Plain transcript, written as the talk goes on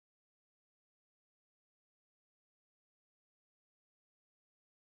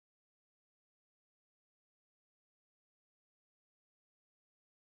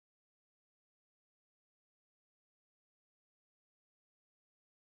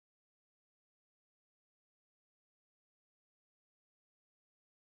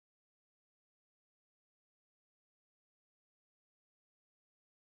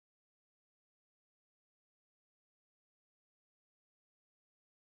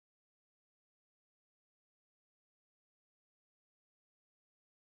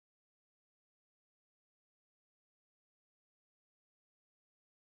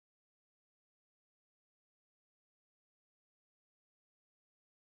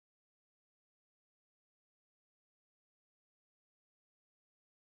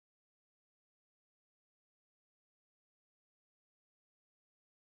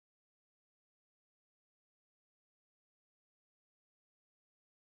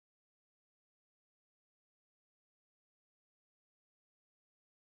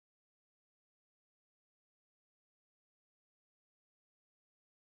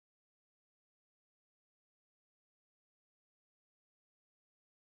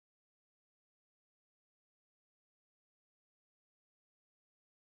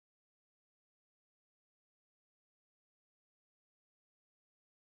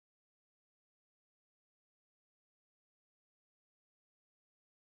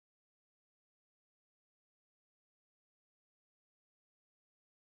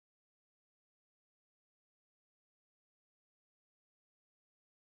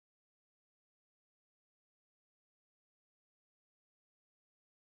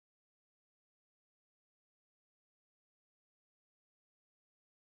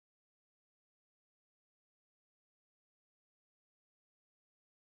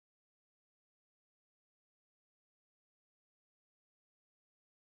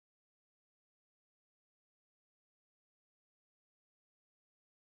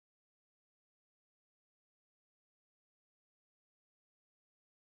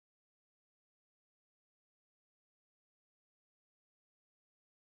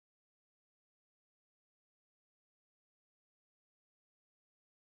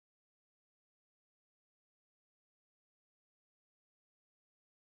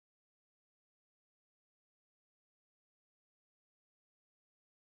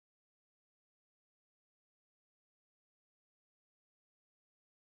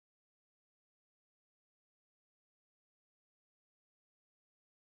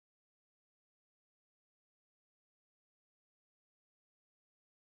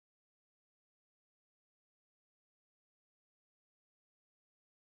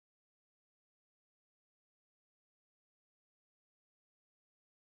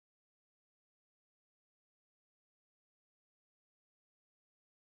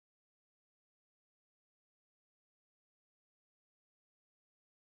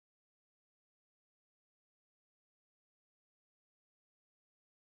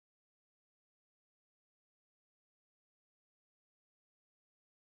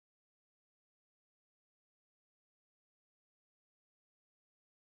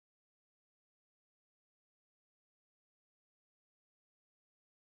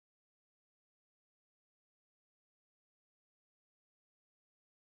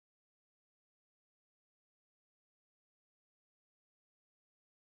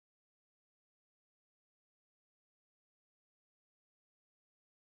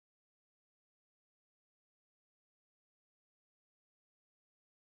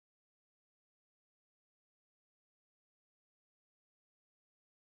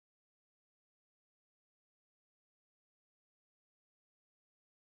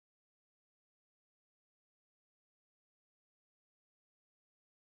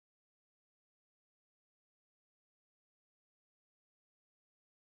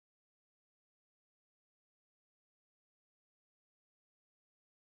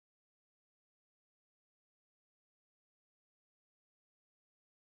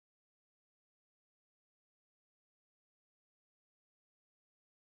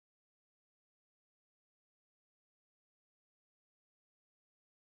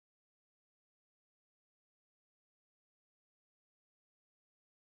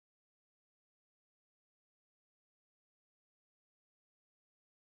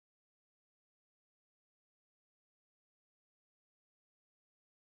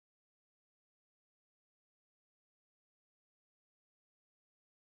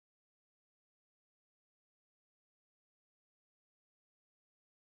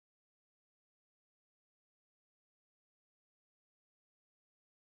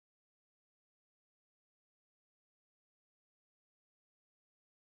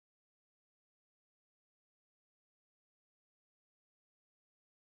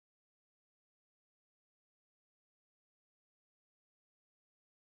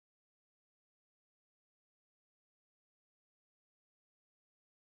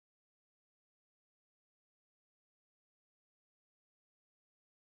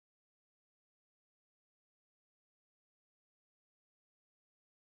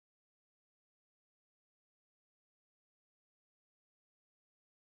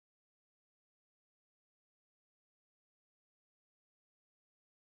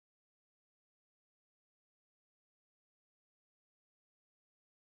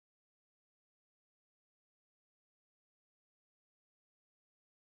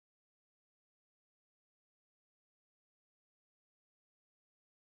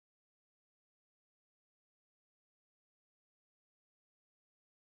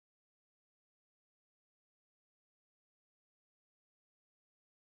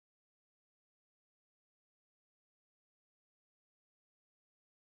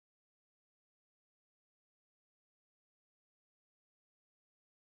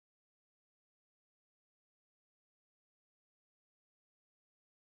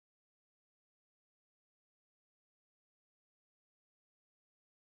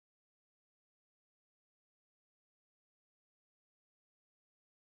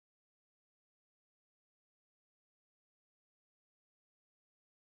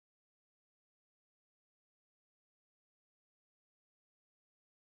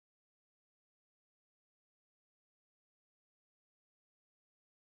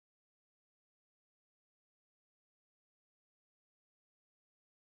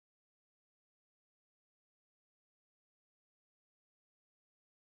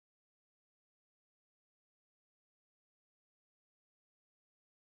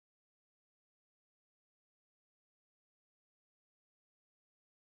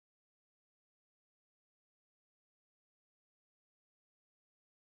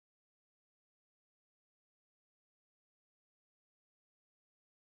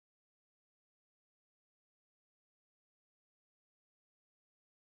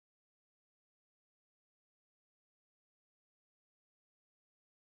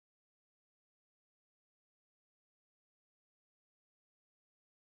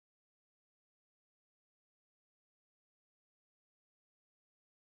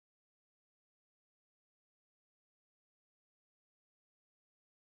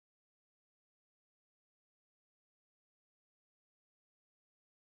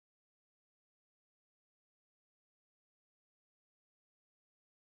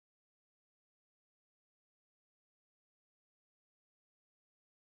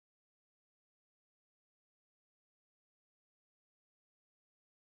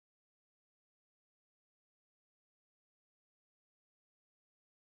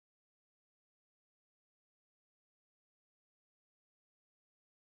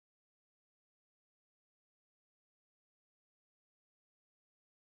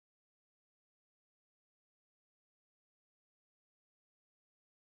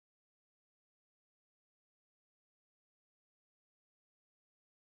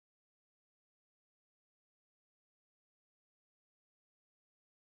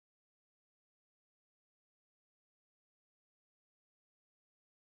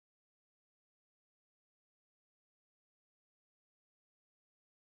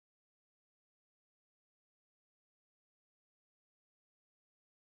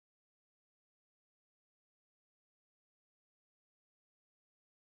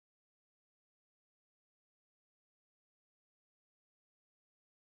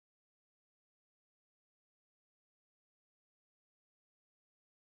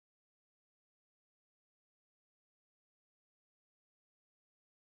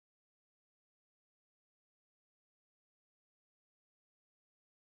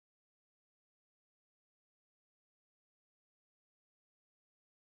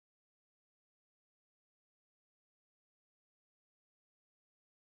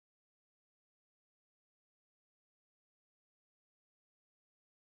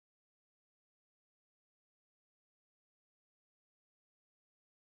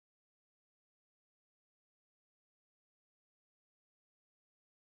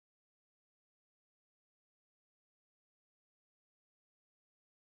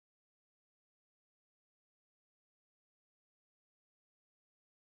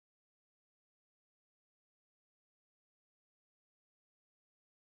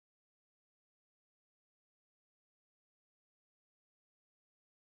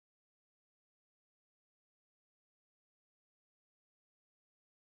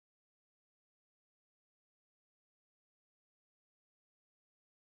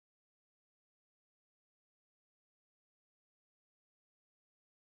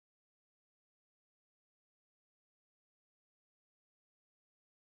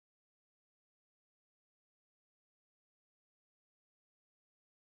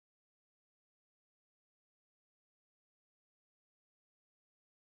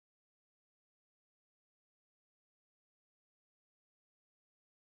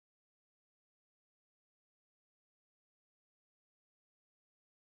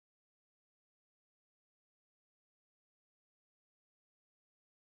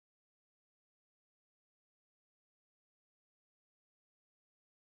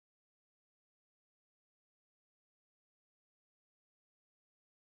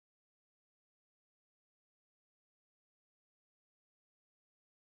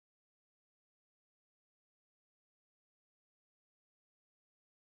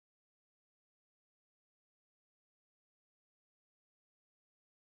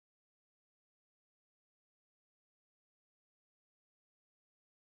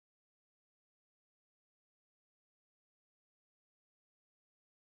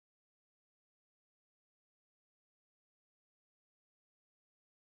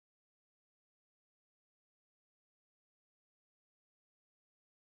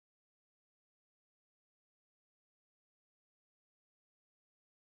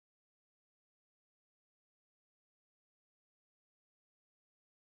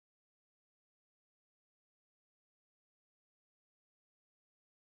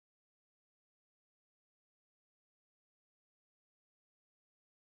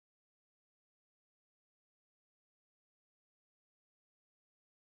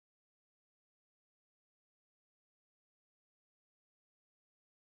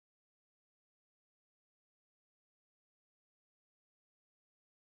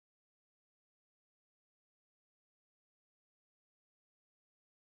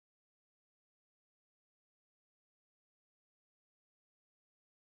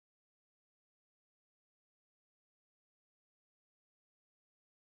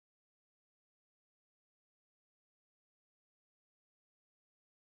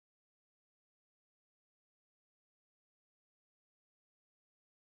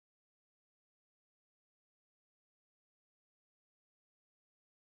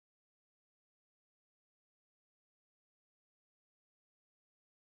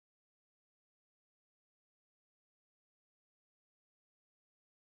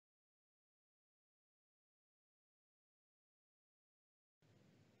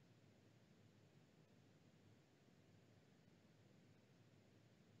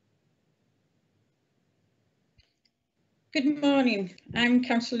Good morning. I'm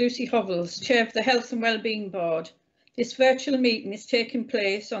Councillor Lucy Hovels, Chair of the Health and Wellbeing Board. This virtual meeting is taking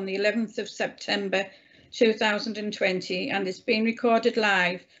place on the 11th of September 2020 and is being recorded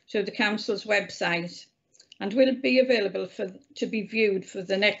live through the Council's website and will be available to be viewed for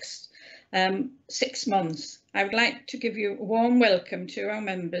the next 6 months. I would like to give you a warm welcome to our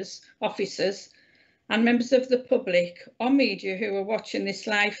members, officers and members of the public or media who are watching this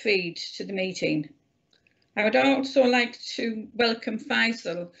live feed to the meeting. I would also like to welcome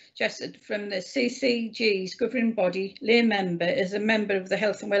Faisal Jessid from the CCG's governing body, lay member, as a member of the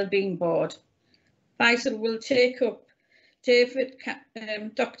Health and Wellbeing Board. Faisal will take up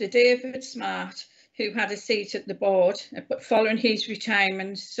Dr. David Smart, who had a seat at the board, but following his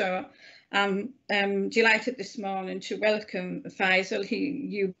retirement, so I'm delighted this morning to welcome Faisal.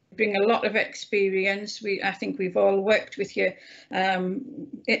 You bring a lot of experience. I think we've all worked with you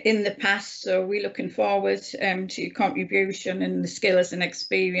in the past, so we're looking forward to your contribution and the skills and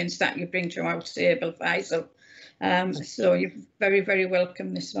experience that you bring to our table, Faisal. So you're very, very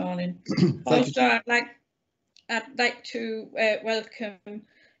welcome this morning. Also, I'd like to welcome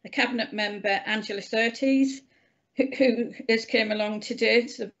the Cabinet member, Angela Surtees, who has came along today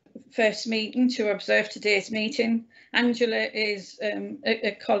to the first meeting to observe today's meeting. Angela is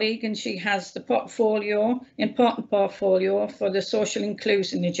a colleague and she has the important portfolio for the social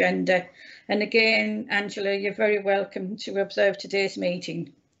inclusion agenda. And again, Angela, you're very welcome to observe today's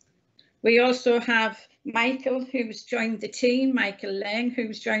meeting. We also have Michael, who's joined the team, Michael Lang,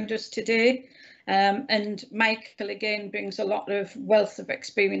 who's joined us today. And Michael again brings a lot of wealth of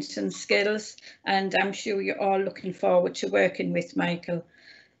experience and skills, and I'm sure you're all looking forward to working with Michael.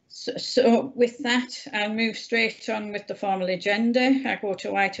 So with that, I'll move straight on with the formal agenda. I go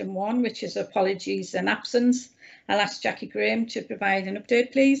to item 1, which is apologies and absence. I'll ask Jackie Graham to provide an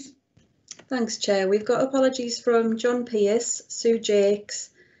update, please. Thanks, Chair. We've got apologies from John Pearce, Sue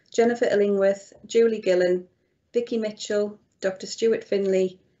Jakes, Jennifer Illingworth, Julie Gillen, Vicky Mitchell, Dr. Stuart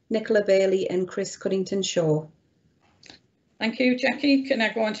Finlay, Nicola Bailey and Chris Cunnington-Shaw. Thank you, Jackie. Can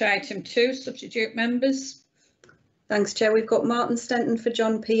I go on to item 2, substitute members? Thanks, Chair. We've got Martin Stenton for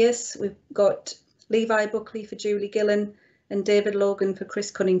John Pearce. We've got Levi Buckley for Julie Gillen and David Logan for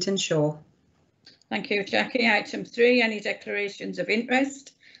Chris Cunnington-Shaw. Thank you, Jackie. Item 3, any declarations of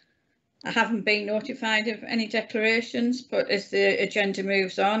interest? I haven't been notified of any declarations, but as the agenda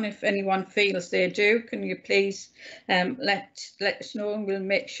moves on, if anyone feels they do, can you please let us know and we'll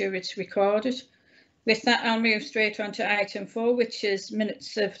make sure it's recorded. With that, I'll move straight on to item 4, which is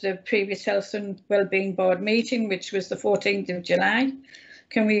minutes of the previous Health and Wellbeing Board meeting, which was the 14th of July.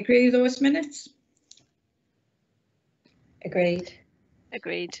 Can we agree those minutes? Agreed.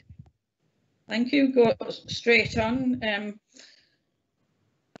 Agreed. Thank you. Go straight on.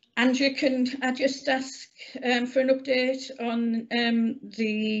 Andrew, can I just ask for an update on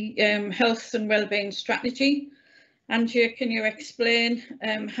the health and wellbeing strategy? Andrew, can you explain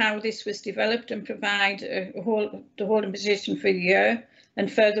how this was developed and provide the holding position for the year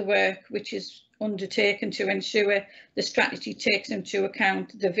and further work which is undertaken to ensure the strategy takes into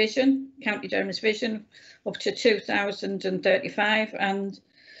account the vision, County Durham's vision up to 2035 and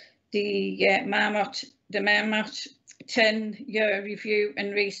the Marmot 10-year review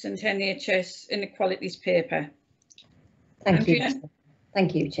and recent NHS inequalities paper. Thank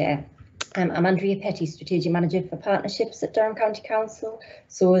you, Chair. I'm Andrea Petty, Strategic Manager for Partnerships at Durham County Council.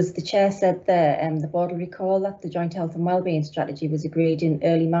 So as the Chair said there, the board will recall that the Joint Health and Wellbeing Strategy was agreed in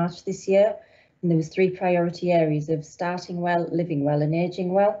early March this year, and there was 3 priority areas of starting well, living well and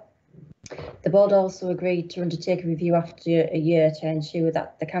ageing well. The board also agreed to undertake a review after a year to ensure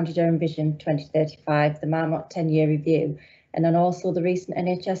that the County Durham Vision 2035, the Marmot 10-year review, and then also the recent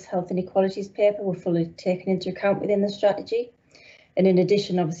NHS Health Inequalities paper were fully taken into account within the strategy. And in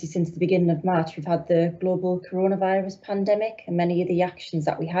addition, obviously, since the beginning of March, we've had the global coronavirus pandemic, and many of the actions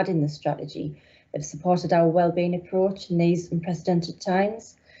that we had in the strategy have supported our wellbeing approach in these unprecedented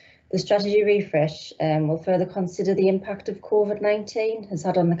times. The strategy refresh will further consider the impact of COVID-19 has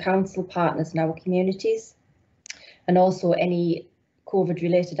had on the council partners and our communities, and also any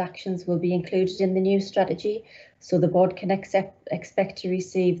COVID-related actions will be included in the new strategy, so the board can expect to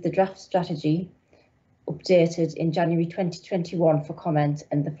receive the draft strategy updated in January 2021 for comment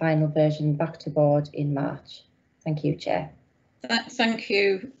and the final version back to board in March. Thank you, Chair. Thank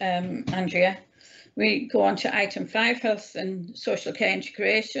you, Andrea. We go on to item 5, health and social care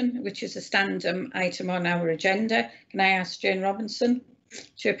integration, which is a standing item on our agenda. Can I ask Jane Robinson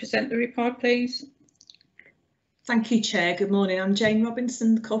to present the report, please? Thank you, Chair. Good morning. I'm Jane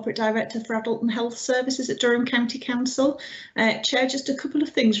Robinson, Corporate Director for Adult and Health Services at Durham County Council. Chair, just a couple of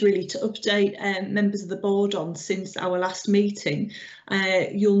things really to update members of the board on since our last meeting.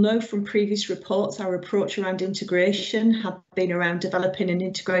 You'll know from previous reports our approach around integration had been around developing an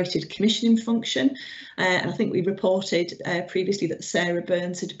integrated commissioning function. And I think we reported previously that Sarah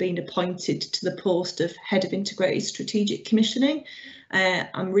Burns had been appointed to the post of Head of Integrated Strategic Commissioning.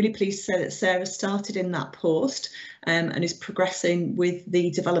 I'm really pleased to say that Sarah started in that post and is progressing with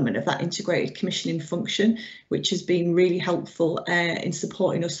the development of that integrated commissioning function, which has been really helpful in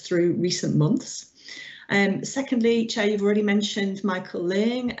supporting us through recent months. Secondly, Chair, you've already mentioned Michael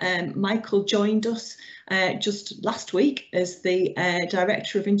Lang. Michael joined us just last week as the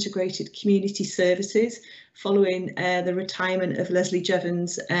Director of Integrated Community Services following the retirement of Leslie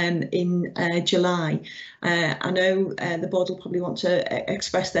Jevons in July. I know the board will probably want to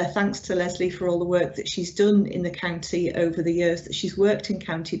express their thanks to Leslie for all the work that she's done in the county over the years that she's worked in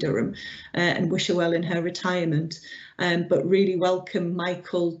County Durham and wish her well in her retirement. But really welcome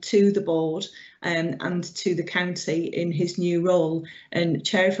Michael to the board and to the county in his new role. And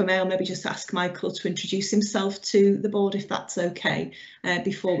Chair, if I may, I'll maybe just ask Michael to introduce himself to the board, if that's okay,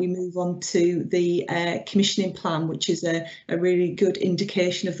 before we move on to the commissioning plan, which is a really good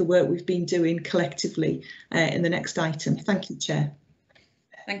indication of the work we've been doing collectively in the next item. Thank you, Chair.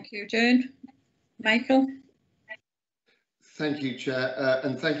 Thank you, Jane. Michael. Thank you, Chair,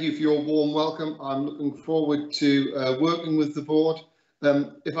 and thank you for your warm welcome. I'm looking forward to working with the board.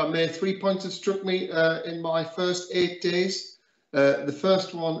 If I may, 3 points have struck me in my first 8 days. The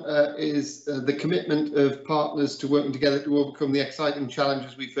first one is the commitment of partners to working together to overcome the exciting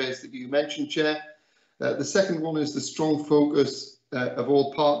challenges we face that you mentioned, Chair. The second one is the strong focus of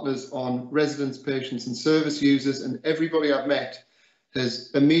all partners on residents, patients and service users, and everybody I've met has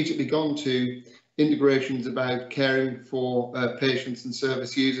immediately gone to integrations about caring for patients and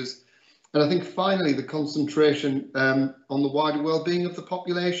service users. And I think finally the concentration on the wider well-being of the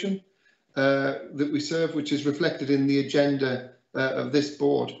population that we serve, which is reflected in the agenda of this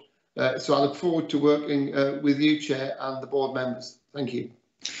board. So I look forward to working with you, Chair, and the board members. Thank you.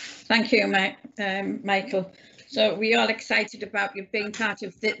 Thank you, Michael. So we are excited about you being part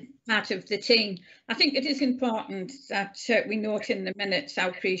of the team. I think it is important that we note in the minutes our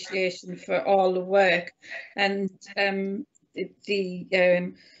appreciation for all the work and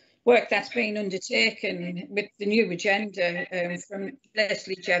the work that's been undertaken with the new agenda from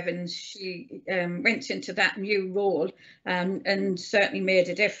Leslie Jevons. She went into that new role and certainly made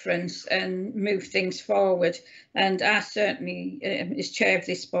a difference and moved things forward. And I certainly, as chair of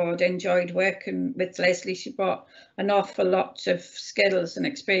this board, enjoyed working with Leslie. She brought an awful lot of skills and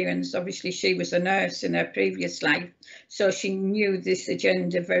experience. Obviously, she was a nurse in her previous life, so she knew this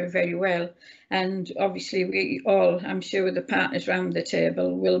agenda very, very well. And obviously we all, I'm sure the partners around the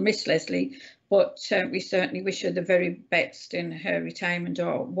table, will miss Leslie, but we certainly wish her the very best in her retirement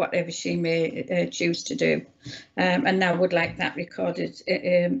or whatever she may choose to do. And now would like that recorded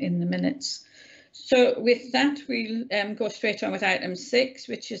in the minutes. So with that, we'll go straight on with item 6,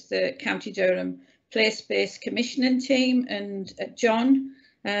 which is the County Durham Place-Based Commissioning Team. And John,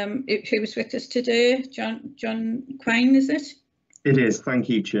 who was with us today, John Quine, is it? It is, thank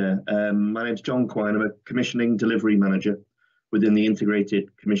you, Chair. My name's John Quine. I'm a Commissioning Delivery Manager within the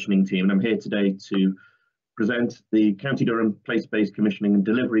Integrated Commissioning Team, and I'm here today to present the County Durham Place-Based Commissioning and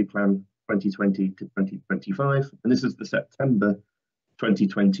Delivery Plan 2020 to 2025, and this is the September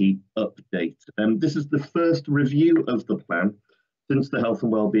 2020 update. This is the first review of the plan since the Health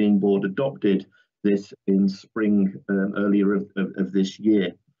and Wellbeing Board adopted this in spring earlier of this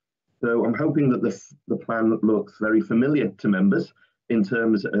year. So I'm hoping that the plan looks very familiar to members in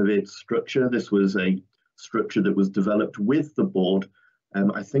terms of its structure. This was a structure that was developed with the board,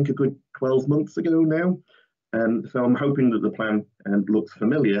 I think a good 12 months ago now. So I'm hoping that the plan looks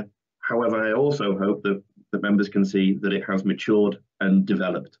familiar. However, I also hope that the members can see that it has matured and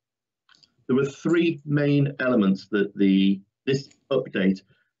developed. There were 3 main elements that this update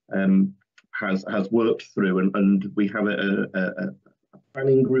has worked through, and we have a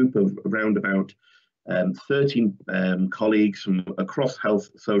planning group of around about 13 colleagues from across health,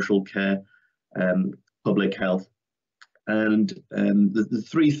 social care, public health. And the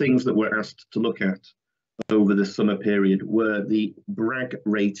 3 things that we're asked to look at over the summer period were the brag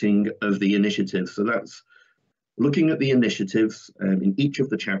rating of the initiatives. So that's looking at the initiatives in each of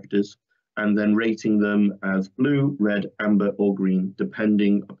the chapters and then rating them as blue, red, amber or green,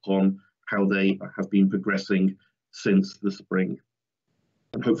 depending upon how they have been progressing since the spring.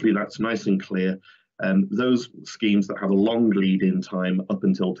 And hopefully that's nice and clear. Those schemes that have a long lead-in time up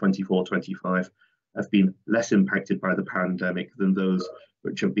until 24-25 have been less impacted by the pandemic than those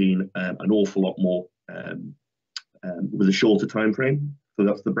which have been an awful lot more with a shorter time frame. So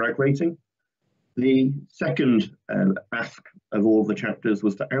that's the brag rating. The second ask of all of the chapters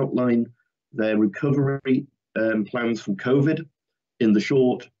was to outline their recovery plans from COVID in the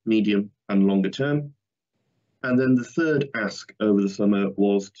short, medium and longer term. And then the third ask over the summer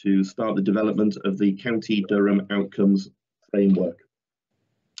was to start the development of the County Durham Outcomes Framework.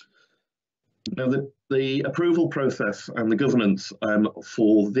 Now, the approval process and the governance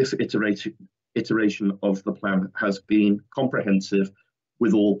for this iteration of the plan has been comprehensive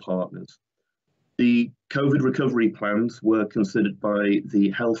with all partners. The COVID recovery plans were considered by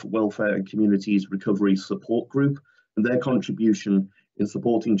the Health, Welfare and Communities Recovery Support Group, and their contribution in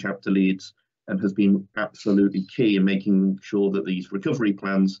supporting chapter leads has been absolutely key in making sure that these recovery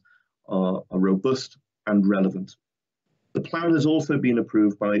plans are robust and relevant. The plan has also been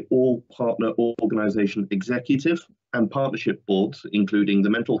approved by all partner organisation executive and partnership boards, including the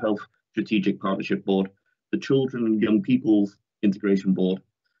Mental Health Strategic Partnership Board, the Children and Young People's Integration Board,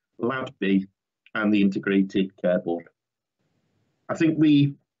 LabB, and the Integrated Care Board. I think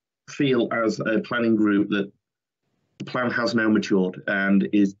we feel as a planning group that the plan has now matured and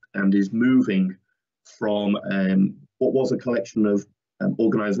is moving from what was a collection of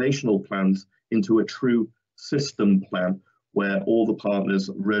organisational plans into a true system plan where all the partners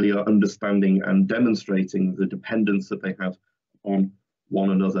really are understanding and demonstrating the dependence that they have on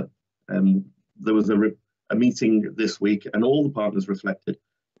one another. There was a meeting this week and all the partners reflected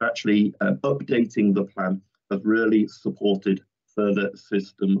actually updating the plan has really supported further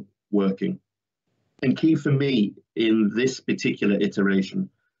system working. And key for me in this particular iteration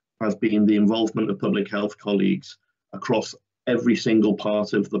has been the involvement of public health colleagues across every single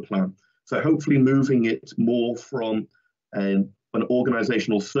part of the plan. So hopefully moving it more from an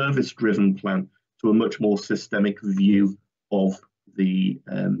organisational service-driven plan to a much more systemic view of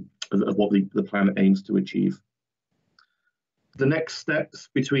what the plan aims to achieve. The next steps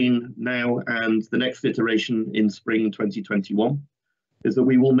between now and the next iteration in spring 2021 is that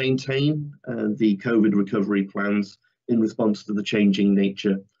we will maintain the COVID recovery plans in response to the changing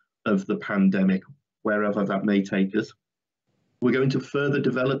nature of the pandemic, wherever that may take us. We're going to further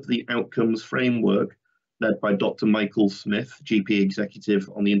develop the outcomes framework led by Dr. Michael Smith, GP Executive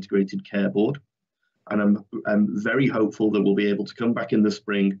on the Integrated Care Board. And I'm very hopeful that we'll be able to come back in the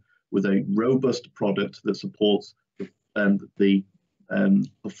spring with a robust product that supports the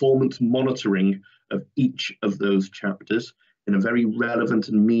performance monitoring of each of those chapters in a very relevant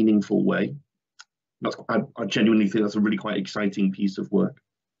and meaningful way. I genuinely think that's a really quite exciting piece of work.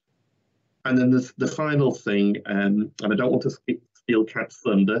 And then the final thing, and I don't want to steal Kat's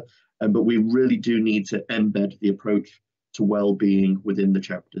thunder, but we really do need to embed the approach to well-being within the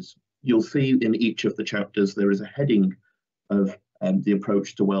chapters. You'll see in each of the chapters there is a heading of the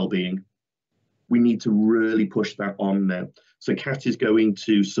approach to well-being. We need to really push that on now. So Kat is going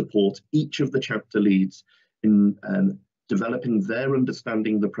to support each of the chapter leads in developing their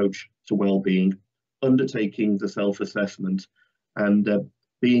understanding of the approach to well-being, undertaking the self-assessment, and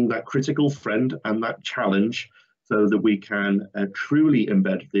being that critical friend and that challenge so that we can truly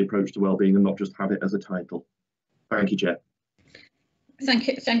embed the approach to well-being and not just have it as a title. Thank you, Chair. Thank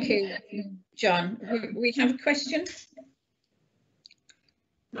you, John. We have a question.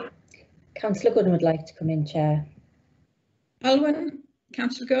 Councillor Gunn would like to come in, Chair. Alwyn,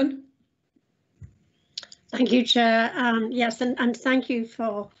 Councillor Gunn. Thank you, Chair. Yes, and thank you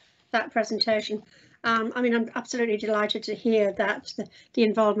for that presentation. I mean, I'm absolutely delighted to hear that the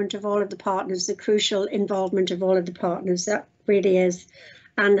involvement of all of the partners, the crucial involvement of all of the partners, that really is,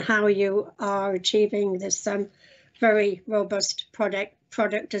 and how you are achieving this very robust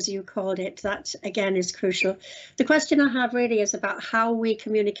product, as you called it. That again is crucial. The question I have really is about how we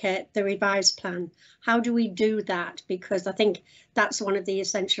communicate the revised plan. How do we do that? Because I think that's one of the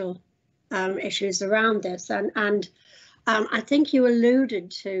essential issues around this. And I think you alluded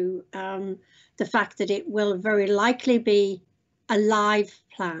to the fact that it will very likely be a live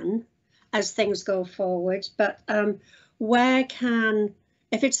plan as things go forward. But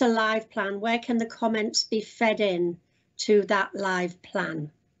if it's a live plan, where can the comments be fed in to that live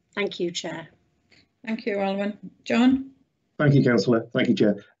plan? Thank you, Chair. Thank you, Alwyn. John? Thank you, Councillor. Thank you,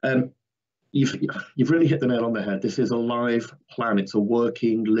 Chair. You've really hit the nail on the head. This is a live plan. It's a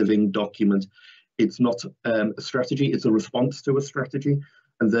working, living document. It's not a strategy. It's a response to a strategy,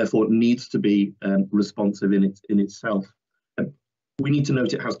 and therefore it needs to be responsive in itself. We need to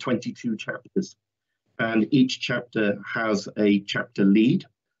note it has 22 chapters, and each chapter has a chapter lead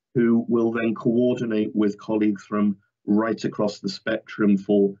who will then coordinate with colleagues from right across the spectrum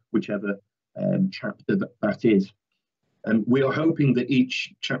for whichever chapter that is. And we are hoping that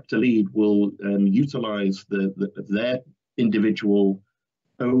each chapter lead will utilise their individual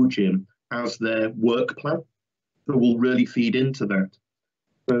OGIM as their work plan, that will really feed into that.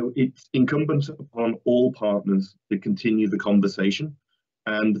 So it's incumbent upon all partners to continue the conversation,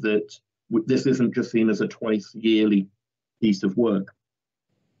 and that this isn't just seen as a twice yearly piece of work.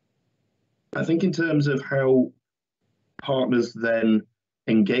 I think in terms of how partners then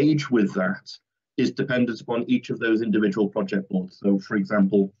engage with that is dependent upon each of those individual project boards. So, for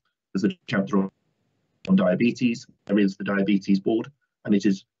example, there's a chapter on diabetes, there is the diabetes board, and it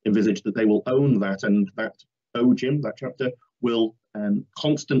is envisaged that they will own that, and that OGIM, that chapter, will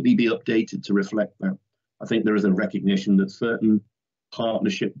constantly be updated to reflect that. I think there is a recognition that certain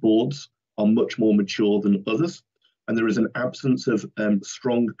partnership boards are much more mature than others, and there is an absence of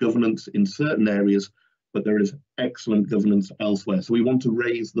strong governance in certain areas, but there is excellent governance elsewhere. So we want to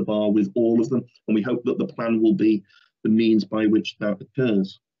raise the bar with all of them, and we hope that the plan will be the means by which that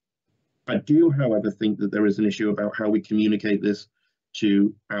occurs. I do, however, think that there is an issue about how we communicate this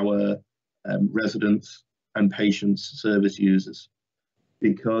to our residents and patients, service users,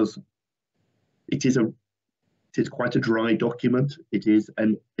 because it is quite a dry document. It is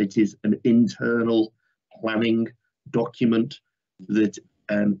an internal planning document that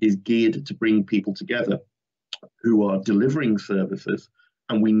is geared to bring people together who are delivering services,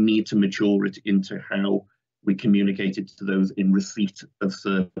 and we need to mature it into how we communicate it to those in receipt of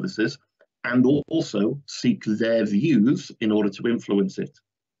services, and also seek their views in order to influence it.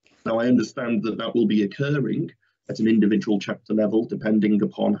 Now, I understand that that will be occurring at an individual chapter level, depending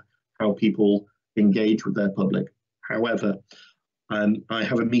upon how people engage with their public. However, I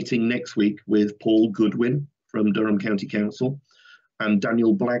have a meeting next week with Paul Goodwin from Durham County Council and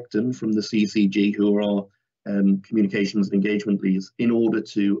Daniel Blagden from the CCG, who are our communications and engagement leads, in order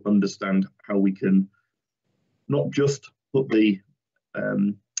to understand how we can not just put the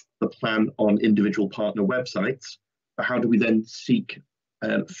plan on individual partner websites, but how do we then seek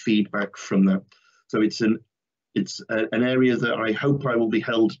feedback from that. So it's an area that I hope I will be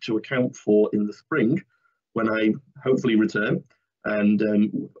held to account for in the spring when I hopefully return, and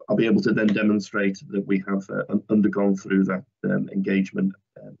I'll be able to then demonstrate that we have undergone through that engagement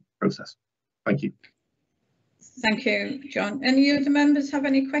process. Thank you. Thank you, John. Any of the members have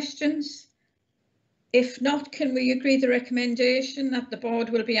any questions? If not, can we agree the recommendation that the board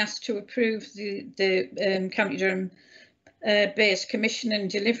will be asked to approve the County Durham based commission and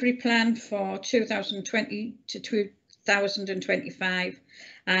delivery plan for 2020 to 2025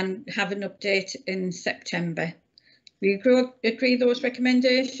 and have an update in September? We agree those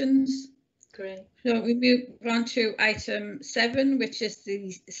recommendations? Great. So we move on to item 7, which is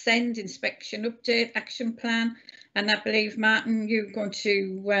the SEND inspection update action plan. And I believe, Martin, you're going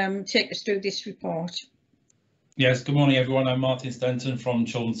to take us through this report. Yes, good morning everyone. I'm Martin Stenton from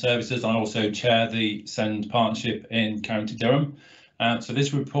Children's Services. I also chair the SEND partnership in County Durham. So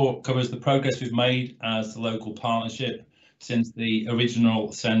this report covers the progress we've made as the local partnership since the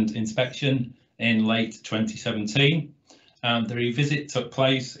original SEND inspection in late 2017. The revisit took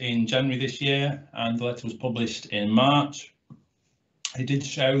place in January this year and the letter was published in March. It did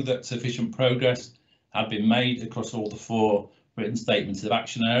show that sufficient progress had been made across all the 4 written statements of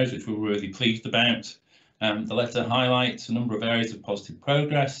action areas, which we're really pleased about. The letter highlights a number of areas of positive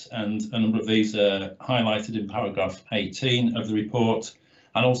progress, and a number of these are highlighted in paragraph 18 of the report,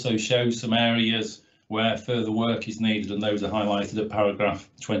 and also shows some areas where further work is needed, and those are highlighted at paragraph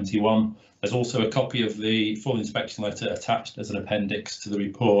 21. There's also a copy of the full inspection letter attached as an appendix to the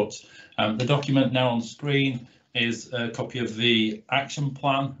report. The document now on screen is a copy of the action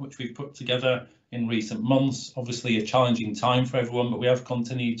plan, which we've put together in recent months. Obviously a challenging time for everyone, but we have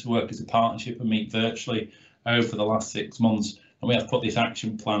continued to work as a partnership and meet virtually over the last 6 months, and we have put this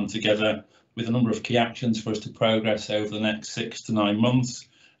action plan together with a number of key actions for us to progress over the next 6 to 9 months.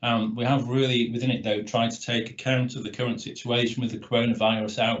 We have really within it though tried to take account of the current situation with the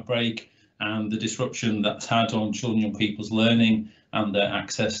coronavirus outbreak and the disruption that's had on children and young people's learning and their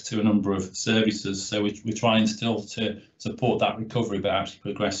access to a number of services. So we're trying still to support that recovery, but actually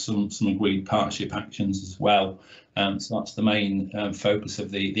progress some agreed partnership actions as well. So that's the main focus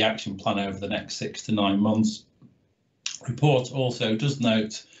of the action plan over the next 6 to 9 months. Report also does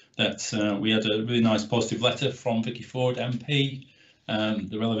note that we had a really nice positive letter from Vicky Ford MP,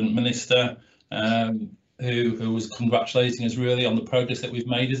 the relevant minister, who was congratulating us really on the progress that we've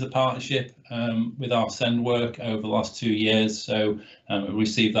made as a partnership with our SEND work over the last 2 years. So we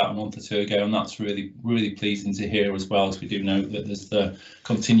received that a month or 2 ago, and that's really pleasing to hear, as well as we do know that there's the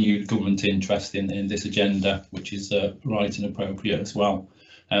continued government interest in this agenda, which is right and appropriate as well.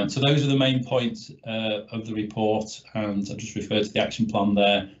 So those are the main points of the report, and I've just referred to the action plan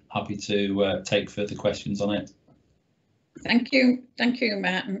there. Happy to take further questions on it. Thank you,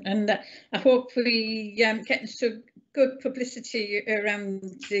 Martin, and I hope we getting some good publicity around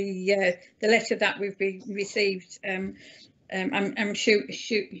the letter that we've received. I'm sure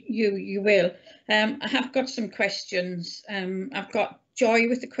you will. I have got some questions. I've got Joy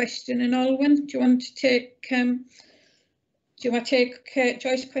with a question in Alwyn. Do you want to take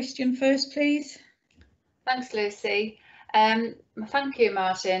Joy's question first, please? Thanks, Lucy. Thank you,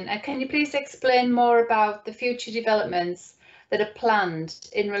 Martin. Can you please explain more about the future developments that are planned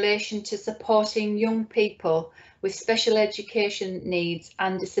in relation to supporting young people with special education needs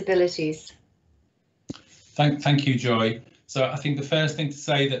and disabilities? Thank you, Joy. So I think the first thing to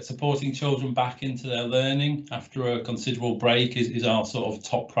say that supporting children back into their learning after a considerable break is our sort of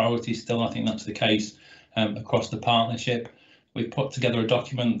top priority still. I think that's the case across the partnership. We've put together a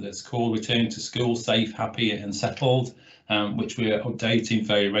document that's called Return to School Safe, Happy and Settled, which we're updating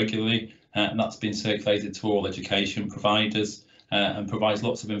very regularly, and that's been circulated to all education providers and provides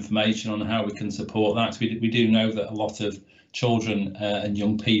lots of information on how we can support that. We do know that a lot of children and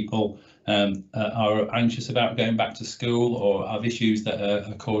young people are anxious about going back to school or have issues that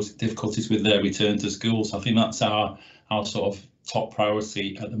are causing difficulties with their return to school. So I think that's our sort of top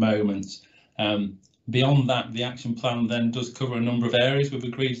priority at the moment. Beyond that, the action plan then does cover a number of areas we've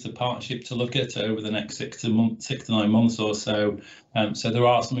agreed to the partnership to look at over the next 6 to 9 months or so. So there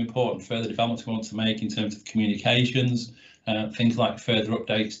are some important further developments we want to make in terms of communications, things like further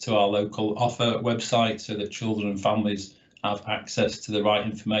updates to our local offer website so that children and families have access to the right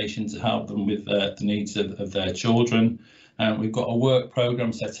information to help them with the needs of their children. We've got a work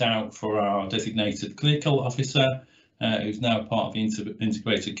programme set out for our designated clinical officer, who's now part of the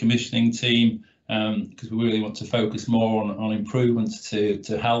integrated commissioning team, because we really want to focus more on improvements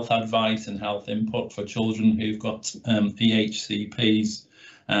to health advice and health input for children who've got EHCPs.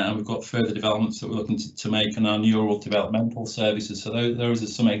 And we've got further developments that we're looking to make on our neural developmental services. So those are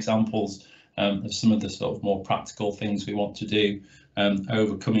some examples of some of the sort of more practical things we want to do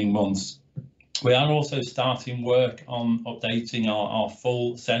over coming months. We are also starting work on updating our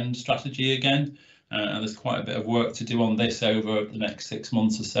full SEND strategy again. And there's quite a bit of work to do on this over the next 6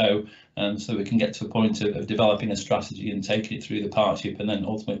 months or so, so we can get to a point of developing a strategy and taking it through the partnership and then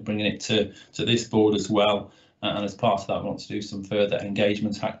ultimately bringing it to this board as well. And as part of that, I want to do some further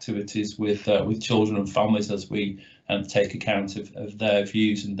engagement activities with children and families as we take account of their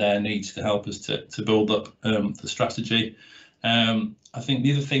views and their needs to help us to build up the strategy. I think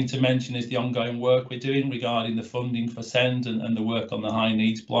the other thing to mention is the ongoing work we're doing regarding the funding for SEND and the work on the high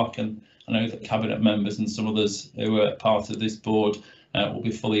needs block. And I know that Cabinet members and some others who are part of this board will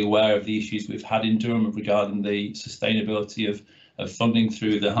be fully aware of the issues we've had in Durham regarding the sustainability of funding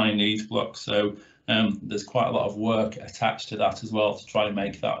through the high needs block. So there's quite a lot of work attached to that as well to try and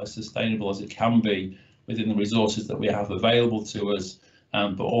make that as sustainable as it can be within the resources that we have available to us,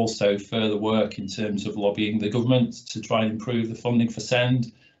 but also further work in terms of lobbying the government to try and improve the funding for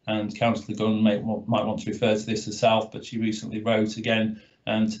SEND. And Councillor Gunn might want to refer to this herself, but she recently wrote again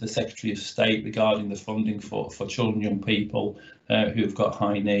to the Secretary of State regarding the funding for children and young people who've got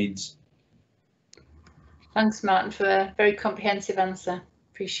high needs. Thanks, Martin, for a very comprehensive answer.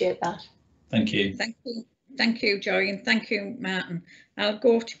 Appreciate that. Thank you. Thank you, Joy, and thank you, Martin. I'll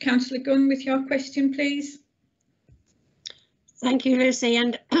go to Councillor Gunn with your question, please. Thank you, Lucy,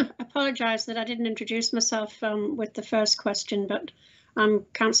 and apologise that I didn't introduce myself with the first question, but I'm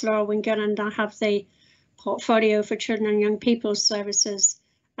Councillor Alwyn Gunn and I have the portfolio for children and young people's services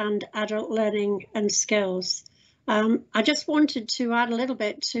and adult learning and skills. I just wanted to add a little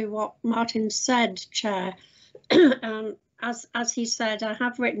bit to what Martin said, Chair. As he said, I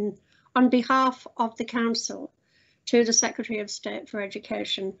have written on behalf of the Council to the Secretary of State for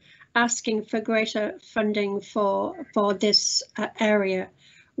Education, asking for greater funding for this area,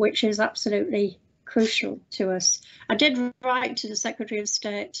 which is absolutely crucial to us. I did write to the Secretary of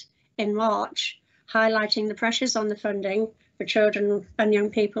State in March, highlighting the pressures on the funding for children and young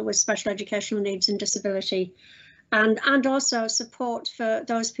people with special educational needs and disability, and also support for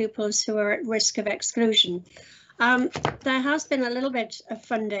those pupils who are at risk of exclusion. There has been a little bit of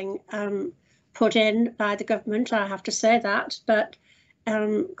funding put in by the government, I have to say that, but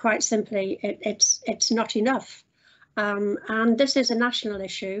quite simply, it's not enough. And this is a national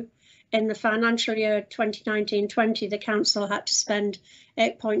issue. In the financial year 2019-20, the council had to spend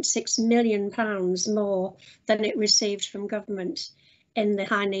 £8.6 million more than it received from government in the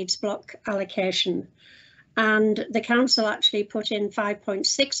high needs block allocation. And the council actually put in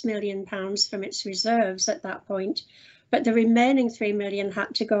 £5.6 million from its reserves at that point, but the remaining 3 million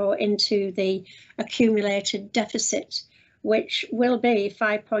had to go into the accumulated deficit, which will be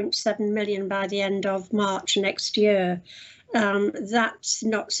 5.7 million by the end of March next year. That's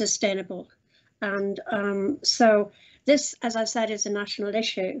not sustainable. And so this, as I said, is a national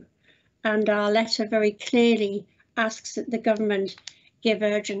issue. And our letter very clearly asks that the government give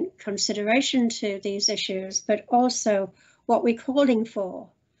urgent consideration to these issues, but also what we're calling for.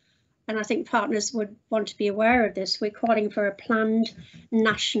 And I think partners would want to be aware of this. We're calling for a planned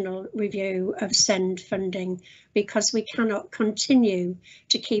national review of SEND funding, because we cannot continue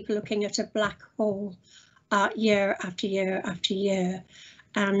to keep looking at a black hole year after year after year.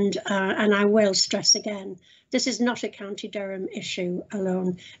 And I will stress again, this is not a County Durham issue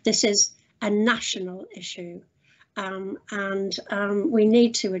alone. This is a national issue, and we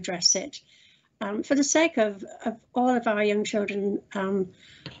need to address it. For the sake of all of our young children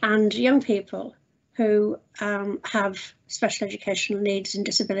and young people who have special educational needs and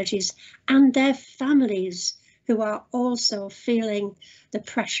disabilities, and their families who are also feeling the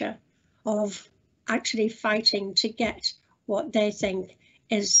pressure of actually fighting to get what they think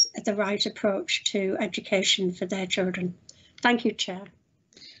is the right approach to education for their children. Thank you, Chair.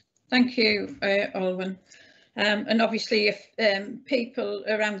 Thank you, Olwen. And obviously, if people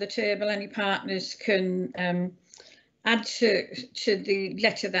around the table, any partners, can add to the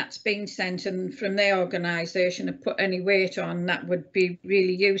letter that's been sent and from their organisation and put any weight on, that would be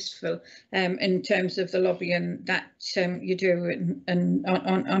really useful in terms of the lobbying that you do and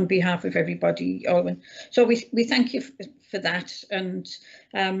on behalf of everybody, Olwen. So we thank you for that, and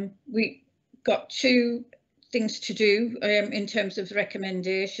we got 2 things to do in terms of the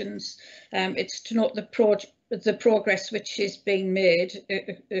recommendations. It's to note the progress which is being made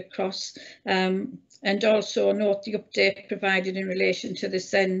across, and also note the update provided in relation to the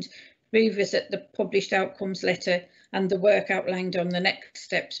SEND, revisit the published outcomes letter and the work outlined on the next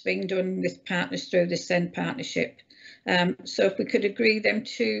steps being done with partners through the SEND partnership. So if we could agree them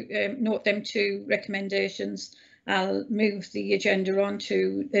to note them 2 recommendations, I'll move the agenda on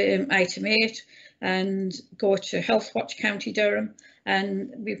to item 8 and go to Health Watch County Durham.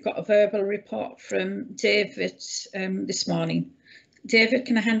 And we've got a verbal report from David this morning. David,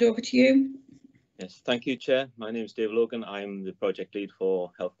 can I hand over to you? Yes, thank you, Chair. My name is Dave Logan. I'm the project lead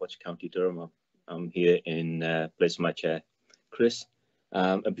for Health Watch County Durham. I'm here in place of my chair, Chris.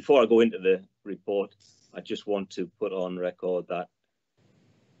 And before I go into the report, I just want to put on record that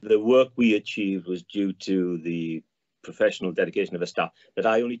the work we achieved was due to the professional dedication of the staff. That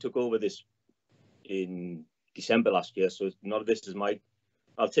I only took over this in December last year, so none of this is mine.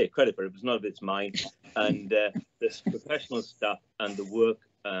 I'll take credit for it, but none of it's mine. And this professional staff and the work,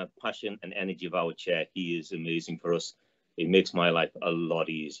 passion and energy of our chair, he is amazing for us. It makes my life a lot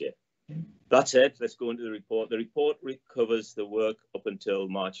easier. That said, let's go into the report. The report recovers the work up until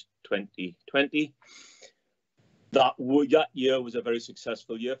March 2020. That year was a very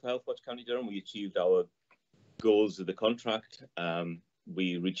successful year for Health Watch County Durham. We achieved our goals of the contract.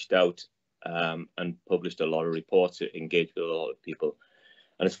 We reached out and published a lot of reports, engaged with a lot of people.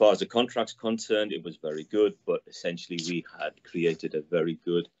 And as far as the contract's concerned, it was very good, but essentially we had created a very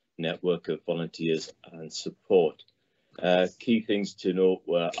good network of volunteers and support. Key things to note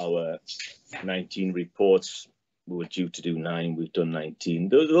were our 19 reports. We were due to do 9, we've done 19.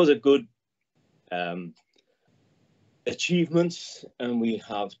 Those are good achievements, and we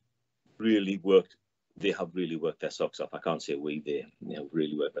have really worked, they have really worked their socks off. I can't say we, they have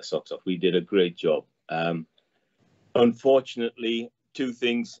really worked their socks off. We did a great job. Unfortunately, 2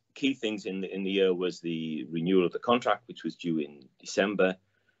 things, key things in the year was the renewal of the contract, which was due in December.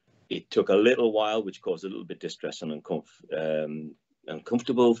 It took a little while, which caused a little bit of distress and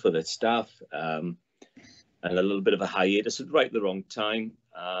uncomfortable for the staff, and a little bit of a hiatus at right at the wrong time.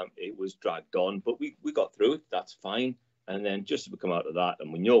 It was dragged on, but we got through it. That's fine. And then just as we come out of that,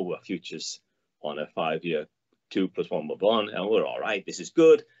 and we know our future's on a 5-year 2+1 more bond, and we're all right. This is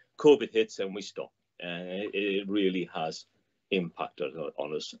good. COVID hits and we stop, and it really has impacted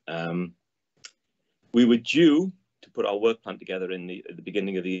on us. We were due to put our work plan together at the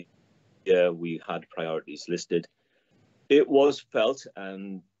beginning of the year. We had priorities listed. It was felt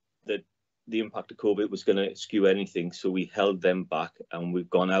that the impact of COVID was going to skew anything, so we held them back, and we've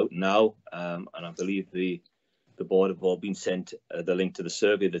gone out now, and I believe the board have all been sent the link to the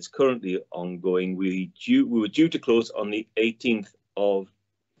survey that's currently ongoing. We were due to close on the 18th of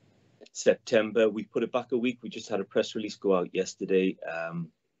September. We put it back a week. We just had a press release go out yesterday. A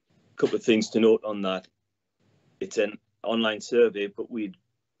couple of things to note on that. It's an online survey, but we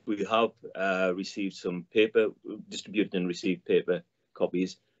have received some paper, distributed and received paper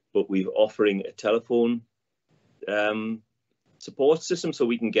copies, but we're offering a telephone support system so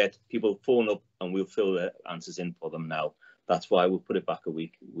we can get people phone up and we'll fill the answers in for them now. That's why we'll put it back a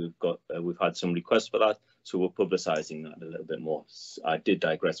week. We've had some requests for that, so we're publicising that a little bit more. I did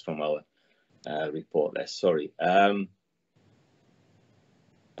digress from our report there. Sorry. Where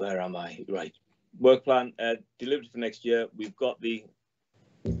am I? Right. Work plan delivered for next year. We've got the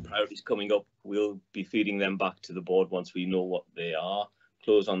priorities coming up. We'll be feeding them back to the board once we know what they are.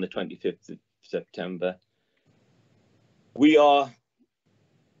 Close on the 25th of September. We are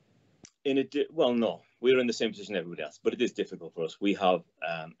in a we're in the same position as everybody else, but it is difficult for us. We have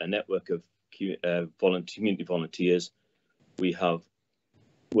a network of community volunteers. We're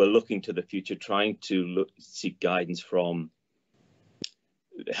looking to the future, trying to seek guidance from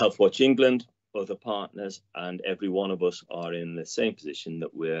Health Watch England, other partners, and every one of us are in the same position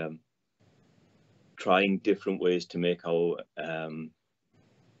that we're trying different ways to make our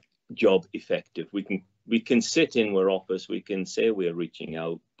job effective. We can sit in our office, we can say we're reaching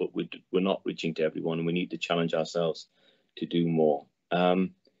out, but we're not reaching to everyone, and we need to challenge ourselves to do more.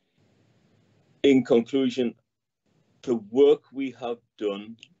 In conclusion, the work we have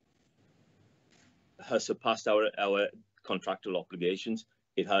done has surpassed our contractual obligations.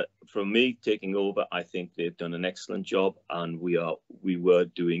 It had, from me taking over, I think they've done an excellent job, and we were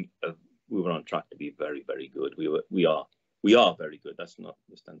on track to be very, very good. We are very good. That's not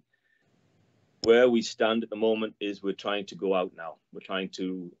understand. Where we stand at the moment is we're trying to go out now. We're trying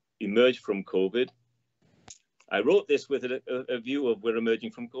to emerge from COVID. I wrote this with a view of we're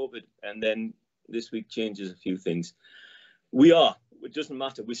emerging from COVID, and then this week changes a few things. It doesn't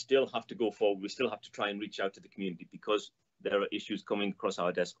matter. We still have to go forward. We still have to try and reach out to the community because there are issues coming across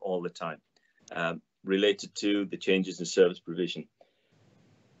our desk all the time related to the changes in service provision.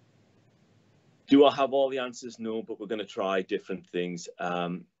 Do I have all the answers? No, but we're going to try different things.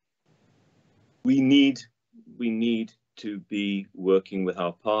 We need to be working with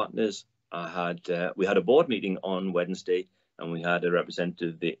our partners. We had a board meeting on Wednesday, and we had a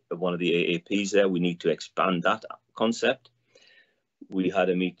representative of one of the AAPs there. We need to expand that concept. I had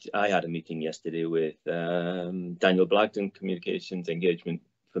a meeting yesterday with Daniel Blagden, Communications Engagement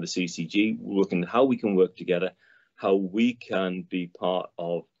for the CCG, looking at how we can work together, how we can be part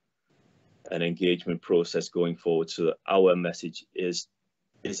of an engagement process going forward, so that our message is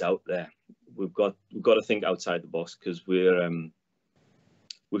out there. We've got to think outside the box, because we've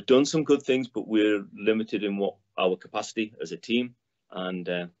done some good things, but we're limited in what our capacity as a team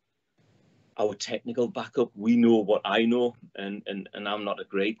and our technical backup. We know what I know, and I'm not a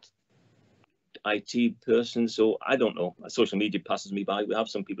great IT person, so I don't know. Social media passes me by. We have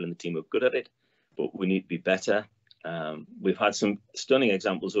some people in the team who are good at it, but we need to be better. We've had some stunning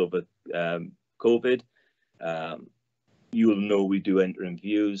examples over COVID. You'll know we do interim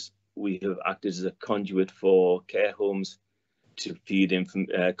views. We have acted as a conduit for care homes to feed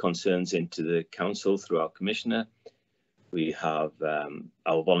concerns into the council through our commissioner. We have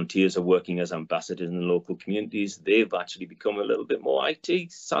our volunteers are working as ambassadors in the local communities. They've actually become a little bit more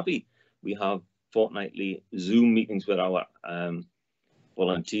IT savvy. We have fortnightly Zoom meetings with our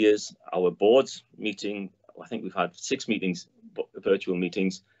volunteers. Our boards meeting, I think we've had 6 meetings, virtual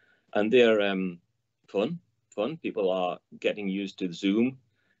meetings, and they're fun. People are getting used to Zoom,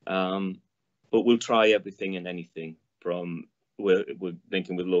 but we'll try everything and anything. We're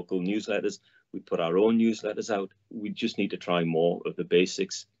linking with local newsletters. We put our own newsletters out. We just need to try more of the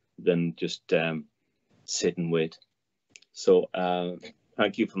basics than just sit and wait. So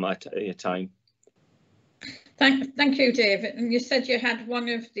thank you for your time. Thank you, David. And you said you had one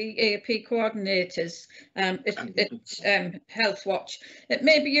of the AAP coordinators at Health Watch. It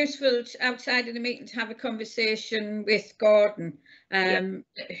may be useful outside of the meeting to have a conversation with Gordon,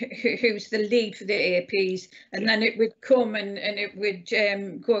 who's the lead for the AAPs, and then it would come and it would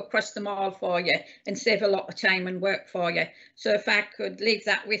go across them all for you and save a lot of time and work for you. So if I could leave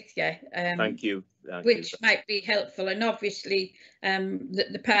that with you. Thank you. Which might be helpful, and obviously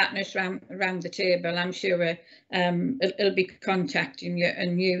the partners around the table, I'm sure it'll be contacting you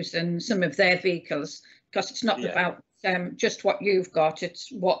and using some of their vehicles, because it's not about just what you've got,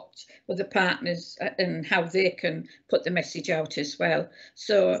 it's what other partners and how they can put the message out as well.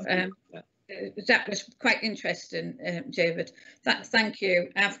 So that was quite interesting, David. Thank you.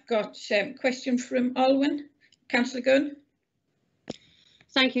 I've got a question from Alwyn. Councillor Gunn.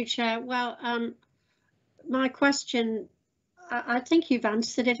 Thank you, Chair. Well, my question, I think you've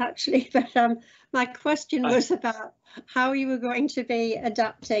answered it actually, but my question was about how you were going to be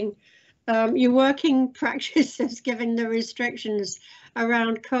adapting your working practices given the restrictions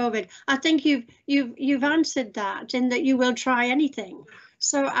around COVID. I think you've answered that in that you will try anything.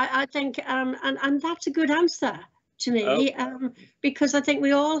 So I think, and that's a good answer. to me, because I think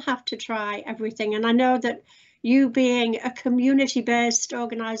we all have to try everything. And I know that you being a community-based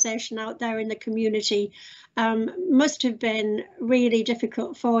organisation out there in the community must have been really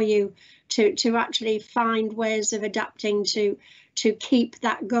difficult for you to actually find ways of adapting to keep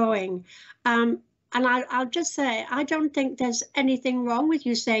that going. And I'll just say, I don't think there's anything wrong with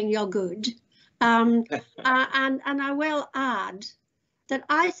you saying you're good. And I will add that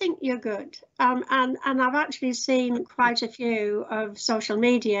I think you're good. And I've actually seen quite a few of social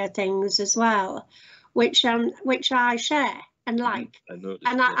media things as well, which I share and like.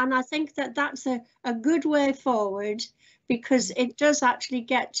 And I think that that's a good way forward, because it does actually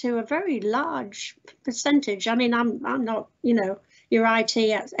get to a very large percentage. I mean, I'm not, you know, your IT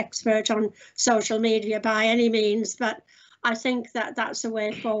expert on social media by any means, but I think that that's a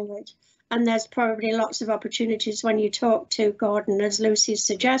way forward. And there's probably lots of opportunities when you talk to Gordon, as Lucy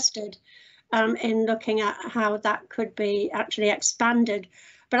suggested, in looking at how that could be actually expanded.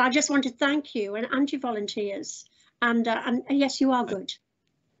 But I just want to thank you and your volunteers. And yes, you are good.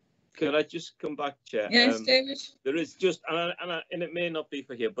 Could I just come back, Chair? Yes, David. There is just, and it may not be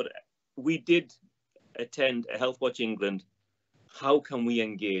for here, but we did attend a Health Watch England. How can we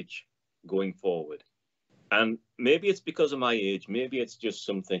engage going forward? And maybe it's because of my age, maybe it's just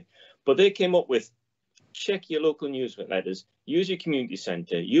something, but they came up with check your local newsletters, use your community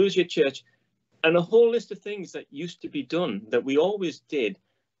centre, use your church, and a whole list of things that used to be done that we always did.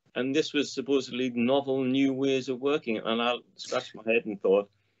 And this was supposedly novel, new ways of working. And I scratched my head and thought,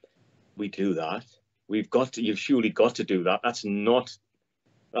 we do that. We've got to, you've surely got to do that. That's not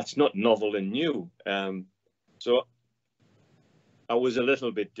novel and new. So I was a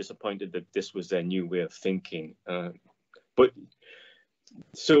little bit disappointed that this was their new way of thinking. But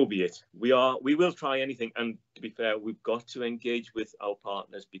so be it. We will try anything. And to be fair, we've got to engage with our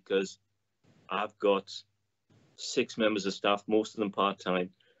partners, because I've got 6 members of staff, most of them part-time.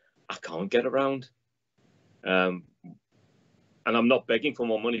 I can't get around. And I'm not begging for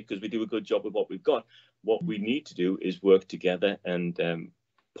more money, because we do a good job with what we've got. What we need to do is work together and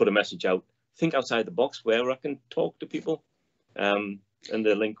put a message out, think outside the box, where I can talk to people. And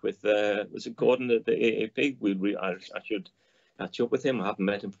the link with, was it Gordon at the AAP? I should catch up with him. I haven't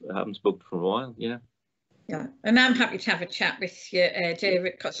met him, I haven't spoken for a while, yeah. Yeah, and I'm happy to have a chat with you,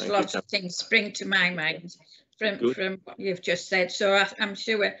 David, because lots of things spring to my mind from what you've just said. So I'm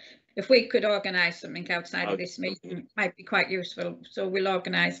sure if we could organise something outside of this meeting, it might be quite useful. So we'll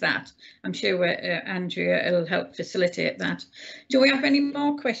organise that. I'm sure Andrea will help facilitate that. Do we have any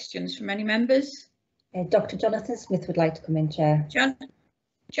more questions from any members? Dr. Jonathan Smith would like to come in, Chair.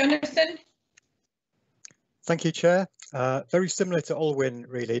 Jonathan? Thank you, Chair. Very similar to Olwyn,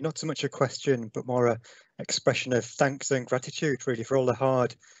 really, not so much a question, but more an expression of thanks and gratitude, really, for all the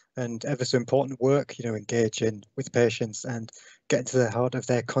hard and ever so important work, you know, engaging with patients and getting to the heart of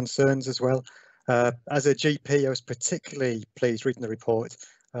their concerns as well. As a GP, I was particularly pleased reading the report,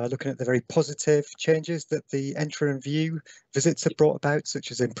 looking at the very positive changes that the enter and view visits have brought about,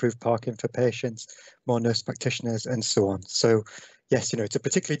 such as improved parking for patients, more nurse practitioners and so on. So yes, you know, it's a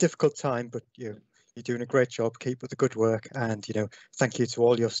particularly difficult time, but you're doing a great job. Keep up the good work, and you know, thank you to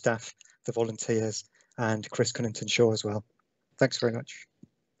all your staff, the volunteers, and Chris Cunnington-Shaw as well. Thanks very much.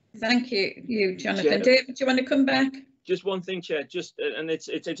 Thank you, Jonathan. Chair, David, do you want to come back? Just one thing, Chair. Just and it's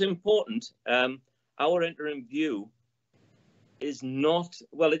important. Our enter and view is not,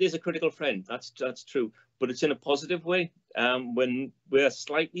 well, it is a critical friend. That's true, but it's in a positive way. When we're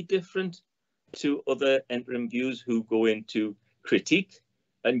slightly different to other enter and views who go into critique.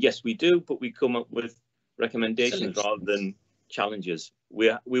 And yes, we do, but we come up with recommendations rather than challenges. We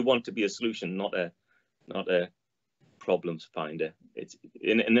want to be a solution, not a problems finder.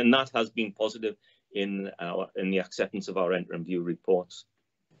 And that has been positive in the acceptance of our enter and view reports.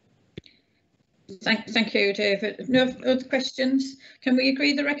 Thank you, David. No other questions? Can we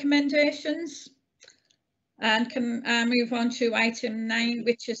agree the recommendations? And can I move on to item 9,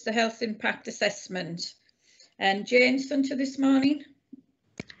 which is the health impact assessment. And Jane Sunter this morning.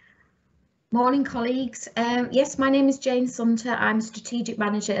 Morning, colleagues. Yes, my name is Jane Sunter. I'm Strategic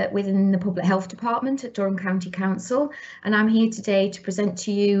Manager within the Public Health Department at Durham County Council, and I'm here today to present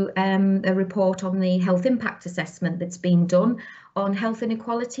to you a report on the health impact assessment that's been done on health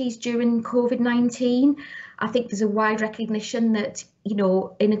inequalities during COVID-19. I think there's a wide recognition that, you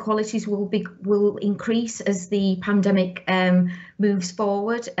know, inequalities will increase as the pandemic moves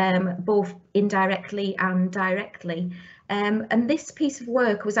forward, both indirectly and directly. And this piece of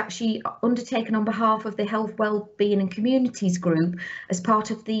work was actually undertaken on behalf of the Health, Wellbeing and Communities Group as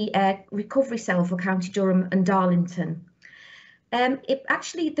part of the recovery cell for County Durham and Darlington.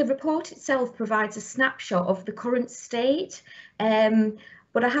 The report itself provides a snapshot of the current state.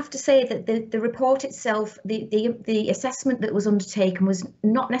 But I have to say that the report itself, the assessment that was undertaken was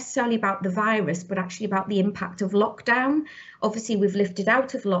not necessarily about the virus, but actually about the impact of lockdown. Obviously, we've lifted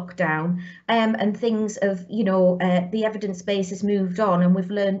out of lockdown and things of, the evidence base has moved on and we've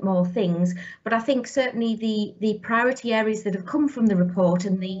learned more things. But I think certainly the priority areas that have come from the report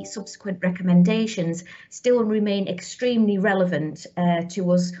and the subsequent recommendations still remain extremely relevant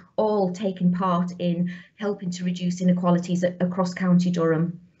to us all taking part in helping to reduce inequalities across County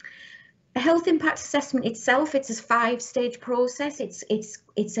Durham. A health impact assessment itself, it's a 5-stage process.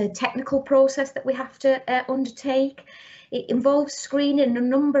 It's a technical process that we have to undertake. It involves screening a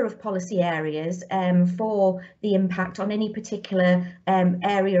number of policy areas for the impact on any particular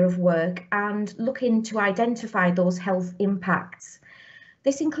area of work and looking to identify those health impacts.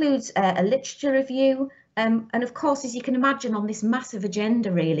 This includes a literature review, and of course, as you can imagine, on this massive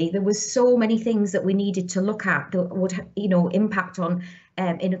agenda, really, there was so many things that we needed to look at that would, impact on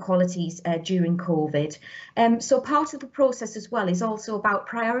inequalities during COVID. So part of the process as well is also about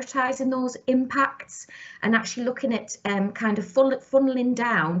prioritising those impacts and actually looking at kind of funneling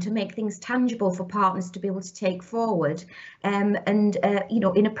down to make things tangible for partners to be able to take forward in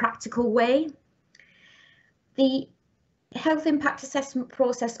a practical way. The health impact assessment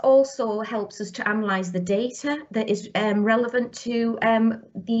process also helps us to analyse the data that is relevant to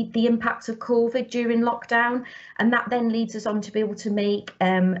the impacts of COVID during lockdown, and that then leads us on to be able to make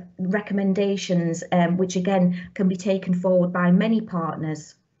recommendations which again can be taken forward by many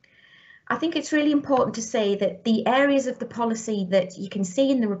partners. I think it's really important to say that the areas of the policy that you can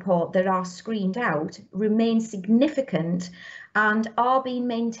see in the report that are screened out remain significant and are being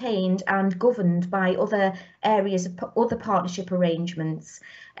maintained and governed by other areas of other partnership arrangements.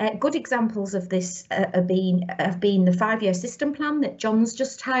 Good examples of this have been the 5-year system plan that John's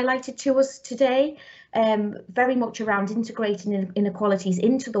just highlighted to us today, very much around integrating inequalities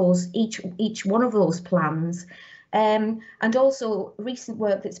into each one of those plans. And also recent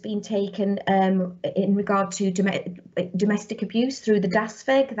work that's been taken in regard to domestic abuse through the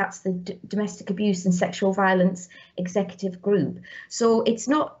DASFEG, that's the Domestic Abuse and Sexual Violence Executive Group. So it's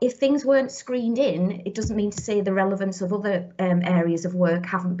not, if things weren't screened in, it doesn't mean to say the relevance of other areas of work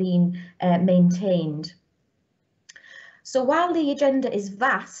haven't been maintained. So while the agenda is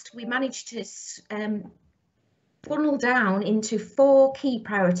vast, we managed to funnel down into 4 key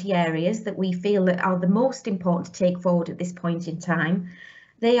priority areas that we feel that are the most important to take forward at this point in time.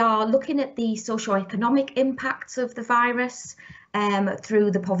 They are looking at the socio-economic impacts of the virus through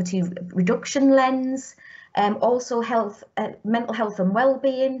the poverty reduction lens, also mental health and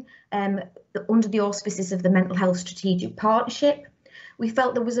wellbeing under the auspices of the Mental Health Strategic Partnership. We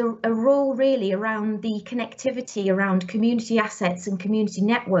felt there was a role really around the connectivity around community assets and community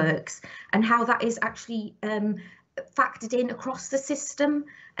networks and how that is actually factored in across the system,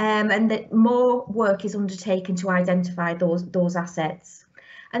 and that more work is undertaken to identify those assets.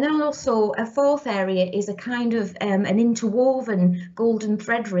 And then also a 4th area is a kind of an interwoven golden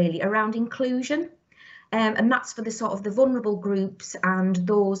thread really around inclusion. And that's for the sort of the vulnerable groups and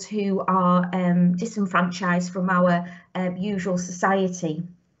those who are disenfranchised from our usual society.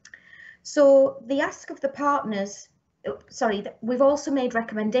 So the ask of the partners, we've also made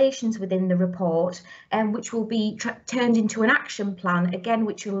recommendations within the report which will be turned into an action plan, again,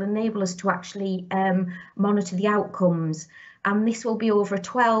 which will enable us to actually monitor the outcomes. And this will be over a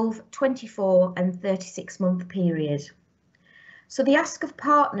 12, 24 and 36-month period. So the ask of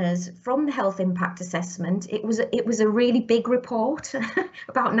partners from the health impact assessment, it was a really big report,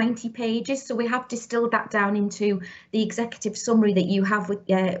 about 90 pages. So we have distilled that down into the executive summary that you have with,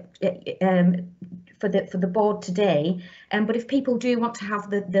 for the board today. But if people do want to have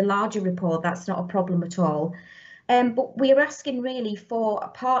the larger report, that's not a problem at all. But we are asking really for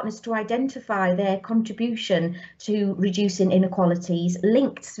partners to identify their contribution to reducing inequalities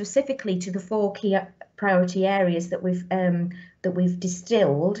linked specifically to the 4 key priority areas that we've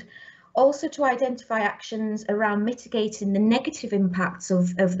distilled. Also to identify actions around mitigating the negative impacts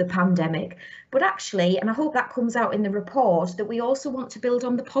of the pandemic. But actually, and I hope that comes out in the report, that we also want to build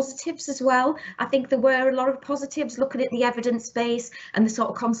on the positives as well. I think there were a lot of positives looking at the evidence base and the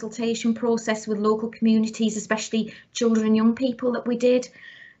sort of consultation process with local communities, especially children and young people that we did.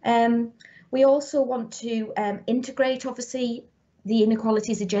 We also want to integrate, obviously, the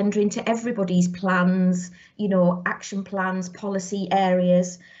inequalities agenda into everybody's plans, action plans, policy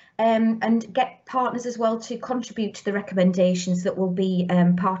areas. And get partners as well to contribute to the recommendations that will be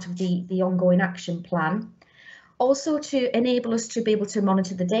part of the ongoing action plan. Also to enable us to be able to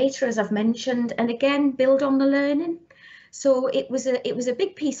monitor the data, as I've mentioned, and again, build on the learning. So it was a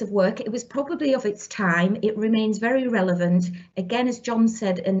big piece of work. It was probably of its time. It remains very relevant. Again, as John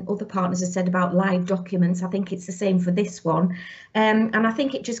said and other partners have said about live documents, I think it's the same for this one. And I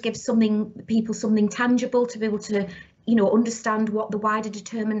think it just gives people something tangible to be able to, you know, understand what the wider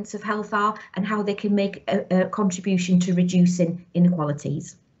determinants of health are and how they can make a contribution to reducing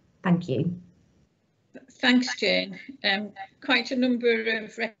inequalities. Thank you. Thanks, Jane. Quite a number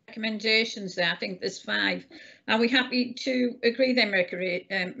of recommendations there. I think there's 5. Are we happy to agree them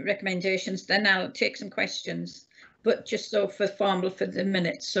recommendations? Then I'll take some questions, but just so for formal for the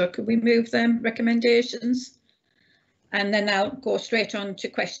minutes. So could we move them recommendations? And then I'll go straight on to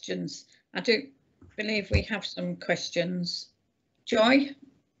questions. I do believe we have some questions. Joy?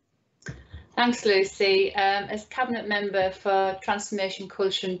 Thanks, Lucy. As Cabinet Member for Transformation,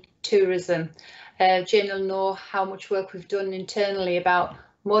 Culture and Tourism, Jane will know how much work we've done internally about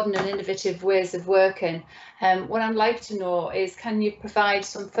modern and innovative ways of working. What I'd like to know is, can you provide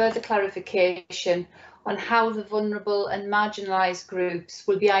some further clarification on how the vulnerable and marginalised groups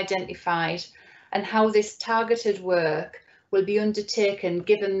will be identified and how this targeted work will be undertaken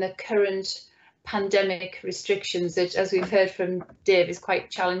given the current pandemic restrictions that, as we've heard from Dave, is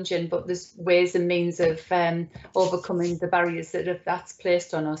quite challenging, but there's ways and means of overcoming the barriers that's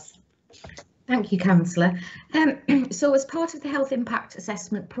placed on us. Thank you, Councillor. So as part of the health impact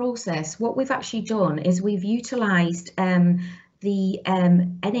assessment process, what we've actually done is we've utilised the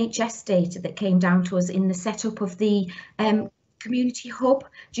NHS data that came down to us in the setup of the community hub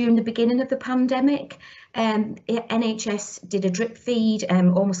during the beginning of the pandemic. NHS did a drip feed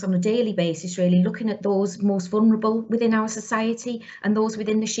almost on a daily basis, really looking at those most vulnerable within our society and those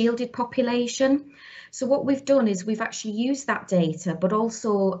within the shielded population. So what we've done is we've actually used that data, but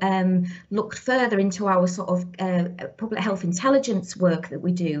also looked further into our sort of public health intelligence work that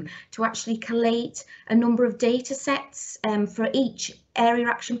we do to actually collate a number of data sets for each area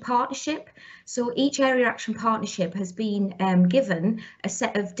action partnership. So each area action partnership has been given a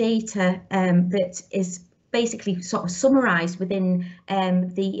set of data that is basically sort of summarised within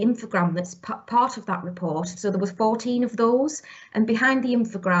the infogram that's part of that report. So there was 14 of those, and behind the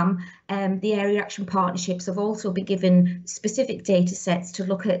infogram, the area action partnerships have also been given specific data sets to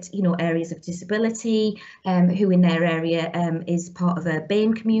look at, you know, areas of disability, who in their area is part of a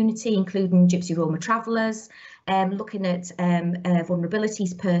BAME community, including Gypsy Roma travellers, looking at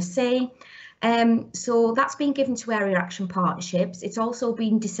vulnerabilities per se. So that's been given to area action partnerships. It's also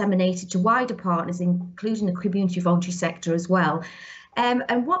been disseminated to wider partners, including the community voluntary sector as well.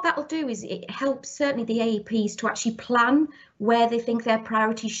 And what that'll do is it helps certainly the AEPs to actually plan where they think their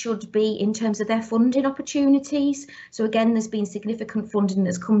priorities should be in terms of their funding opportunities. So again, there's been significant funding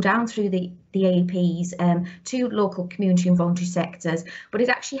that's come down through the AEPs to local community and voluntary sectors, but it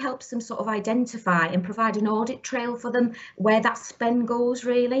actually helps them sort of identify and provide an audit trail for them where that spend goes,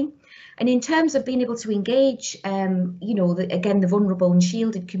 really. And in terms of being able to engage, you know, again, the vulnerable and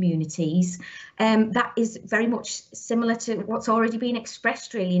shielded communities, that is very much similar to what's already been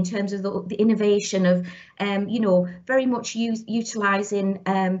expressed, really, in terms of the innovation of, you know, very much utilising,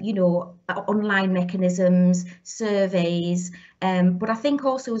 you know, online mechanisms, surveys. But I think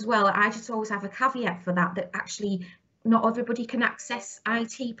also as well, I just always have a caveat for that, that actually not everybody can access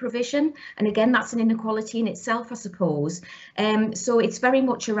IT provision, and again that's an inequality in itself, I suppose. So it's very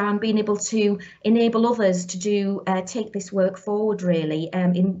much around being able to enable others to do take this work forward, really,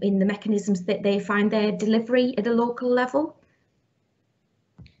 in the mechanisms that they find their delivery at a local level.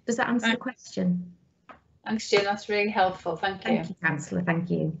 Does that answer the question? Thanks, Jane, that's really helpful. Thank you. Thank you, Councillor.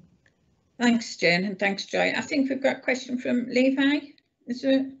 Thank you. Thanks, Jane, and thanks, Joy. I think we've got a question from Levi. Is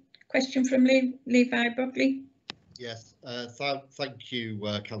there a question from Levi Buckley? Yes, thank you,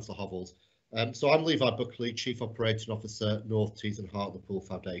 Councillor Hovels. So I'm Levi Buckley, Chief Operating Officer, North Tees and Hartlepool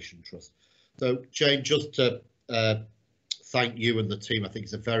Foundation Trust. So Jane, just to thank you and the team, I think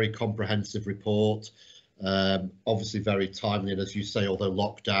it's a very comprehensive report, obviously very timely, and as you say, although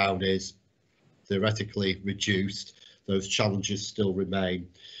lockdown is theoretically reduced, those challenges still remain.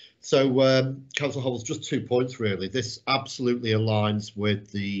 So Councillor Hovels, just 2 points really. This absolutely aligns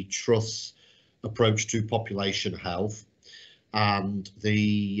with the Trust's approach to population health, and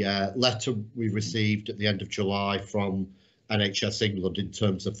the letter we received at the end of July from NHS England in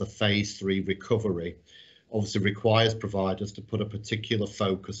terms of the phase 3 recovery obviously requires providers to put a particular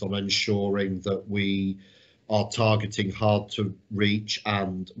focus on ensuring that we are targeting hard to reach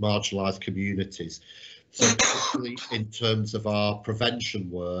and marginalised communities, so particularly in terms of our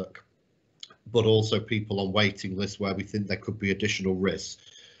prevention work, but also people on waiting lists where we think there could be additional risks.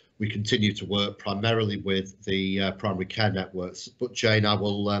 We continue to work primarily with the primary care networks, but Jane, I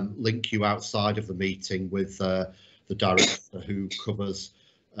will link you outside of the meeting with the the director who covers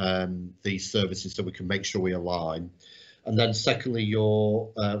these services, so we can make sure we align. And then secondly,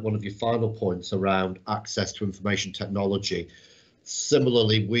 one of your final points around access to information technology.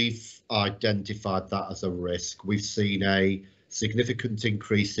 Similarly, we've identified that as a risk. We've seen a significant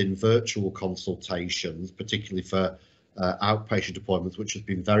increase in virtual consultations, particularly for outpatient appointments, which has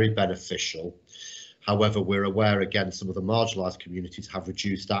been very beneficial. However, we're aware, again, some of the marginalised communities have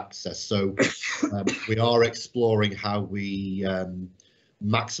reduced access. So we are exploring how we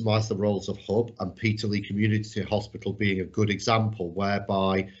maximise the roles of Hub, and Peterlee Community Hospital being a good example,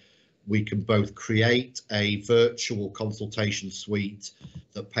 whereby we can both create a virtual consultation suite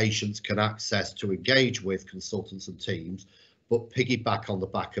that patients can access to engage with consultants and teams, but piggyback on the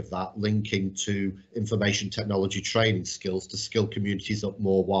back of that, linking to information technology training skills to skill communities up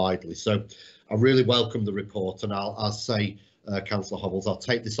more widely. So I really welcome the report, and I'll say, Councillor Hobbles, I'll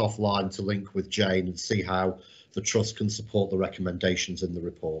take this offline to link with Jane and see how the Trust can support the recommendations in the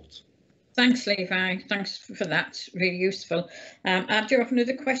report. Thanks, Levi. Thanks for that. Really useful. I do have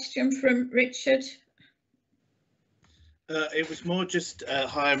another question from Richard. It was more just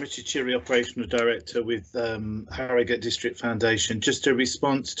hi, I'm Richard Chiri, Operational Director with Harrogate District Foundation. Just a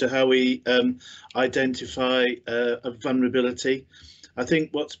response to how we identify a vulnerability. I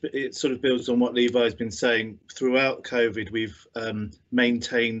think it sort of builds on what Levi's been saying. Throughout COVID, we've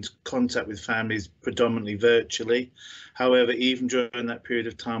maintained contact with families predominantly virtually. However, even during that period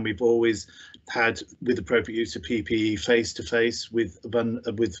of time, we've always had, with appropriate use of PPE, face-to-face with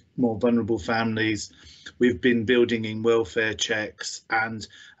more vulnerable families. We've been building in welfare checks, and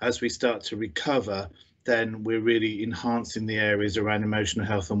as we start to recover, then we're really enhancing the areas around emotional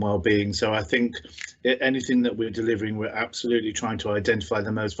health and well-being. So I think anything that we're delivering, we're absolutely trying to identify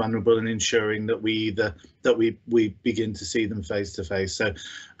the most vulnerable and ensuring that we begin to see them face to face. So,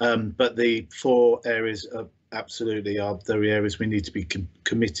 but the 4 areas absolutely are the areas we need to be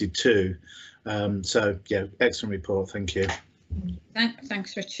committed to. So yeah, excellent report. Thank you.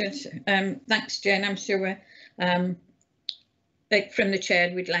 Thanks, Richard. Thanks, Jane. I'm sure from the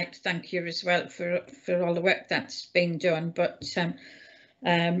chair, we'd like to thank you as well for all the work that's been done. But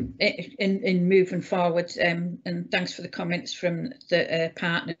in moving forward, and thanks for the comments from the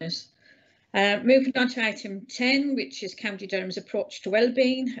partners. Moving on to item 10, which is County Durham's approach to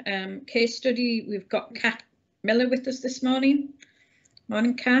wellbeing case study. We've got Kat Miller with us this morning.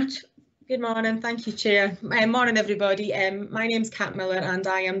 Morning, Kat. Good morning, thank you, Chair. Morning, everybody. My name's Kat Miller and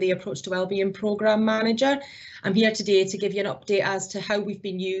I am the Approach to Wellbeing Programme Manager. I'm here today to give you an update as to how we've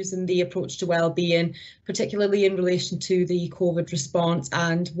been using the Approach to Wellbeing, particularly in relation to the COVID response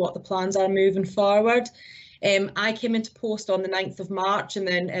and what the plans are moving forward. I came into post on the 9th of March and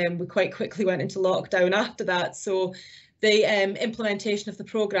then we quite quickly went into lockdown after that. So the implementation of the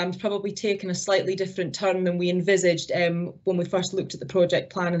programme has probably taken a slightly different turn than we envisaged when we first looked at the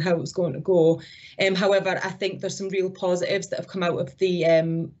project plan and how it was going to go. However, I think there's some real positives that have come out of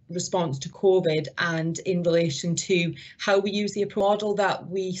the response to COVID, and in relation to how we use the model that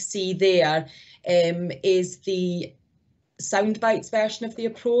we see there is the sound bites version of the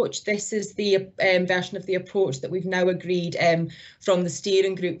approach. This is the version of the approach that we've now agreed from the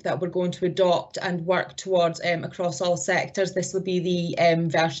steering group that we're going to adopt and work towards across all sectors. This will be the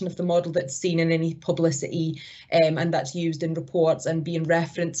version of the model that's seen in any publicity and that's used in reports and being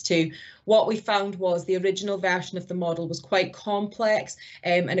referenced to. What we found was the original version of the model was quite complex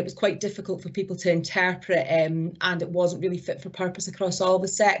and it was quite difficult for people to interpret, and it wasn't really fit for purpose across all the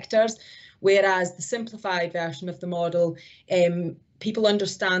sectors. Whereas the simplified version of the model, people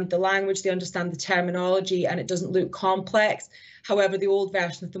understand the language, they understand the terminology, and it doesn't look complex. However, the old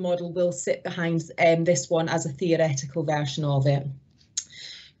version of the model will sit behind this one as a theoretical version of it.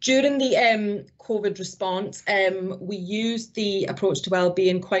 During the COVID response, we used the approach to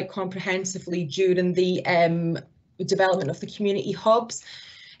wellbeing quite comprehensively during the development of the community hubs.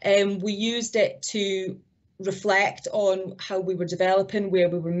 We used it to reflect on how we were developing, where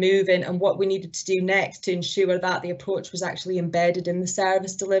we were moving, and what we needed to do next to ensure that the approach was actually embedded in the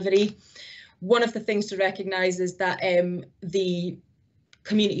service delivery. One of the things to recognise is that the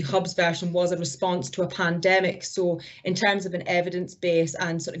community hubs version was a response to a pandemic, so in terms of an evidence base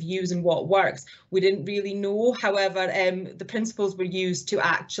and sort of using what works, we didn't really know. However, the principles were used to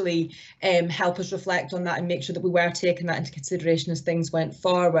actually help us reflect on that and make sure that we were taking that into consideration as things went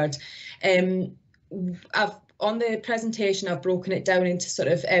forward. On the presentation, I've broken it down into sort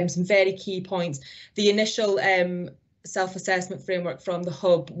of some very key points. The initial self-assessment framework from the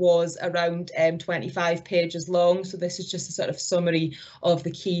hub was around 25 pages long, so this is just a sort of summary of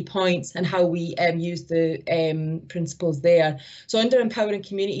the key points and how we use the principles there. So under empowering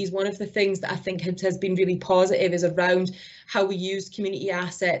communities, one of the things that I think has been really positive is around how we used community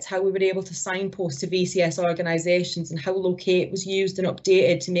assets, how we were able to signpost to VCS organisations, and how Locate was used and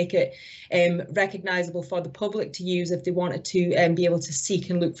updated to make it recognisable for the public to use if they wanted to be able to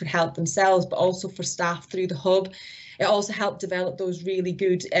seek and look for help themselves, but also for staff through the hub. It also helped develop those really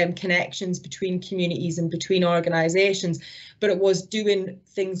good connections between communities and between organisations, but it was doing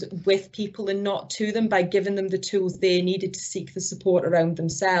things with people and not to them by giving them the tools they needed to seek the support around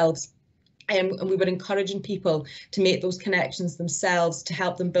themselves. And we were encouraging people to make those connections themselves, to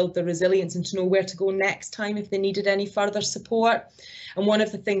help them build their resilience and to know where to go next time if they needed any further support. And one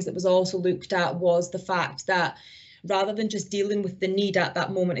of the things that was also looked at was the fact that rather than just dealing with the need at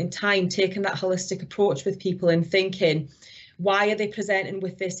that moment in time, taking that holistic approach with people and thinking, why are they presenting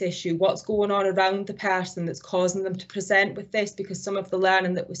with this issue? What's going on around the person that's causing them to present with this? Because some of the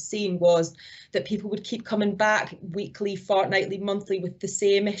learning that was seen was that people would keep coming back weekly, fortnightly, monthly with the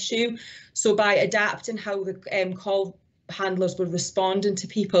same issue. So by adapting how the call handlers were responding to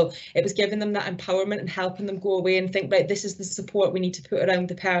people, it was giving them that empowerment and helping them go away and think, right, this is the support we need to put around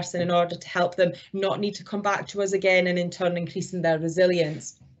the person in order to help them not need to come back to us again, and in turn increasing their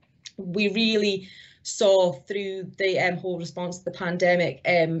resilience. We really saw through the whole response to the pandemic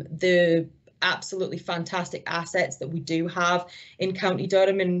the absolutely fantastic assets that we do have in County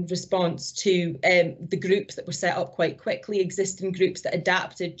Durham in response to the groups that were set up quite quickly, existing groups that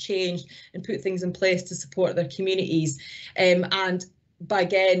adapted, changed and put things in place to support their communities. And by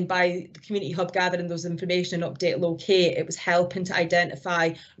the community hub gathering those information and update Locate, it was helping to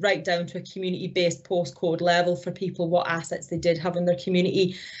identify right down to a community-based postcode level for people what assets they did have in their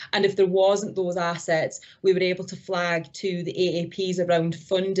community. And if there wasn't those assets, we were able to flag to the AAPs around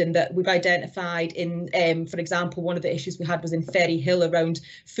funding that we've identified in, for example, one of the issues we had was in Ferry Hill around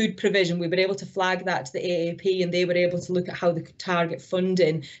food provision. We were able to flag that to the AAP and they were able to look at how they could target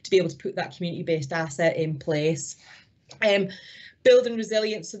funding to be able to put that community-based asset in place. Building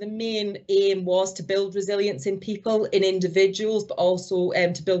resilience, so the main aim was to build resilience in people, in individuals, but also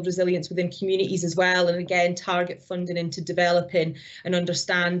to build resilience within communities as well, and again target funding into developing and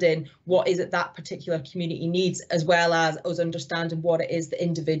understanding what is it that particular community needs, as well as us understanding what it is that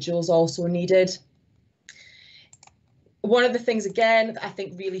individuals also needed. One of the things, again, that I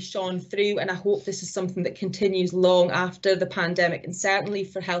think really shone through, and I hope this is something that continues long after the pandemic, and certainly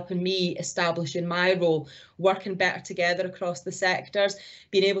for helping me establish in my role, working better together across the sectors,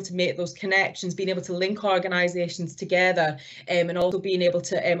 being able to make those connections, being able to link organisations together, and also being able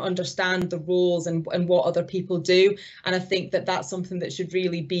to understand the roles and what other people do. And I think that that's something that should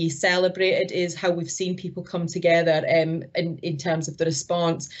really be celebrated, is how we've seen people come together in terms of the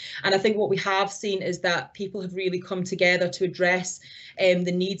response. And I think what we have seen is that people have really come together to address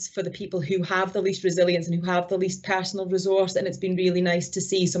the needs for the people who have the least resilience and who have the least personal resource, and it's been really nice to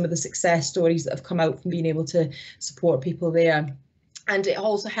see some of the success stories that have come out from being able to support people there. And it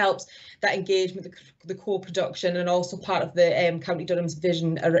also helps that engagement, the co-production, and also part of the County Durham's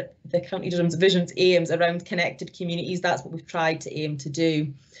vision, the County Durham's vision's aims around connected communities. That's what we've tried to aim to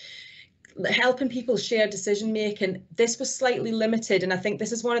do. Helping people share decision making, this was slightly limited, and I think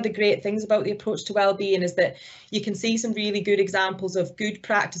this is one of the great things about the approach to wellbeing, is that you can see some really good examples of good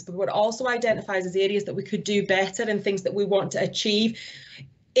practice, but what it also identifies as areas that we could do better and things that we want to achieve.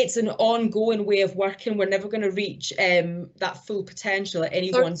 It's an ongoing way of working. We're never going to reach that full potential at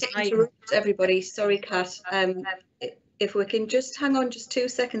any one time. Everybody, sorry, Kat. If we can just hang on just 2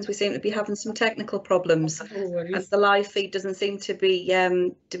 seconds, we seem to be having some technical problems, as the live feed doesn't seem to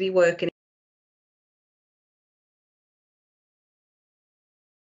be working.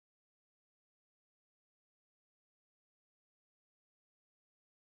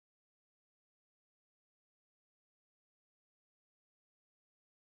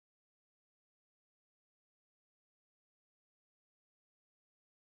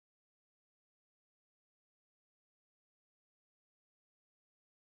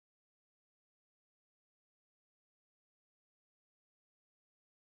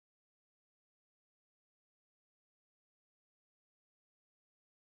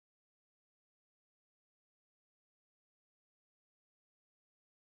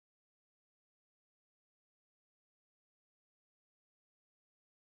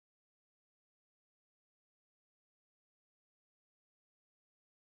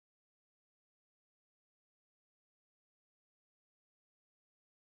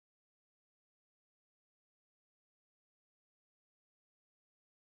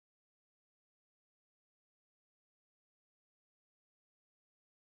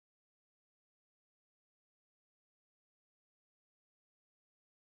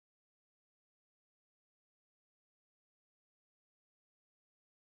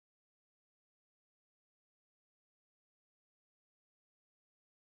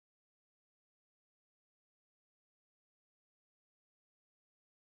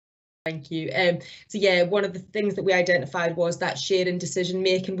 Thank you. So yeah, one of the things that we identified was that sharing decision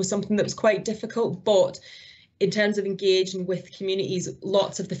making was something that was quite difficult, but in terms of engaging with communities,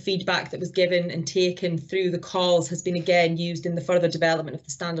 lots of the feedback that was given and taken through the calls has been again used in the further development of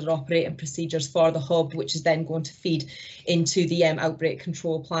the standard operating procedures for the hub, which is then going to feed into the outbreak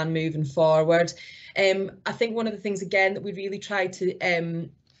control plan moving forward. I think one of the things again that we really tried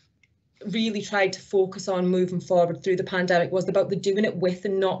to focus on moving forward through the pandemic was about the doing it with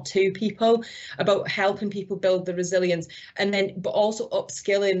and not to people, about helping people build the resilience, and then but also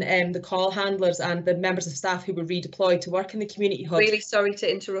upskilling the call handlers and the members of staff who were redeployed to work in the community hubs. Really sorry to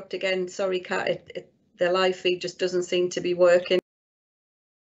interrupt again. Sorry, Kat, the live feed just doesn't seem to be working.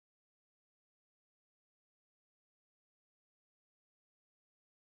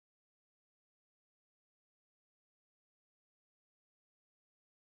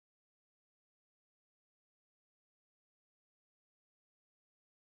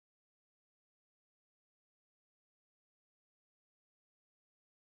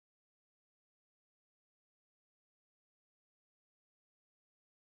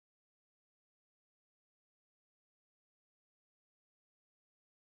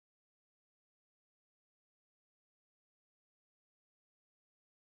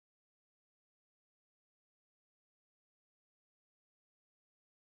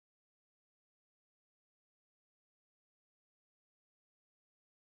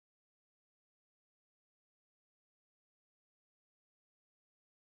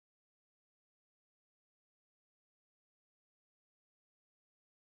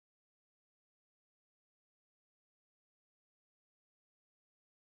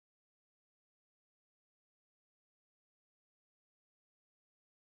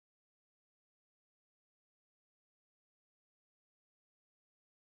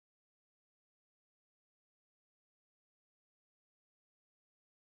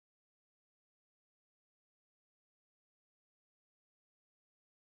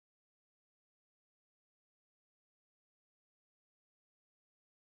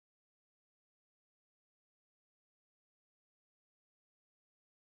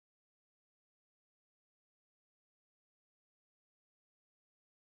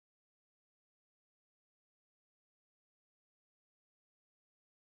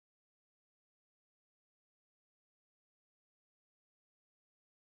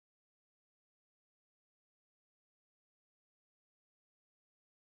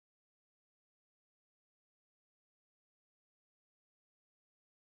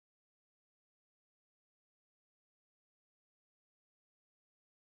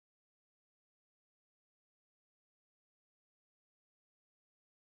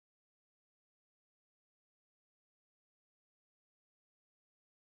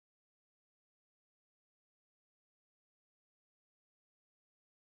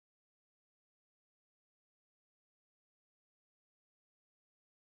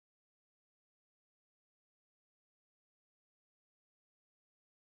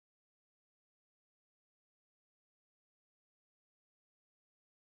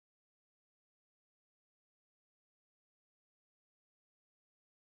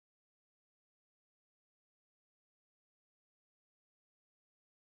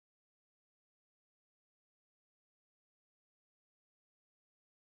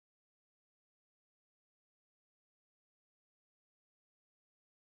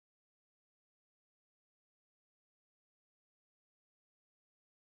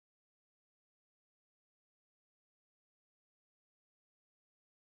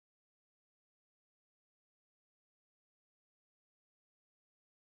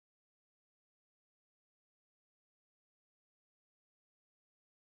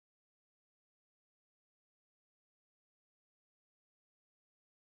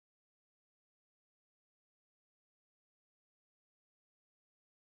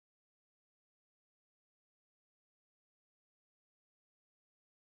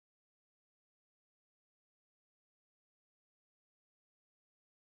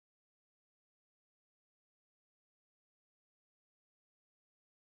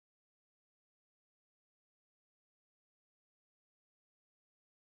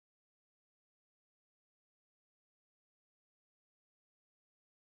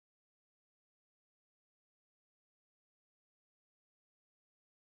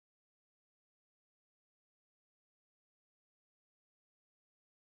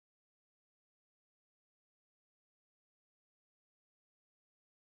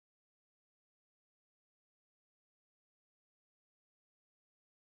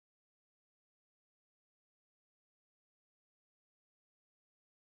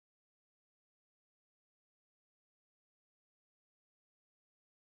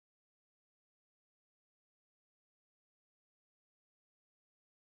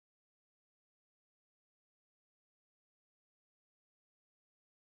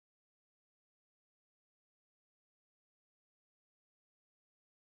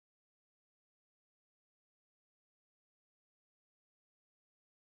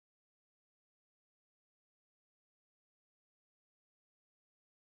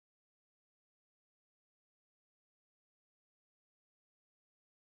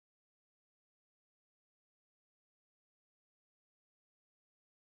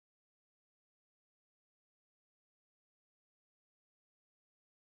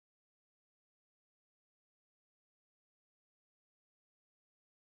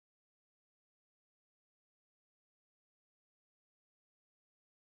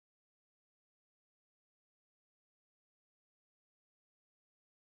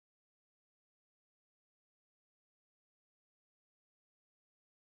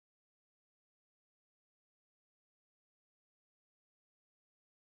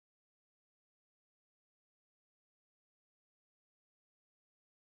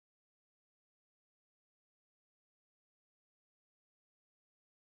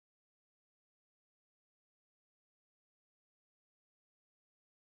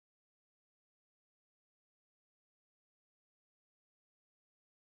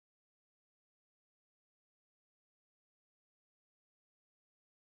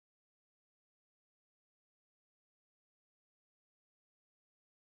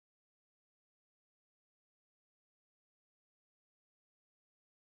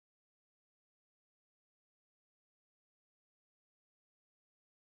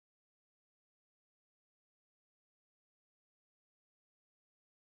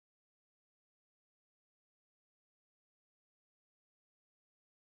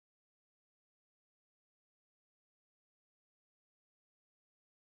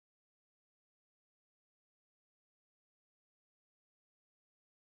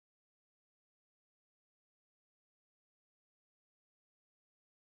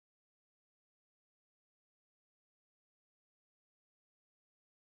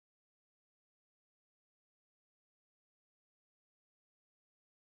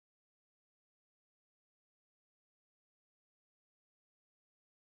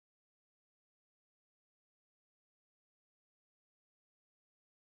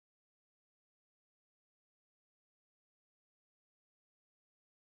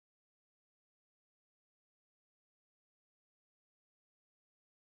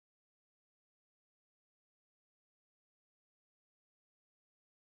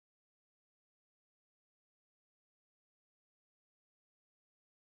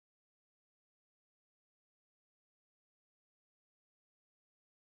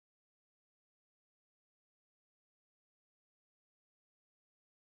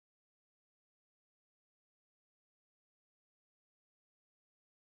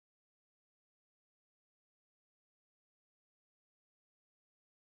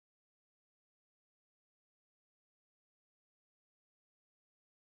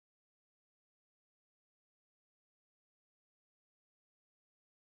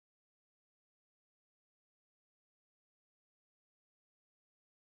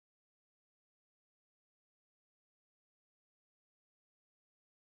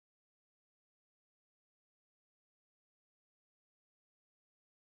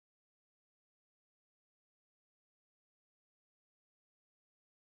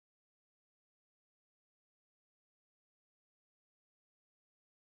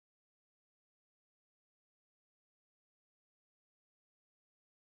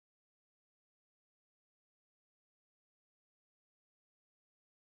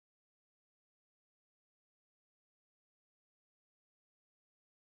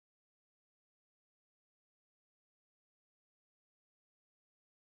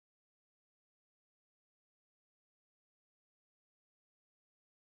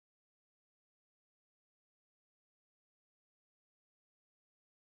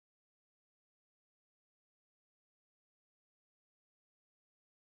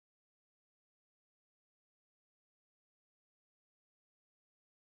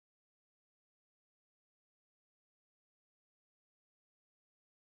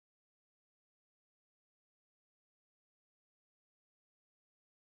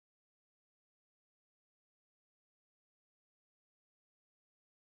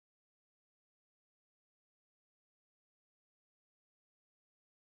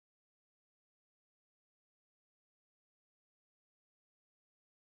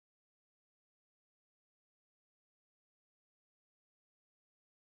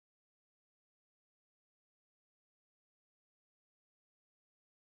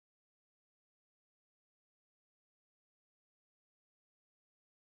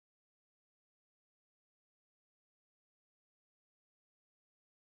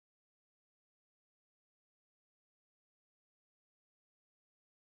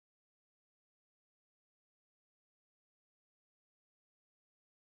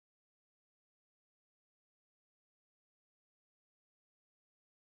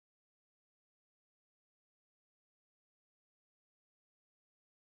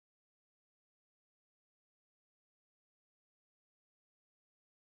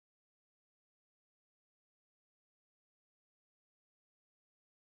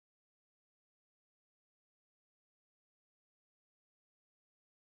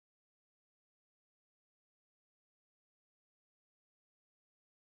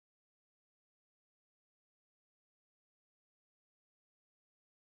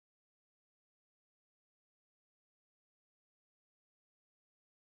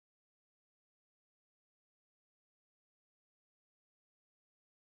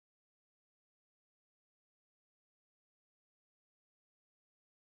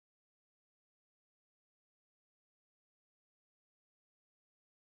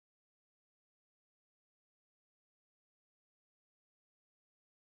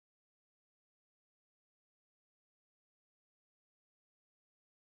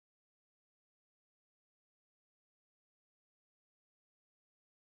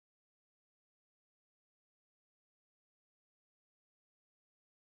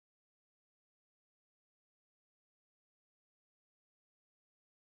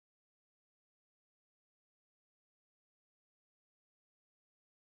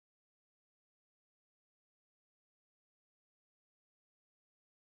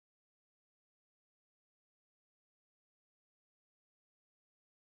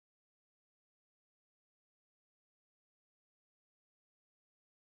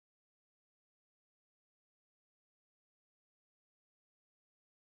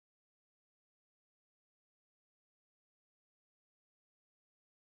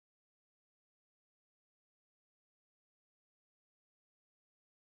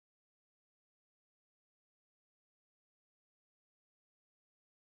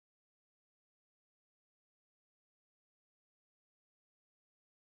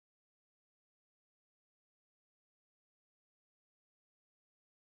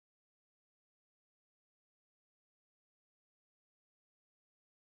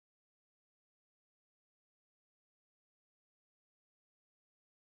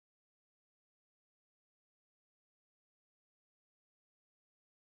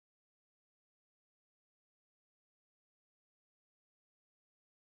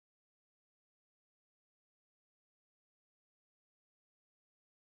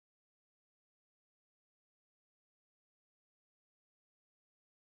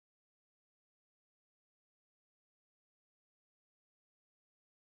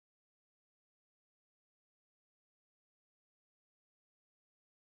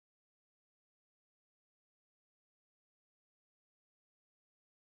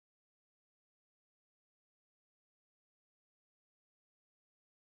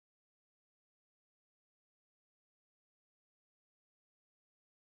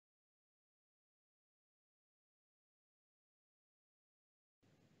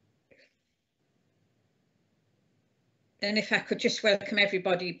 And if I could just welcome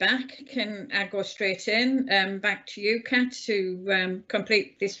everybody back, can I go straight in? Back to you, Kat, to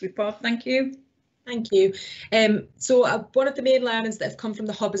complete this report. Thank you. Thank you. So one of the main learnings that have come from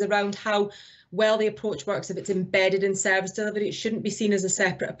the hub is around how well the approach works if it's embedded in service delivery. It shouldn't be seen as a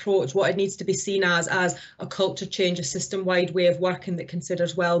separate approach. What it needs to be seen as a culture change, a system-wide way of working that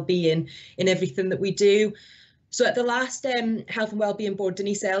considers well-being in everything that we do. So at the last Health and Wellbeing Board,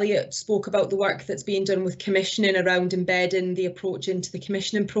 Denise Elliott spoke about the work that's being done with commissioning around embedding the approach into the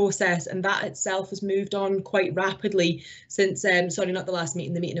commissioning process, and that itself has moved on quite rapidly since, sorry, not the last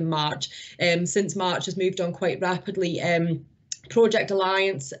meeting, the meeting in March. Since March has moved on quite rapidly. Project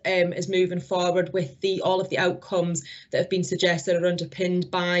Alliance is moving forward with all of the outcomes that have been suggested are underpinned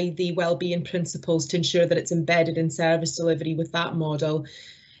by the wellbeing principles to ensure that it's embedded in service delivery with that model.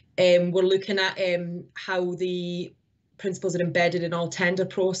 We're looking at how the principles are embedded in all tender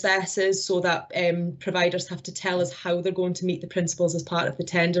processes, so that providers have to tell us how they're going to meet the principles as part of the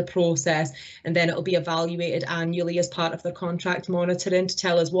tender process, and then it'll be evaluated annually as part of their contract monitoring to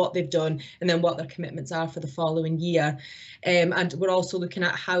tell us what they've done and then what their commitments are for the following year. And we're also looking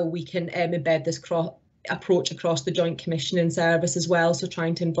at how we can embed this approach across the joint commissioning service as well, so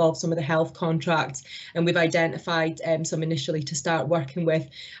trying to involve some of the health contracts, and we've identified some initially to start working with.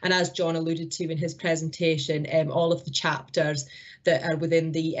 And as John alluded to in his presentation, all of the chapters that are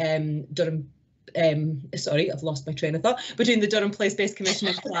within the Durham sorry, I've lost my train of thought, between the Durham Place-Based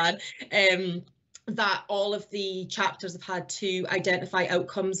Commissioning Plan, that all of the chapters have had to identify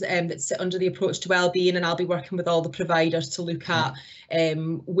outcomes that sit under the approach to wellbeing, and I'll be working with all the providers to look at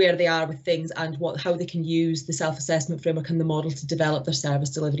where they are with things and how they can use the self-assessment framework and the model to develop their service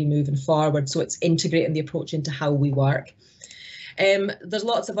delivery moving forward. So it's integrating the approach into how we work. There's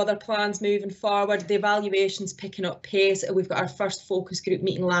lots of other plans moving forward. The evaluation's picking up pace. We've got our first focus group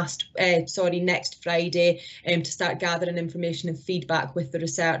meeting next Friday to start gathering information and feedback with the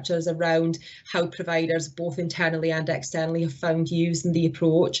researchers around how providers, both internally and externally, have found using the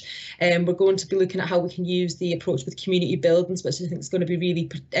approach. We're going to be looking at how we can use the approach with community buildings, which I think is going to be really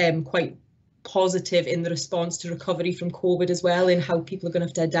quite positive in the response to recovery from COVID as well, in how people are going to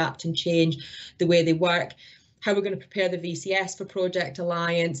have to adapt and change the way they work. How we're going to prepare the VCS for Project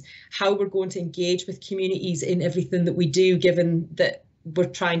Alliance, how we're going to engage with communities in everything that we do, given that we're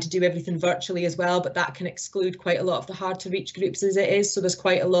trying to do everything virtually as well, but that can exclude quite a lot of the hard to reach groups as it is. So there's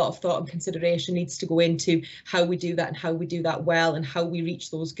quite a lot of thought and consideration needs to go into how we do that and how we do that well, and how we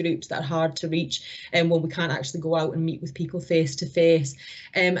reach those groups that are hard to reach and when we can't actually go out and meet with people face to face.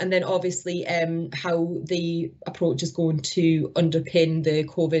 And then obviously how the approach is going to underpin the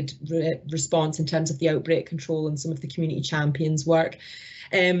COVID response in terms of the outbreak control and some of the community champions work.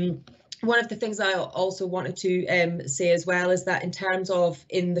 One of the things I also wanted to say as well is that in terms of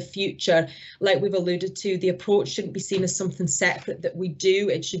in the future, like we've alluded to, the approach shouldn't be seen as something separate that we do.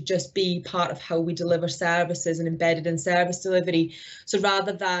 It should just be part of how we deliver services and embedded in service delivery. So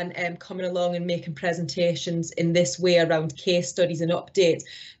rather than coming along and making presentations in this way around case studies and updates,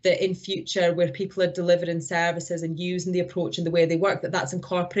 that in future where people are delivering services and using the approach and the way they work, that's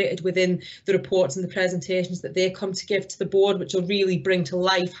incorporated within the reports and the presentations that they come to give to the board, which will really bring to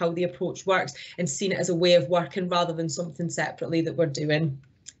life how the approach works and seen it as a way of working rather than something separately that we're doing.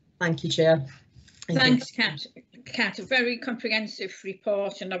 Thank you, Chair. Thanks, Kat. A very comprehensive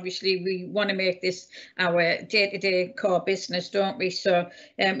report, and obviously we want to make this our day-to-day core business, don't we? So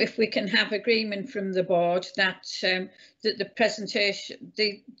if we can have agreement from the board that that the presentation,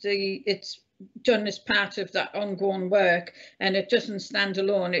 it's done as part of that ongoing work and it doesn't stand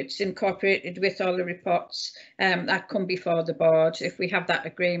alone, it's incorporated with all the reports that come before the board. If we have that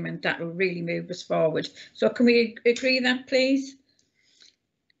agreement, that will really move us forward. So can we agree that, please?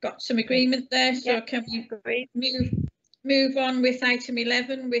 Got some agreement there, so yeah. Can we move on with item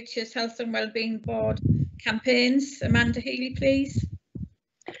 11, which is Health and Wellbeing Board campaigns. Amanda Healy, please.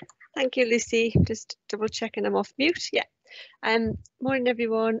 Thank you, Lucy. Just double checking I'm off mute. Yeah. Morning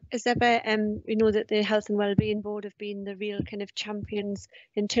everyone. As ever, we know that the Health and Wellbeing Board have been the real kind of champions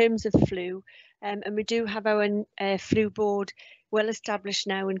in terms of flu, and we do have our flu board well established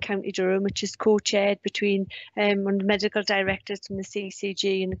now in County Durham, which is co-chaired between one of the medical directors from the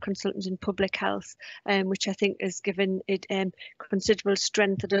CCG and the consultant in public health, which I think has given it considerable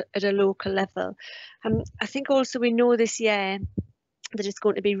strength at a local level. I think also we know this year that it's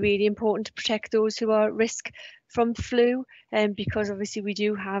going to be really important to protect those who are at risk from flu, because obviously we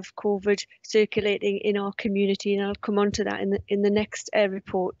do have COVID circulating in our community, and I'll come on to that in the next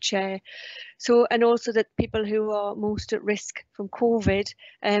report, Chair. So, and also that people who are most at risk from COVID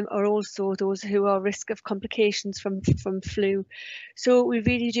are also those who are at risk of complications from flu. So we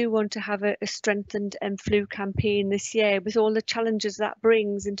really do want to have a strengthened flu campaign this year, with all the challenges that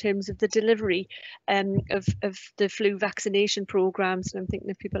brings in terms of the delivery of the flu vaccination programmes. And I'm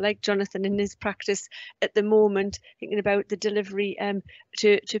thinking of people like Jonathan in his practice at the moment, thinking about the delivery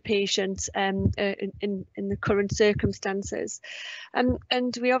to patients in the current circumstances.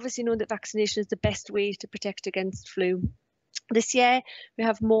 And we obviously know that vaccination is the best way to protect against flu. This year, we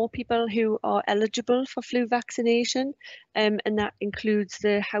have more people who are eligible for flu vaccination, and that includes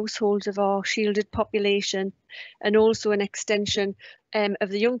the households of our shielded population, and also an extension of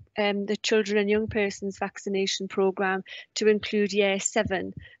the children and young persons vaccination programme to include year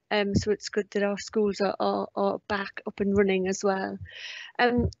 7. So it's good that our schools are back up and running as well.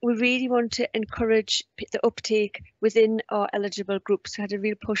 We really want to encourage the uptake within our eligible groups. We had a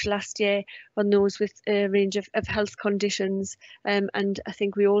real push last year on those with a range of health conditions, and I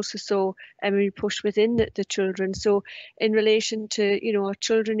think we also saw a real push within the children. So in relation to, you know, our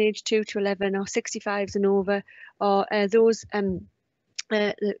children aged 2 to 11, or 65s and over, or those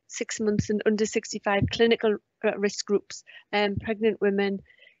 6 months and under 65 clinical risk groups, pregnant women,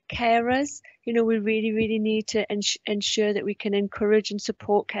 carers, you know, we really need to ensure that we can encourage and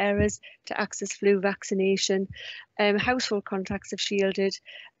support carers to access flu vaccination, household contracts of shielded,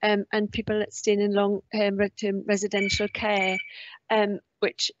 and people that stay in long-term residential care,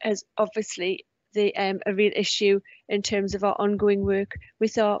 which is obviously a real issue in terms of our ongoing work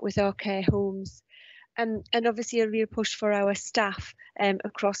with our care homes. And obviously a real push for our staff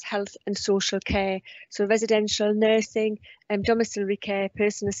across health and social care, so residential nursing, domiciliary care,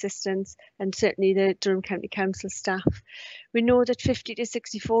 personal assistants, and certainly the Durham County Council staff. We know that 50 to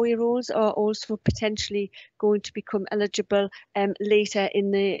 64-year-olds are also potentially going to become eligible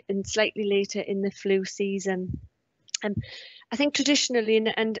slightly later in the flu season. I think traditionally,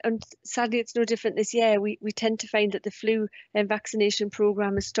 and sadly it's no different this year, we tend to find that the flu vaccination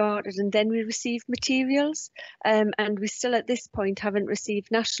programme has started and then we receive materials, and we still at this point haven't received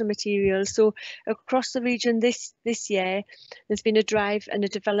national materials. So across the region this year, there's been a drive and a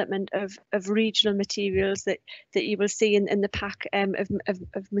development of regional materials that you will see in the pack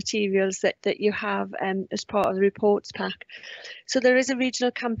of materials that you have as part of the reports pack. So there is a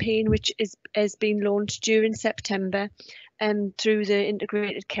regional campaign which has been launched during September, through the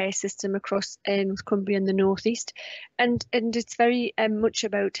integrated care system across North Cumbria and the North East, and it's very much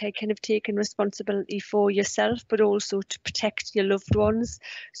about kind of taking responsibility for yourself, but also to protect your loved ones.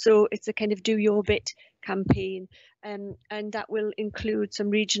 So it's a kind of do your bit campaign, and that will include some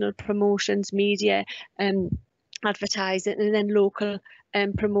regional promotions, media, advertising, and then local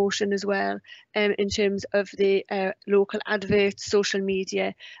promotion as well, in terms of the local adverts, social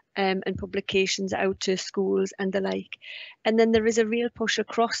media, and publications out to schools and the like. And then there is a real push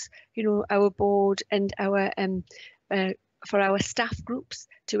across, you know, our board and our for our staff groups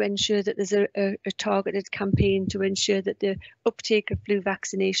to ensure that there's a targeted campaign to ensure that the uptake of flu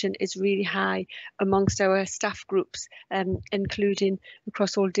vaccination is really high amongst our staff groups, including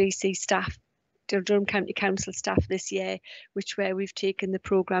across all DC staff, Durham County Council staff this year, where we've taken the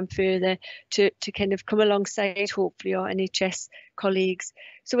programme further to kind of come alongside hopefully our NHS colleagues.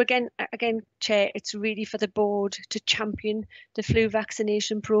 So again, Chair, it's really for the board to champion the flu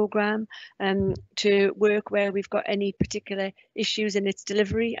vaccination programme, to work where we've got any particular issues in its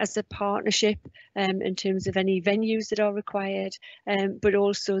delivery as a partnership, in terms of any venues that are required, but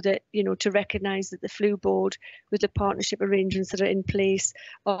also that, you know, to recognise that the flu board, with the partnership arrangements that are in place,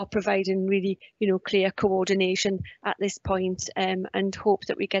 are providing really, you know, clear coordination at this point, and hope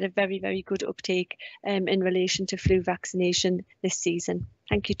that we get a very, very good uptake in relation to flu vaccination this season.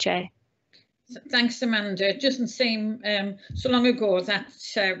 Thank you, Chair. Thanks, Amanda. It doesn't seem so long ago that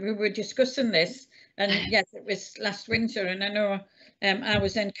we were discussing this, and yes, it was last winter, and I know I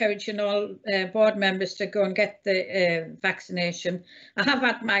was encouraging all board members to go and get the vaccination. I have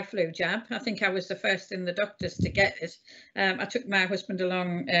had my flu jab. I think I was the first in the doctors to get it. I took my husband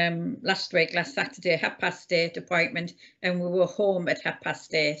along last Saturday, 8:30 appointment, and we were home at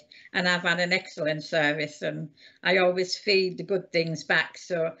 8:30, and I've had an excellent service, and I always feed the good things back.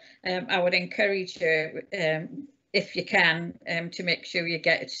 So I would encourage you, if you can, to make sure you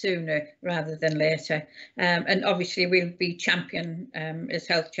get it sooner rather than later. And obviously we'll be as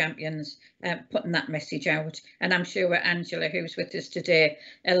health champions, putting that message out. And I'm sure Angela, who's with us today,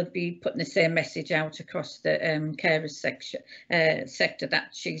 will be putting the same message out across the carers sector that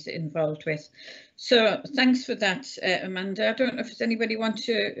she's involved with. So thanks for that, Amanda. I don't know if there's anybody want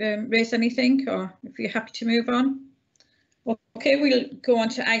to raise anything, or if you're happy to move on. Okay, we'll go on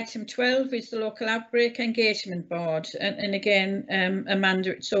to item 12, is the Local Outbreak Engagement Board. And again,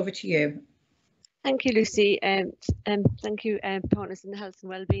 Amanda, it's over to you. Thank you, Lucy. Thank you, partners in the Health and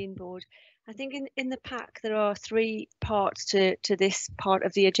Wellbeing Board. I think in the pack there are 3 parts to this part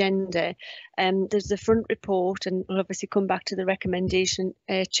of the agenda. There's the front report, and we'll obviously come back to the recommendation,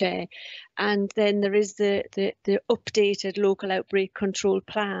 Chair. And then there is the updated local outbreak control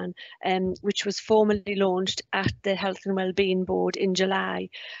plan, which was formally launched at the Health and Wellbeing Board in July.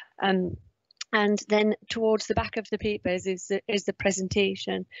 And then towards the back of the papers is the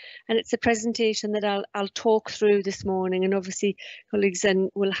presentation, and it's a presentation that I'll talk through this morning, and obviously colleagues then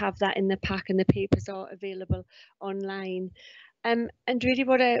will have that in the pack, and the papers are available online. And really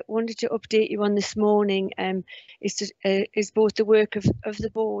what I wanted to update you on this morning is both the work of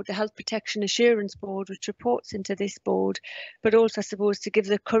the board, the Health Protection Assurance Board, which reports into this board, but also I suppose to give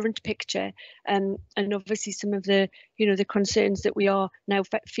the current picture, and obviously some of the the concerns that we are now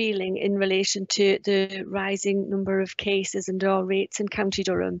feeling in relation to the rising number of cases and our rates in County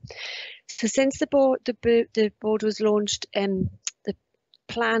Durham. So since the board was launched, the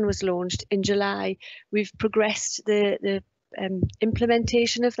plan was launched in July, we've progressed the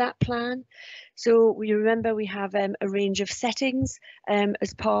implementation of that plan. So we remember we have a range of settings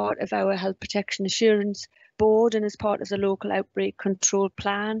as part of our Health Protection Assurance Board and as part of the Local Outbreak Control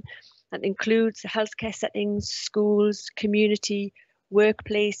Plan. That includes the healthcare settings, schools, community,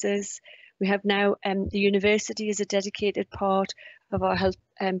 workplaces. We have now the university as a dedicated part of our Health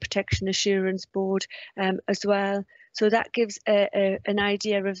Protection Assurance Board as well. So that gives an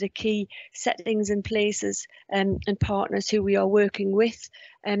idea of the key settings and places and partners who we are working with.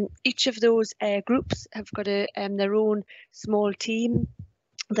 Each of those groups have got their own small team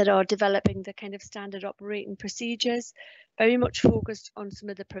that are developing the kind of standard operating procedures, very much focused on some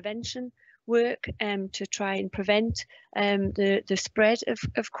of the prevention work to try and prevent the spread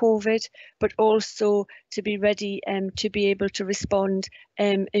of COVID, but also to be ready to be able to respond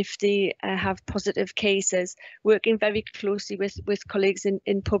if they have positive cases, working very closely with colleagues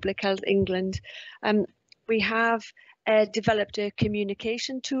in Public Health England. We have developed a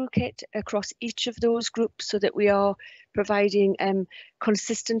communication toolkit across each of those groups so that we are providing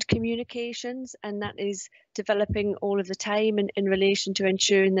consistent communications, and that is developing all of the time in relation to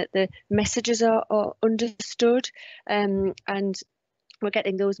ensuring that the messages are understood, and we're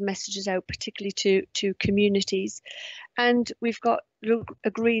getting those messages out particularly to communities. And we've got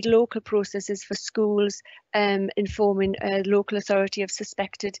agreed local processes for schools informing local authority of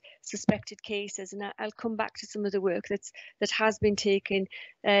suspected cases, and I'll come back to some of the work that has been taking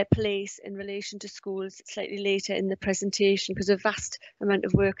place in relation to schools slightly later in the presentation, because a vast amount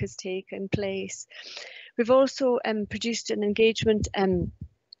of work has taken place. We've also produced an engagement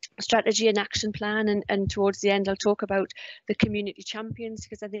strategy and action plan, and towards the end I'll talk about the community champions,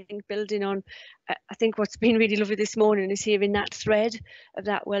 because I think building on I think what's been really lovely this morning is hearing that thread of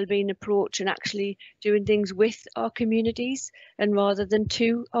that wellbeing approach and actually doing things with our communities and rather than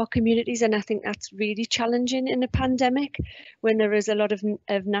to our communities. And I think that's really challenging in a pandemic when there is a lot of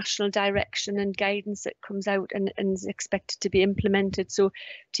national direction and guidance that comes out and is expected to be implemented. So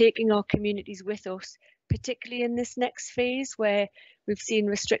taking our communities with us, particularly in this next phase where we've seen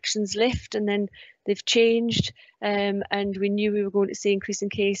restrictions lift and then they've changed, and we knew we were going to see increasing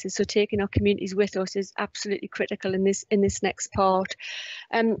cases. So taking our communities with us is absolutely critical in this next part.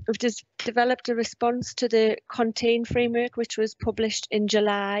 We've just developed a response to the Contain framework, which was published in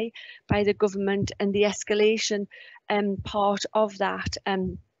July by the government, and the escalation part of that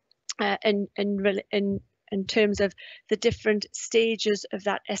in terms of the different stages of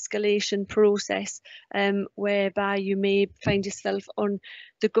that escalation process, whereby you may find yourself on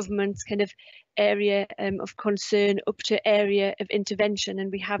the government's kind of area of concern up to area of intervention.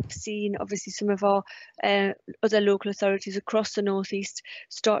 And we have seen obviously some of our other local authorities across the North East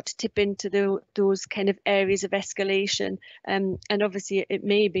start to tip into those kind of areas of escalation, and obviously it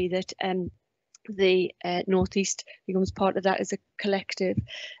may be that the North East becomes part of that as a collective.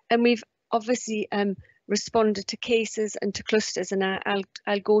 And we've obviously responded to cases and to clusters, and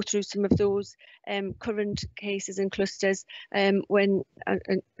I'll go through some of those current cases and clusters when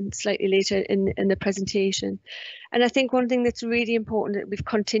slightly later in the presentation. And I think one thing that's really important that we've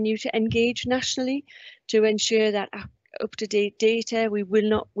continued to engage nationally to ensure that up-to-date data, we're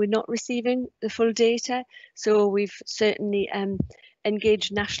not receiving the full data, so we've certainly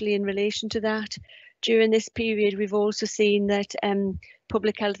engaged nationally in relation to that. During this period, we've also seen that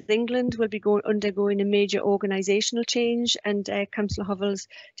Public Health England will be undergoing a major organisational change, and Councillor Hovels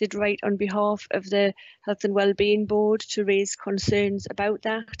did write on behalf of the Health and Wellbeing Board to raise concerns about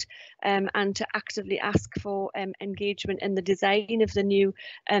that and to actively ask for engagement in the design of the new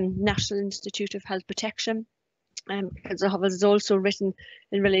National Institute of Health Protection. Councillor Hovels has also written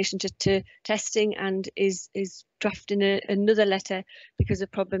in relation to testing and is drafting another letter because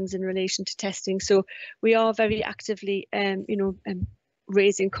of problems in relation to testing. So we are very actively,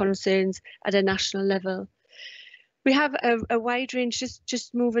 raising concerns at a national level. We have a wide range,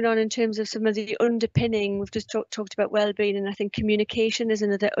 just moving on in terms of some of the underpinning. We've just talked about wellbeing, and I think communication is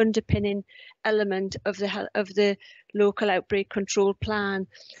another underpinning element of the local outbreak control plan.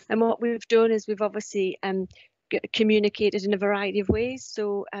 And what we've done is we've obviously communicated in a variety of ways,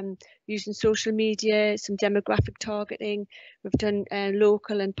 so using social media, some demographic targeting. We've done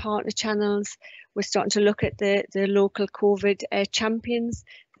local and partner channels. We're starting to look at the local COVID champions,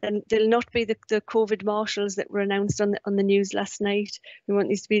 and they'll not be the COVID marshals that were announced on the news last night. We want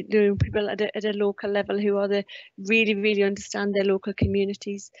these to be people at a local level who are really understand their local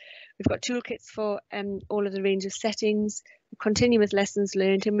communities. We've got toolkits for all of the range of settings. We continue with lessons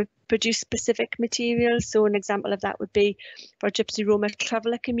learned, and we produce specific materials. So an example of that would be for our Gypsy Roma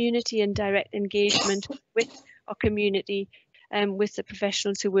traveller community and direct engagement with our community with the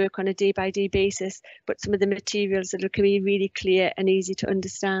professionals who work on a day-by-day basis, but some of the materials that can be really clear and easy to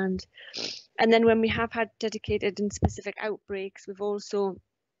understand. And then when we have had dedicated and specific outbreaks, we've also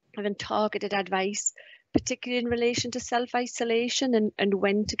given targeted advice, particularly in relation to self-isolation and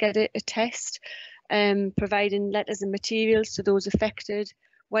when to get a test, providing letters and materials to those affected,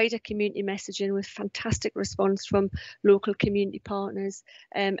 wider community messaging with fantastic response from local community partners,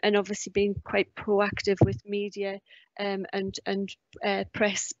 and obviously being quite proactive with media and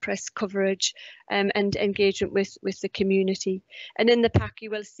press coverage and engagement with the community. And in the pack you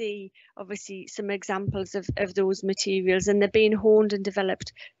will see obviously some examples of those materials, and they're being honed and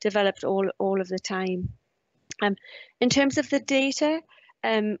developed all of the time. In terms of the data,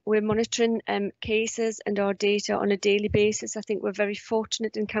 we're monitoring cases and our data on a daily basis. I think we're very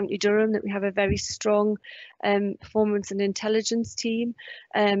fortunate in County Durham that we have a very strong performance and intelligence team,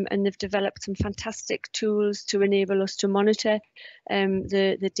 and they've developed some fantastic tools to enable us to monitor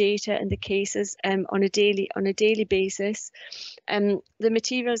the data and the cases on a daily basis. The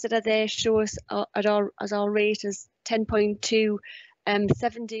materials that are there show us as our rate is 10.2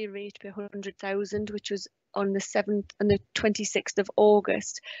 7-day rate per 100,000, which was on the 26th of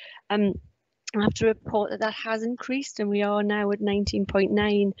August. I have to report that has increased, and we are now at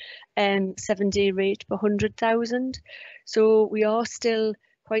 19.9 7-day rate per 100,000. So we are still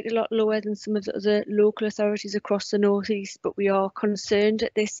quite a lot lower than some of the other local authorities across the North East, but we are concerned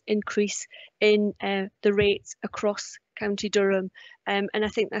at this increase in the rates across County Durham, and I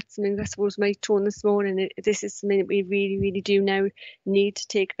think that's something, I suppose, my tone this morning. This is something that we really do now need to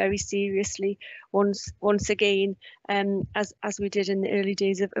take very seriously once again, as we did in the early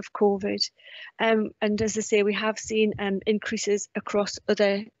days of COVID. And as I say, we have seen increases across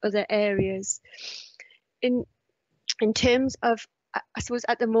other areas. In terms of, I suppose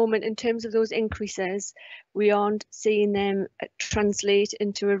at the moment, in terms of those increases, we aren't seeing them translate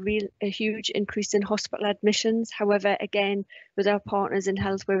into a huge increase in hospital admissions. However, again, with our partners in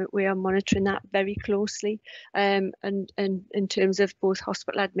health, we are monitoring that very closely. And in terms of both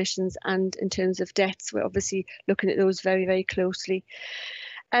hospital admissions and in terms of deaths, we're obviously looking at those very closely.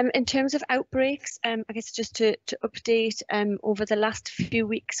 In terms of outbreaks, I guess just to update, over the last few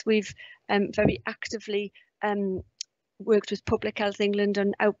weeks, we've very actively worked with Public Health England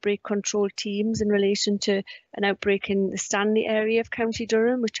on outbreak control teams in relation to an outbreak in the Stanley area of County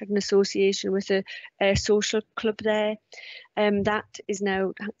Durham, which had an association with a social club there. That is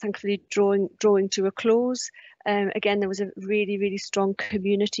now thankfully drawing to a close. Again, there was a really strong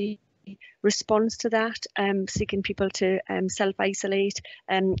community response to that, seeking people to self-isolate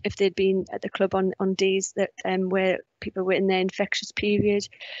if they'd been at the club on days that where people were in their infectious period.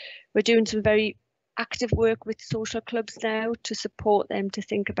 We're doing some very active work with social clubs now to support them to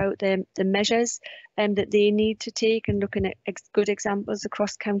think about the measures that they need to take, and looking at good examples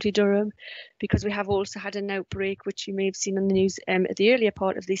across County Durham, because we have also had an outbreak, which you may have seen on the news at the earlier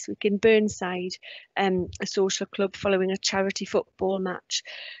part of this week, in Burnside, a social club following a charity football match.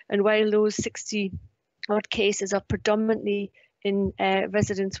 And while those 60 odd cases are predominantly in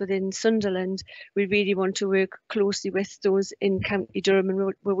residents within Sunderland, we really want to work closely with those in County Durham,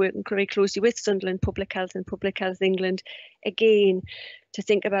 and we're working very closely with Sunderland Public Health and Public Health England, again, to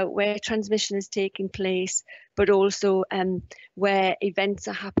think about where transmission is taking place, but also where events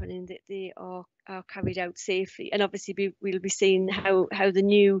are happening, that they are carried out safely. And obviously we'll be seeing how the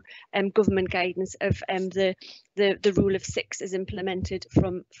new government guidance of the rule of 6 is implemented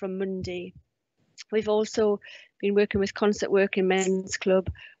from Monday. We've also been working with Concert Working Men's Club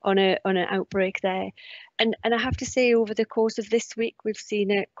on an outbreak there, and I have to say, over the course of this week, we've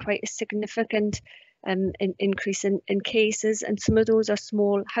seen quite a significant increase in cases, and some of those are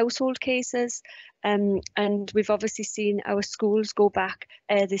small household cases, and we've obviously seen our schools go back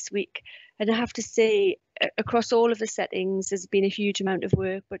this week. And I have to say, across all of the settings, there's been a huge amount of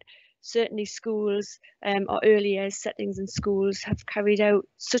work, but certainly schools or early years settings and schools have carried out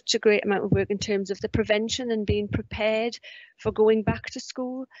such a great amount of work in terms of the prevention and being prepared for going back to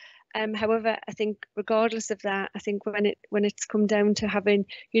school. However, I think regardless of that, I think when it's come down to having,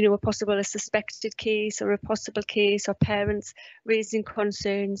 a suspected case or a possible case, or parents raising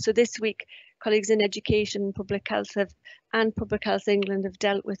concerns. So this week, colleagues in Education, Public Health and Public Health England have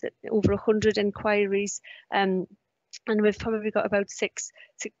dealt with it, over 100 inquiries. And we've probably got about six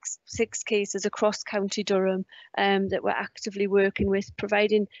cases across County Durham that we're actively working with,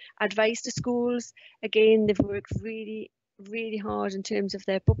 providing advice to schools. Again, they've worked really hard in terms of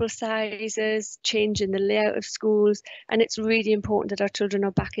their bubble sizes, changing the layout of schools, and it's really important that our children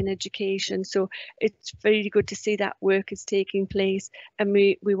are back in education. So it's very good to see that work is taking place, and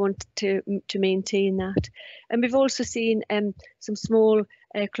we want to maintain that. And we've also seen some small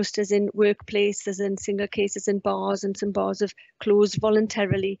clusters in workplaces and single cases in bars, and some bars have closed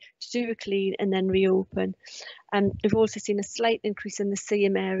voluntarily to do a clean and then reopen. And we've also seen a slight increase in the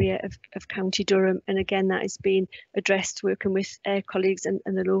CM area of County Durham, and again that is being addressed working with colleagues and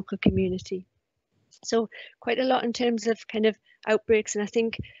the local community. So quite a lot in terms of kind of outbreaks, and I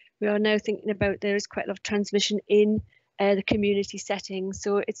think we are now thinking about there is quite a lot of transmission in the community setting.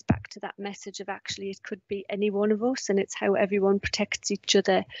 So it's back to that message of actually it could be any one of us, and it's how everyone protects each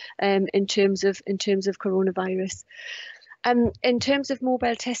other in terms of coronavirus. In terms of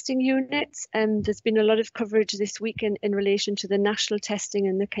mobile testing units, there's been a lot of coverage this week in relation to the national testing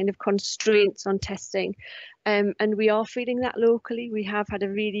and the kind of constraints on testing. And we are feeling that locally. We have had a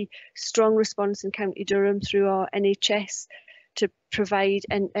really strong response in County Durham through our NHS to provide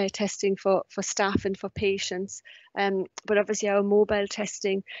testing for staff and for patients, but obviously our mobile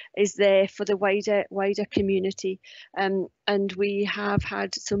testing is there for the wider community, and we have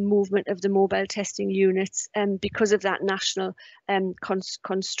had some movement of the mobile testing units because of that national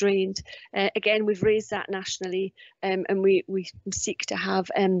constraint. Again, we've raised that nationally, and we seek to have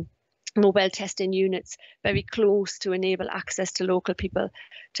mobile testing units very close to enable access to local people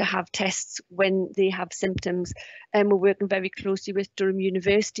to have tests when they have symptoms. And we're working very closely with Durham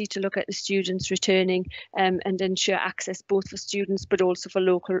University to look at the students returning and ensure access both for students but also for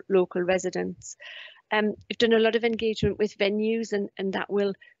local residents. We've done a lot of engagement with venues, and that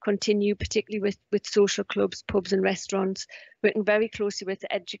will continue, particularly with social clubs, pubs and restaurants, working very closely with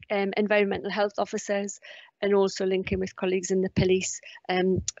the environmental health officers, and also linking with colleagues in the police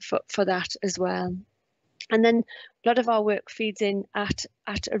for that as well. And then a lot of our work feeds in at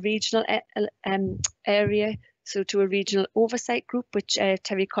a regional area, so to a regional oversight group, which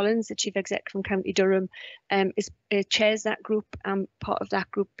Terry Collins, the Chief Exec from County Durham, chairs that group. Part of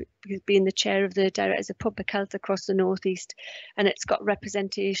that group being the chair of the Directors of Public Health across the North East, and it's got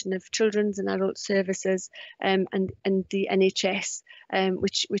representation of children's and adult services and the NHS,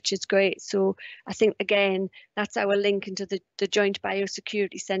 which is great. So I think again that's our link into the Joint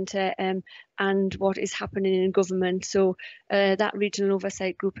Biosecurity Centre and what is happening in government. So that regional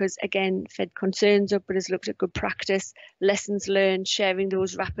oversight group has again fed concerns up, but has looked at good practice, lessons learned, sharing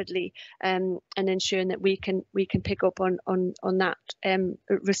those rapidly, and ensuring that we can pick up on that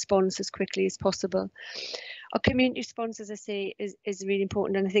response as quickly as possible. Our community response, as I say, is really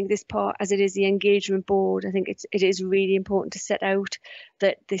important, and I think this part, as it is the engagement board, I think it is really important to set out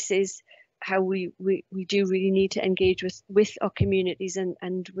that this is how we do really need to engage with our communities,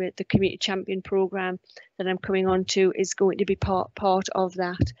 and with the community champion programme that I'm coming on to is going to be part of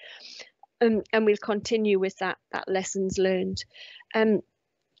that, and we'll continue with that lessons learned.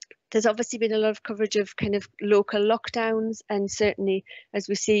 There's obviously been a lot of coverage of kind of local lockdowns, and certainly as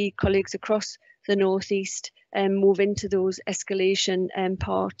we see colleagues across the North East move into those escalation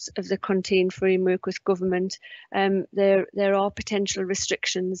parts of the contained framework with government, there are potential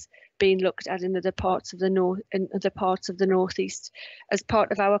restrictions being looked at in other parts of the North East. As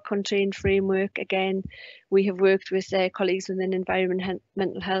part of our contained framework, again, we have worked with colleagues within environment,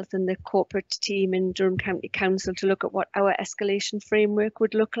 mental health, and the corporate team in Durham County Council to look at what our escalation framework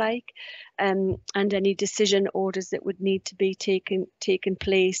would look like, and any decision orders that would need to be taken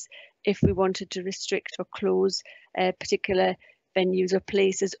place if we wanted to restrict or close particular venues or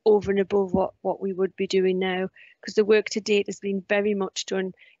places over and above what we would be doing now, because the work to date has been very much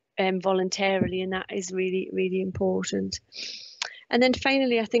done voluntarily, and that is really, really important. And then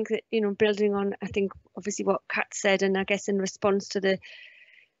finally, I think that, building on, I think obviously what Kat said, and I guess in response to the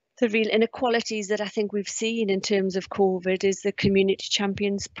real inequalities that I think we've seen in terms of COVID, is the Community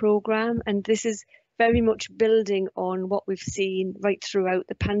Champions programme. And this is very much building on what we've seen right throughout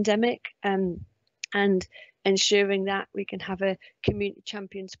the pandemic, and ensuring that we can have a Community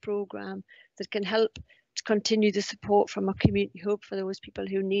Champions programme that can help to continue the support from a community hub for those people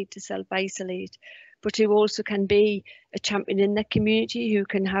who need to self-isolate, but who also can be a champion in their community, who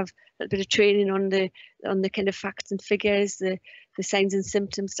can have a bit of training on the kind of facts and figures, the signs and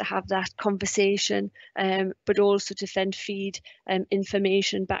symptoms, to have that conversation, but also to then feed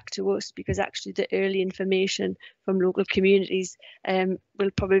information back to us, because actually the early information from local communities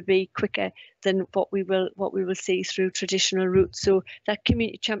will probably be quicker than what we will see through traditional routes. So that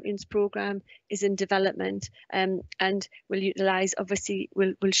Community Champions programme is in development, and we'll utilise, obviously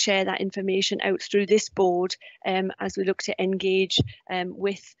we'll share that information out through this board as we look to engage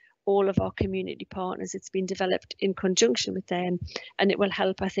with all of our community partners. It's been developed in conjunction with them, and it will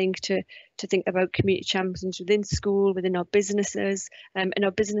help, I think, to think about community champions within school, within our businesses, and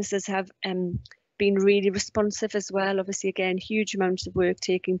our businesses have been really responsive as well. Obviously, again, huge amounts of work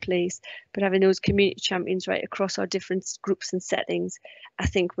taking place, but having those community champions right across our different groups and settings, I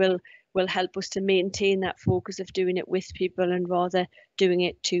think will help us to maintain that focus of doing it with people and rather doing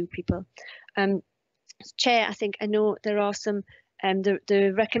it to people. Chair, I know there are some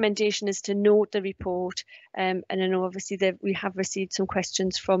the recommendation is to note the report, and I know obviously that we have received some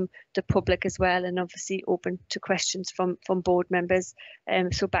questions from the public as well, and obviously open to questions from board members.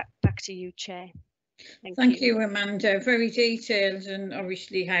 So back to you, Chair. Thank you, Amanda. Very detailed, and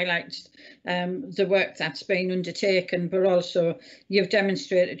obviously highlights the work that's been undertaken, but also you've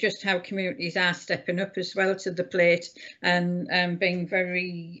demonstrated just how communities are stepping up as well to the plate, and being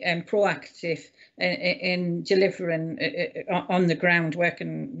very proactive in delivering on the ground,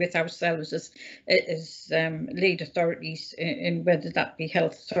 working with ourselves as lead authorities, in whether that be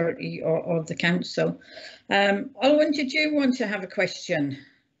health authority or the council. Olwen, did you want to have a question?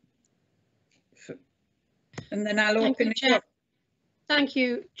 And then I'll open it up. Thank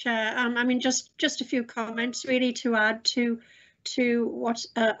you, Chair. I mean, just a few comments really to add to what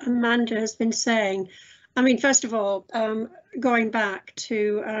Amanda has been saying. I mean, first of all, going back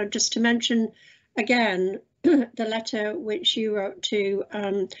to just to mention again the letter which you wrote to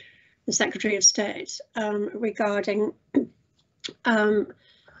the Secretary of State regarding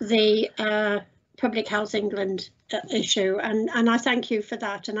the Public Health England issue, and I thank you for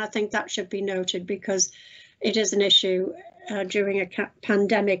that, and I think that should be noted, because it is an issue during a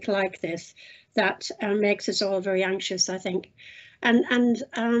pandemic like this that makes us all very anxious, I think. And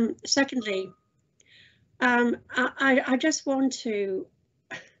secondly, I just want to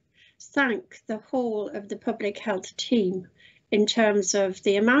thank the whole of the public health team in terms of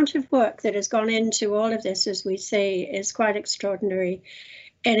the amount of work that has gone into all of this, as we say, is quite extraordinary.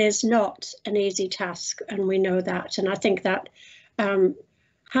 It is not an easy task, and we know that, and I think that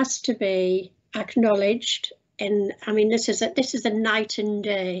has to be acknowledged. I mean, this is a night and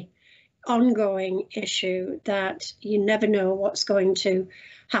day ongoing issue that you never know what's going to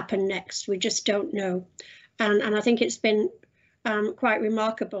happen next. We just don't know, and I think it's been quite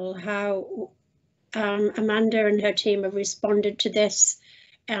remarkable how Amanda and her team have responded to this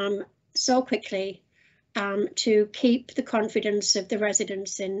so quickly, to keep the confidence of the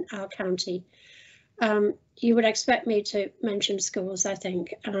residents in our county. You would expect me to mention schools, I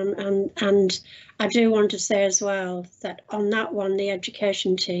think, and I do want to say as well that on that one, the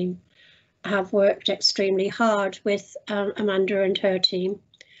education team have worked extremely hard with Amanda and her team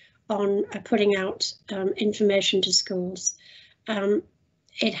on putting out information to schools.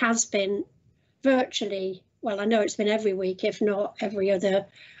 It has been virtually, well, I know it's been every week, if not every other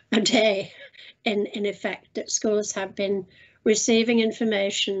day, in effect, that schools have been receiving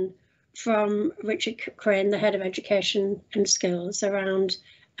information from Richard Crane, the Head of Education and Skills, around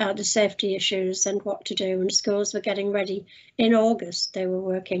the safety issues and what to do, and schools were getting ready. In August, they were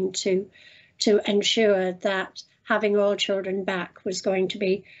working to ensure that having all children back was going to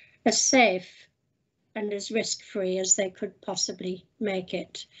be as safe and as risk-free as they could possibly make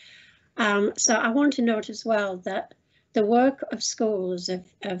it. So I want to note as well that the work of schools,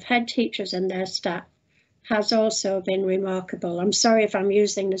 of head teachers and their staff, has also been remarkable. I'm sorry if I'm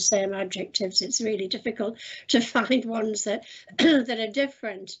using the same adjectives. It's really difficult to find ones that that are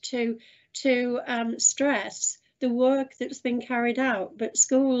different to stress the work that's been carried out. But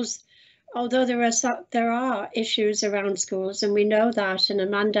schools, although there are issues around schools, and we know that, and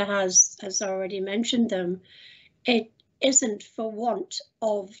Amanda has already mentioned them, it isn't for want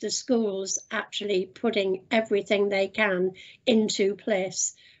of the schools actually putting everything they can into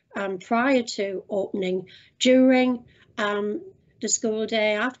place prior to opening, during the school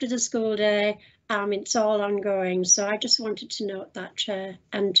day, after the school day. It's all ongoing. So I just wanted to note that, Chair,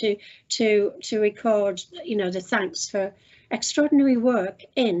 and to record, you know, the thanks for extraordinary work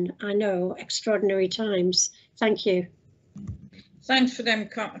in, I know, extraordinary times. Thank you. Thanks for them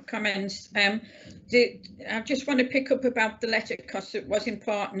comments. I just want to pick up about the letter, because it was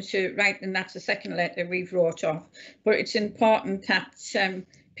important to write, and that's the second letter we've wrote off, but it's important that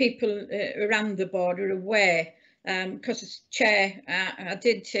people around the board are aware, because as Chair, I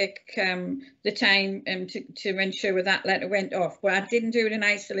did take the time to ensure that letter went off, but I didn't do it in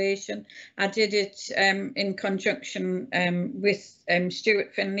isolation. I did it in conjunction with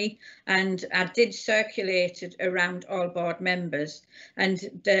Stuart Finley, and I did circulate it around all board members. And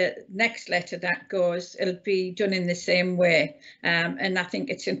the next letter that goes, it'll be done in the same way. And I think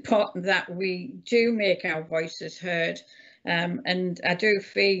it's important that we do make our voices heard. And I do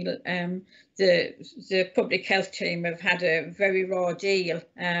feel the public health team have had a very raw deal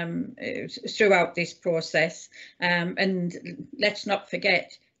throughout this process, and let's not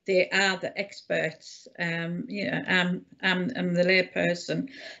forget they are the experts. You know, I'm the layperson,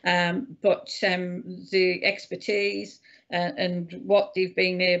 but the expertise and what they've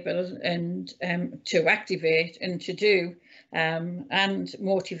been able to activate and to do and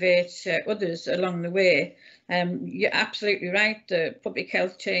motivate others along the way. You're absolutely right. The public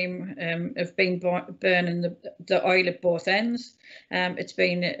health team have been burning the oil at both ends. It's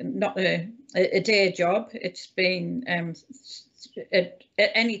been not a day job. It's been at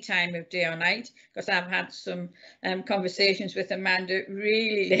any time of day or night, because I've had some conversations with Amanda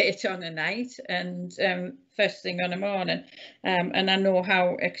really late on a night and first thing on a morning, and I know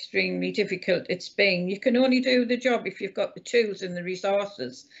how extremely difficult it's been. You can only do the job if you've got the tools and the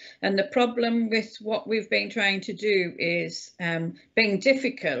resources, and the problem with what we've been trying to do is being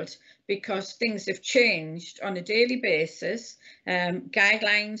difficult because things have changed on a daily basis.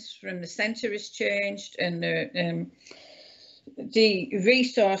 Guidelines from the centre has changed, and the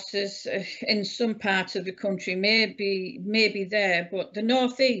resources in some parts of the country may be there, but the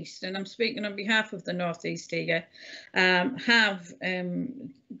northeast, and I'm speaking on behalf of the northeast here, have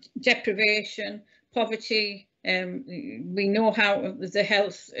deprivation, poverty. We know how the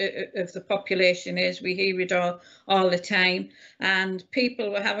health of the population is. We hear it all the time, and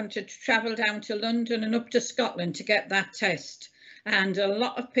people were having to travel down to London and up to Scotland to get that test. And a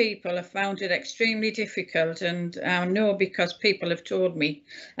lot of people have found it extremely difficult, and I know because people have told me,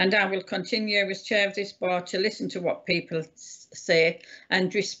 and I will continue as chair of this board to listen to what people say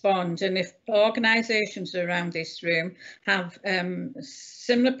and respond. And if organisations around this room have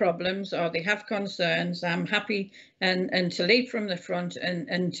similar problems or they have concerns, I'm happy and to lead from the front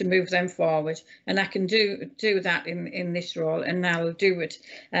and to move them forward. And I can do that in this role, and I'll do it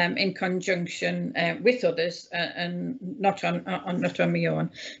in conjunction with others and not on my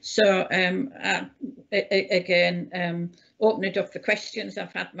own. So again, open it up for questions.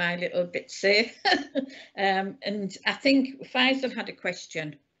 I've had my little bit say. And I think Faisal had a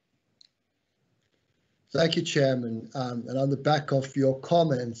question. Thank you, Chairman. And on the back of your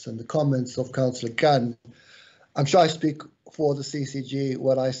comments and the comments of Councillor Gunn, I'm sure I speak for the CCG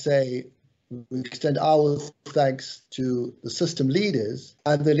when I say we extend our thanks to the system leaders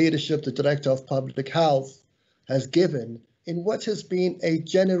and the leadership the Director of Public Health has given in what has been a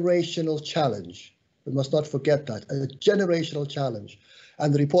generational challenge. We must not forget that, a generational challenge.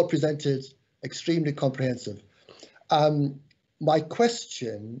 And the report presented extremely comprehensive. My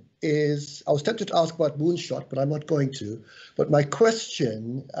question is, I was tempted to ask about Moonshot, but I'm not going to. But my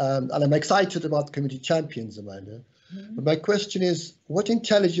question, and I'm excited about the community champions, Amanda, but my question is, what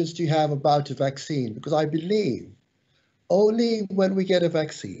intelligence do you have about a vaccine? Because I believe only when we get a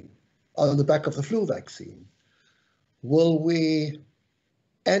vaccine, on the back of the flu vaccine, will we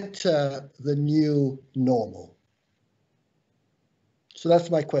enter the new normal. So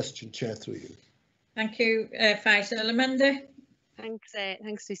that's my question, Chair, through you. Thank you, Faisal. Amanda?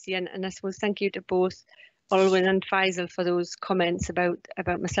 Thanks, Lucy, and I suppose thank you to both Olwyn and Faisal for those comments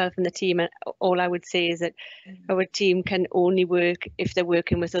about myself and the team. And all I would say is that our team can only work if they're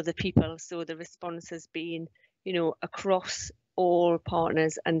working with other people. So the response has been, you know, across all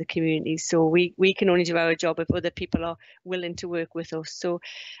partners and the community. So we can only do our job if other people are willing to work with us. So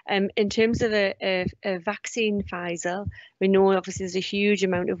in terms of a vaccine, Faisal, we know obviously there's a huge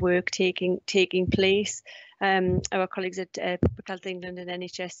amount of work taking place. Our colleagues at Public Health England and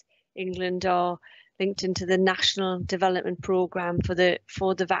NHS England are linked into the National Development Programme for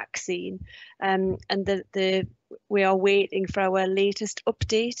the vaccine, and we are waiting for our latest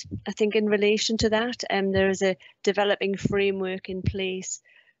update. I think in relation to that, there is a developing framework in place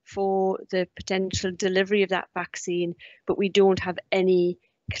for the potential delivery of that vaccine, but we don't have any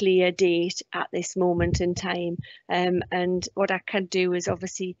clear date at this moment in time. And what I can do is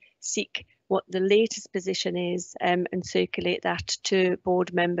obviously seek what the latest position is and circulate that to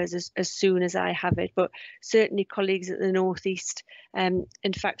board members as soon as I have it. But certainly colleagues at the North East, in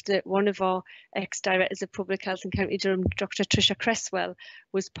fact, one of our ex-directors of Public Health in County Durham, Dr. Tricia Cresswell,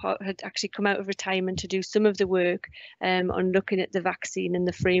 had actually come out of retirement to do some of the work on looking at the vaccine and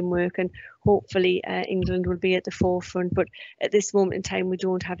the framework, and hopefully England will be at the forefront. But at this moment in time, we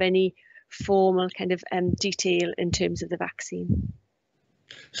don't have any formal kind of detail in terms of the vaccine.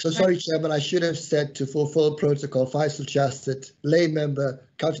 So sorry, Chairman, I should have said to fulfil protocol, Faisal Chasset, lay member,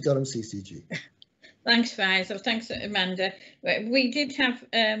 County Durham CCG. Thanks, Faisal. Thanks, Amanda. We did have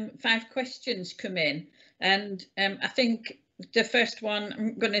 5 questions come in, and I think the first one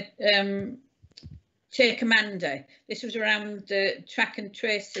I'm going to take Amanda. This was around the track and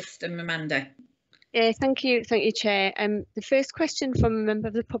trace system, Amanda. Yeah, thank you, Chair. The first question from a member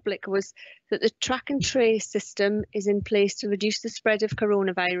of the public was that the track and trace system is in place to reduce the spread of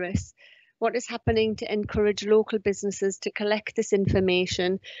coronavirus. What is happening to encourage local businesses to collect this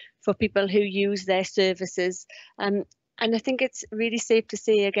information for people who use their services? And I think it's really safe to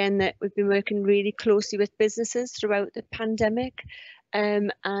say again that we've been working really closely with businesses throughout the pandemic,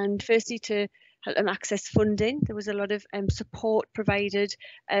 and firstly to help them access funding. There was a lot of support provided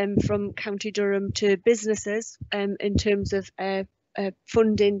from County Durham to businesses in terms of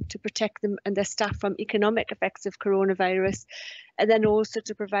funding to protect them and their staff from economic effects of coronavirus, and then also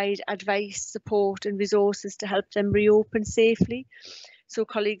to provide advice, support and resources to help them reopen safely. So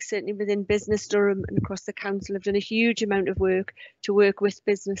colleagues certainly within Business Durham and across the council have done a huge amount of work to work with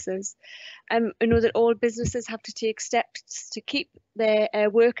businesses. I know that all businesses have to take steps to keep their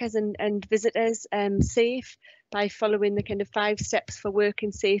workers and visitors safe by following the kind of 5 steps for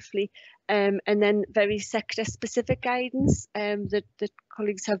working safely, and then very sector specific guidance that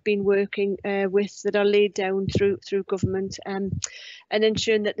colleagues have been working with that are laid down through government, and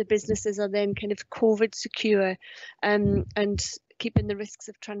ensuring that the businesses are then kind of COVID secure and keeping the risks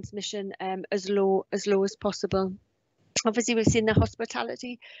of transmission as low as possible. Obviously, we've seen the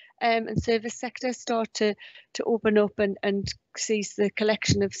hospitality and service sector start to open up and cease the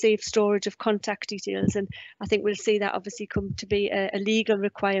collection of safe storage of contact details, and I think we'll see that obviously come to be a legal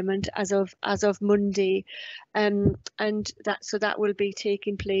requirement as of Monday, and that will be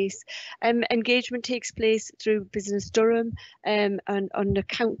taking place. Engagement takes place through Business Durham and on a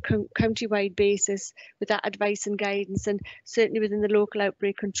county-wide basis with that advice and guidance, and certainly within the local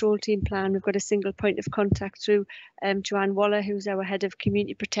outbreak control team plan we've got a single point of contact through Joanne Waller, who's our head of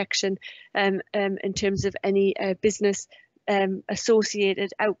community protection, in terms of any business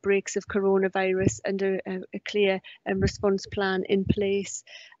associated outbreaks of coronavirus, and a clear response plan in place.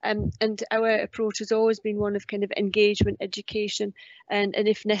 And our approach has always been one of kind of engagement, education and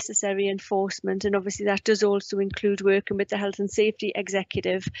if necessary enforcement, and obviously that does also include working with the health and safety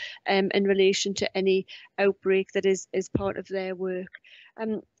executive in relation to any outbreak that is part of their work.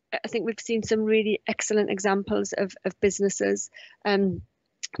 I think we've seen some really excellent examples of businesses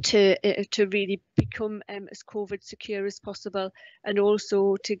to really become as COVID secure as possible, and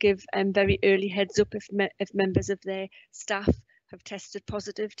also to give very early heads up if members of their staff have tested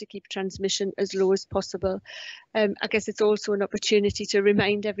positive to keep transmission as low as possible. I guess it's also an opportunity to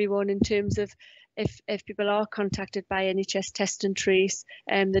remind everyone in terms of if people are contacted by NHS Test and Trace,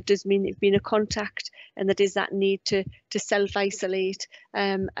 that does mean they've been a contact, and that is that need to self-isolate,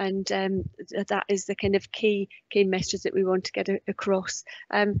 and that is the kind of key message that we want to get across.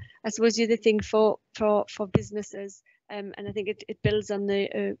 I suppose the other thing for businesses, and I think it builds on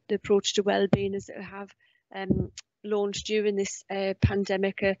the approach to wellbeing, is that we have launched during this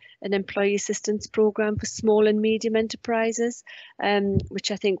pandemic an employee assistance programme for small and medium enterprises,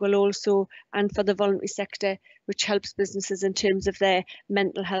 which I think will also, and for the voluntary sector, which helps businesses in terms of their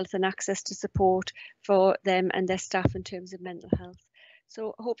mental health and access to support for them and their staff in terms of mental health.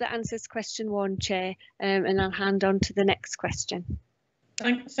 So I hope that answers question 1, Chair, and I'll hand on to the next question.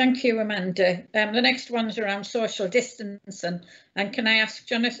 Thank you, Amanda. The next one's around social distancing, and can I ask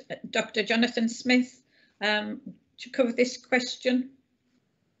Dr. Jonathan Smith to cover this question?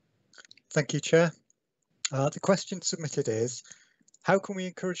 Thank you, Chair. The question submitted is, how can we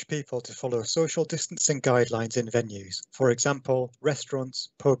encourage people to follow social distancing guidelines in venues, for example, restaurants,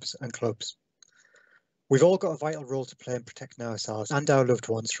 pubs and clubs? We've all got a vital role to play in protecting ourselves and our loved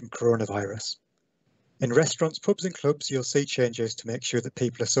ones from coronavirus. In restaurants, pubs and clubs, you'll see changes to make sure that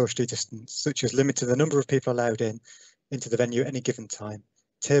people are socially distanced, such as limiting the number of people allowed into the venue at any given time.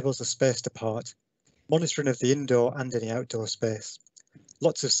 Tables are spaced apart, monitoring of the indoor and any outdoor space.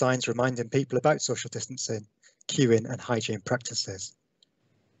 Lots of signs reminding people about social distancing, queuing and hygiene practices.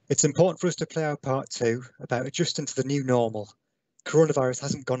 It's important for us to play our part too about adjusting to the new normal. Coronavirus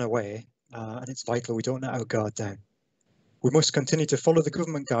hasn't gone away, and it's vital we don't let our guard down. We must continue to follow the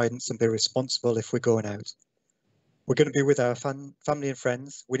government guidance and be responsible if we're going out. We're going to be with our family and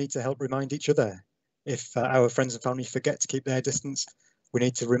friends. We need to help remind each other. If our friends and family forget to keep their distance, we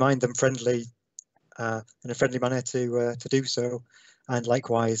need to remind them in a friendly manner to do so. And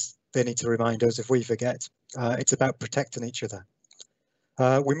likewise, they need to remind us if we forget. It's about protecting each other.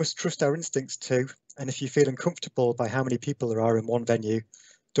 We must trust our instincts too. And if you feel uncomfortable by how many people there are in one venue,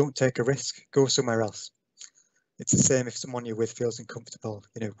 don't take a risk, go somewhere else. It's the same if someone you're with feels uncomfortable.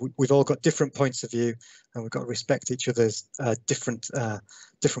 You know, we've all got different points of view, and we've got to respect each other's different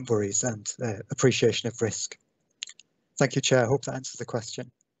worries and appreciation of risk. Thank you, Chair. I hope that answers the question.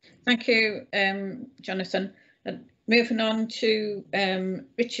 Thank you, Jonathan. Moving on to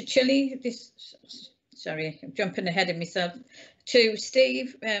Richard Chilly. Sorry, I'm jumping ahead of myself. To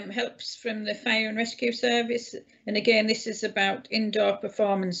Steve, helps from the Fire and Rescue Service. And again, this is about indoor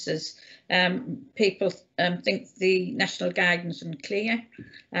performances. People think the national guidance is unclear.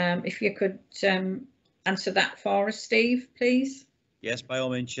 If you could answer that for us, Steve, please. Yes, by all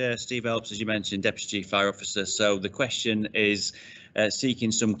means, Chair. Steve Helps, as you mentioned, Deputy Chief Fire Officer. So the question is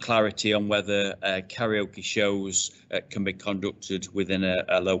seeking some clarity on whether karaoke shows can be conducted within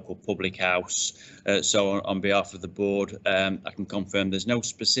a local public house. So on behalf of the board, I can confirm there's no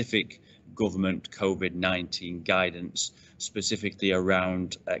specific government COVID-19 guidance specifically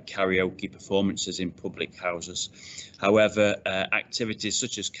around karaoke performances in public houses. However, activities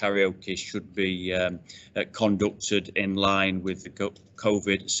such as karaoke should be conducted in line with the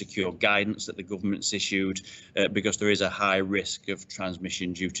COVID secure guidance that the government's issued, because there is a high risk of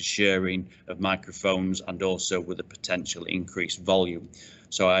transmission due to sharing of microphones and also with a potential increased volume.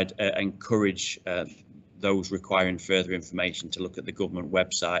 So I'd encourage those requiring further information to look at the government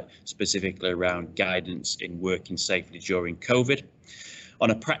website, specifically around guidance in working safely during COVID. On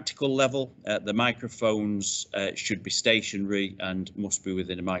a practical level, the microphones should be stationary and must be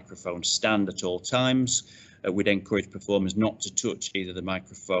within a microphone stand at all times. We'd encourage performers not to touch either the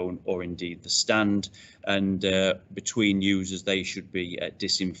microphone or indeed the stand, and between users they should be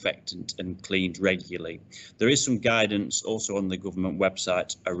disinfectant and cleaned regularly. There is some guidance also on the government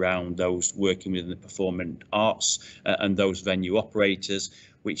website around those working within the performing arts and those venue operators,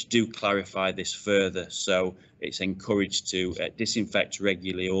 which do clarify this further. So it's encouraged to disinfect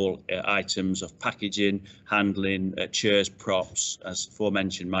regularly all items of packaging, handling, chairs, props, as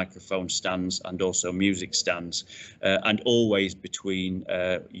aforementioned, microphone stands and also music stands, and always between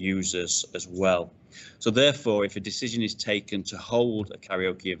users as well. So therefore, if a decision is taken to hold a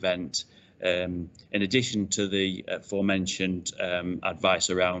karaoke event, in addition to the aforementioned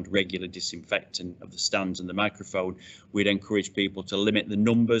advice around regular disinfecting of the stands and the microphone, we'd encourage people to limit the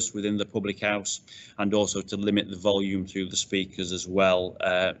numbers within the public house and also to limit the volume through the speakers as well,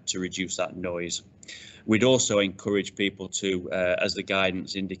 to reduce that noise. We'd also encourage people to, as the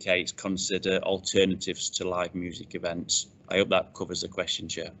guidance indicates, consider alternatives to live music events. I hope that covers the question,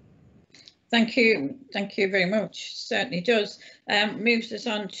 Chair. Thank you very much. Certainly does. Moves us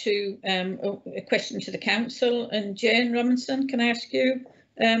on to a question to the council. And Jane Robinson, can I ask you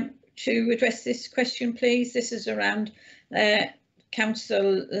to address this question, please? This is around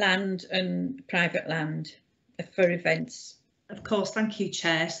council land and private land for events. Of course, thank you,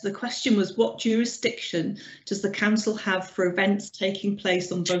 Chair. So the question was, what jurisdiction does the council have for events taking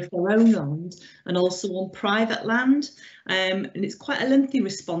place on both their own land and also on private land? And it's quite a lengthy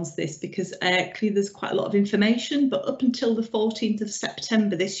response, this, because clearly there's quite a lot of information, but up until the 14th of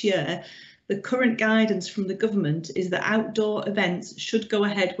September this year, the current guidance from the government is that outdoor events should go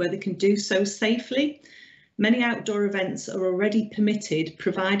ahead where they can do so safely. Many outdoor events are already permitted,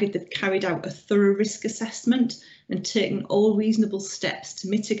 provided they've carried out a thorough risk assessment and taken all reasonable steps to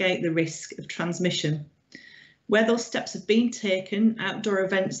mitigate the risk of transmission. Where those steps have been taken, outdoor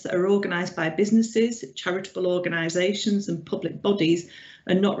events that are organised by businesses, charitable organisations and public bodies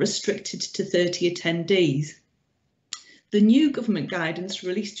are not restricted to 30 attendees. The new government guidance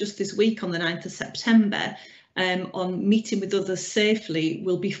released just this week on the 9th of September on meeting with others safely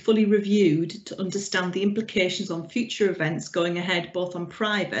will be fully reviewed to understand the implications on future events going ahead both on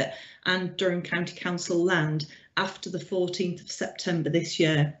private and Durham County Council land after the 14th of September this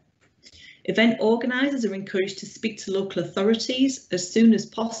year. Event organisers are encouraged to speak to local authorities as soon as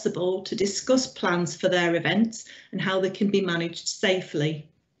possible to discuss plans for their events and how they can be managed safely.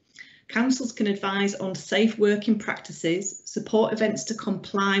 Councils can advise on safe working practices, support events to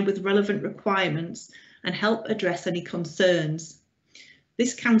comply with relevant requirements and help address any concerns.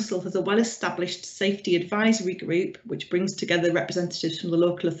 This council has a well-established safety advisory group which brings together representatives from the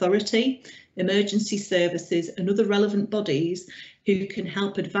local authority, emergency services and other relevant bodies who can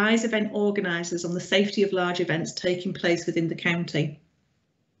help advise event organisers on the safety of large events taking place within the county.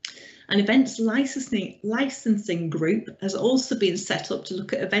 An events licensing group has also been set up to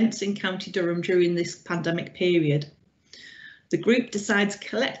look at events in County Durham during this pandemic period. The group decides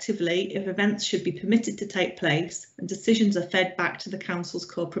collectively if events should be permitted to take place and decisions are fed back to the council's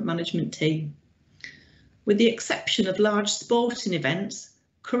corporate management team. With the exception of large sporting events,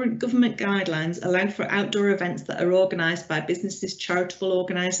 current government guidelines allow for outdoor events that are organised by businesses, charitable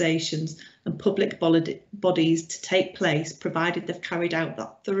organisations and public bodies to take place, provided they've carried out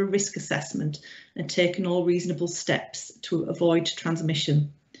that thorough risk assessment and taken all reasonable steps to avoid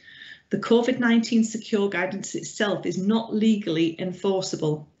transmission. The COVID-19 secure guidance itself is not legally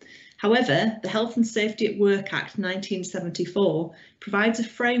enforceable. However, the Health and Safety at Work Act 1974 provides a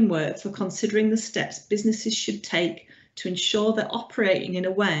framework for considering the steps businesses should take to ensure they're operating in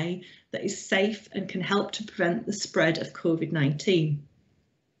a way that is safe and can help to prevent the spread of COVID-19.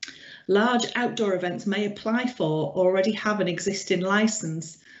 Large outdoor events may apply for or already have an existing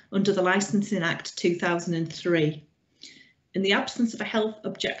licence under the Licensing Act 2003. In the absence of a health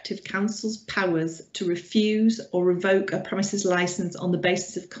objective, council's powers to refuse or revoke a premises licence on the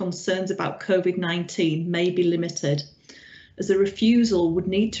basis of concerns about COVID-19 may be limited, as a refusal would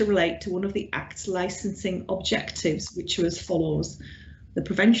need to relate to one of the Act's licensing objectives, which are as follows: the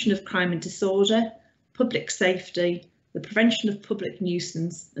prevention of crime and disorder, public safety, the prevention of public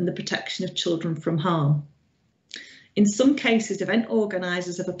nuisance and the protection of children from harm. In some cases, event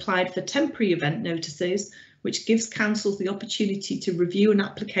organisers have applied for temporary event notices, which gives councils the opportunity to review an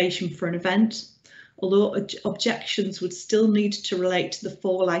application for an event, although objections would still need to relate to the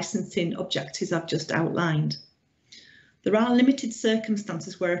 4 licensing objectives I've just outlined. There are limited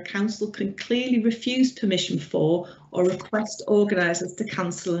circumstances where a council can clearly refuse permission for or request organisers to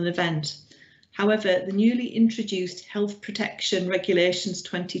cancel an event. However, the newly introduced Health Protection Regulations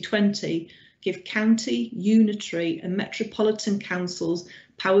 2020 give county, unitary and metropolitan councils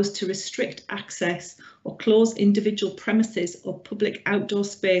powers to restrict access or close individual premises or public outdoor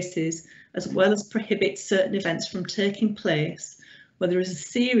spaces, as well as prohibit certain events from taking place where there is a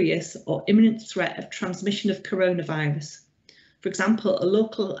serious or imminent threat of transmission of coronavirus. For example, a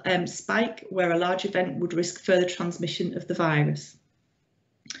local spike where a large event would risk further transmission of the virus.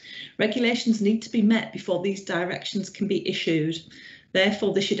 Regulations need to be met before these directions can be issued.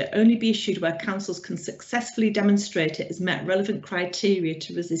 Therefore, they should only be issued where councils can successfully demonstrate it has met relevant criteria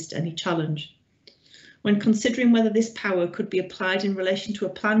to resist any challenge. When considering whether this power could be applied in relation to a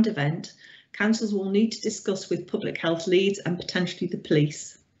planned event, councils will need to discuss with public health leads and potentially the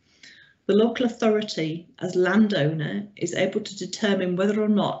police. The local authority, as landowner, is able to determine whether or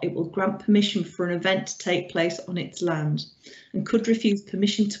not it will grant permission for an event to take place on its land and could refuse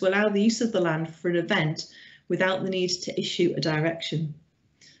permission to allow the use of the land for an event without the need to issue a direction.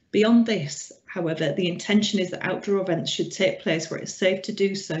 Beyond this, however, the intention is that outdoor events should take place where it's safe to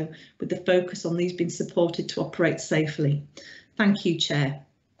do so, with the focus on these being supported to operate safely. Thank you, Chair.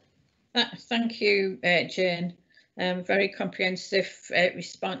 Thank you, Jane. Very comprehensive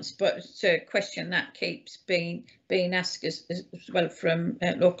response, but it's a question that keeps being asked as well from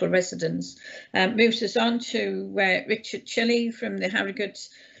local residents. Moves us on to Richard Chilly from the Harrogate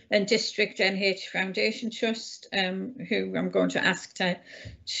and District NH Foundation Trust, who I'm going to ask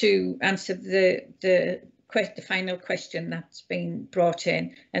to answer the final question that's been brought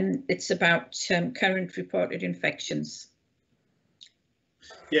in, and it's about current reported infections.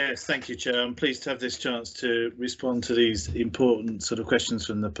 Yes, thank you, Chair. I'm pleased to have this chance to respond to these important sort of questions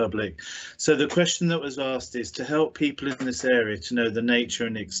from the public. So the question that was asked is to help people in this area to know the nature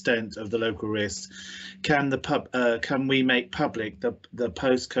and extent of the local risks. Can we make public the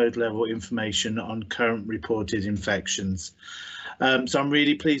postcode level information on current reported infections? So I'm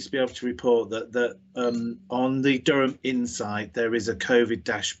really pleased to be able to report that on the Durham Insight there is a COVID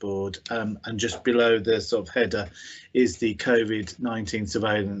dashboard, and just below the sort of header is the COVID-19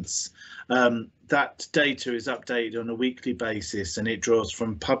 surveillance. That data is updated on a weekly basis, and it draws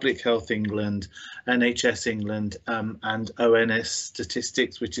from Public Health England, NHS England, and ONS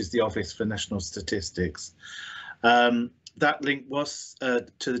Statistics, which is the Office for National Statistics. That link was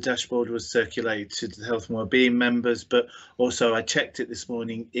to the dashboard was circulated to the Health and Wellbeing members, but also I checked it this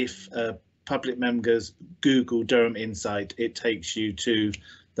morning. If public members Google Durham Insight, it takes you to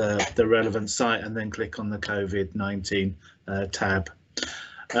the relevant site and then click on the COVID-19 tab.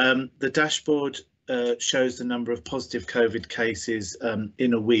 The dashboard shows the number of positive COVID cases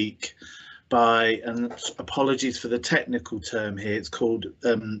in a week by, and apologies for the technical term here, it's called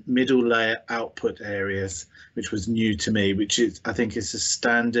middle layer output areas, which was new to me, which is, I think, is a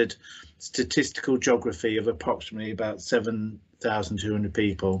standard statistical geography of approximately about 7,200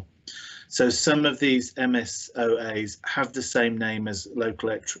 people. So some of these MSOAs have the same name as local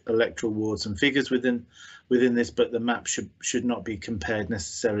electoral wards and figures within this, but the map should not be compared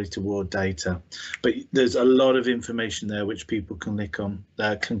necessarily to ward data. But there's a lot of information there which people can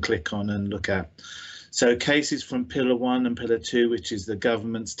click on and look at. So cases from Pillar 1 and Pillar 2, which is the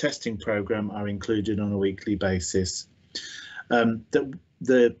government's testing programme, are included on a weekly basis. The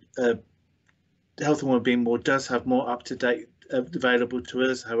Health and Wellbeing Board does have more up-to-date available to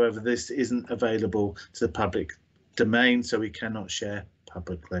us. However, this isn't available to the public domain, so we cannot share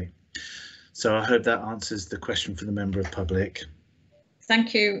publicly. So I hope that answers the question for the member of public.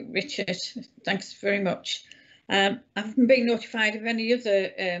 Thank you, Richard. Thanks very much. I haven't been notified of any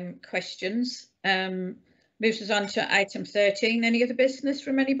other questions. Moves us on to item 13. Any other business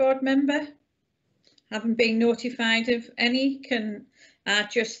from any board member? Haven't been notified of any. Can I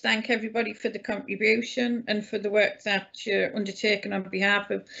just thank everybody for the contribution and for the work that you're undertaking on behalf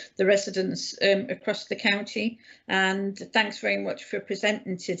of the residents across the county. And thanks very much for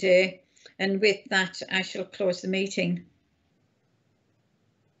presenting today. And with that, I shall close the meeting.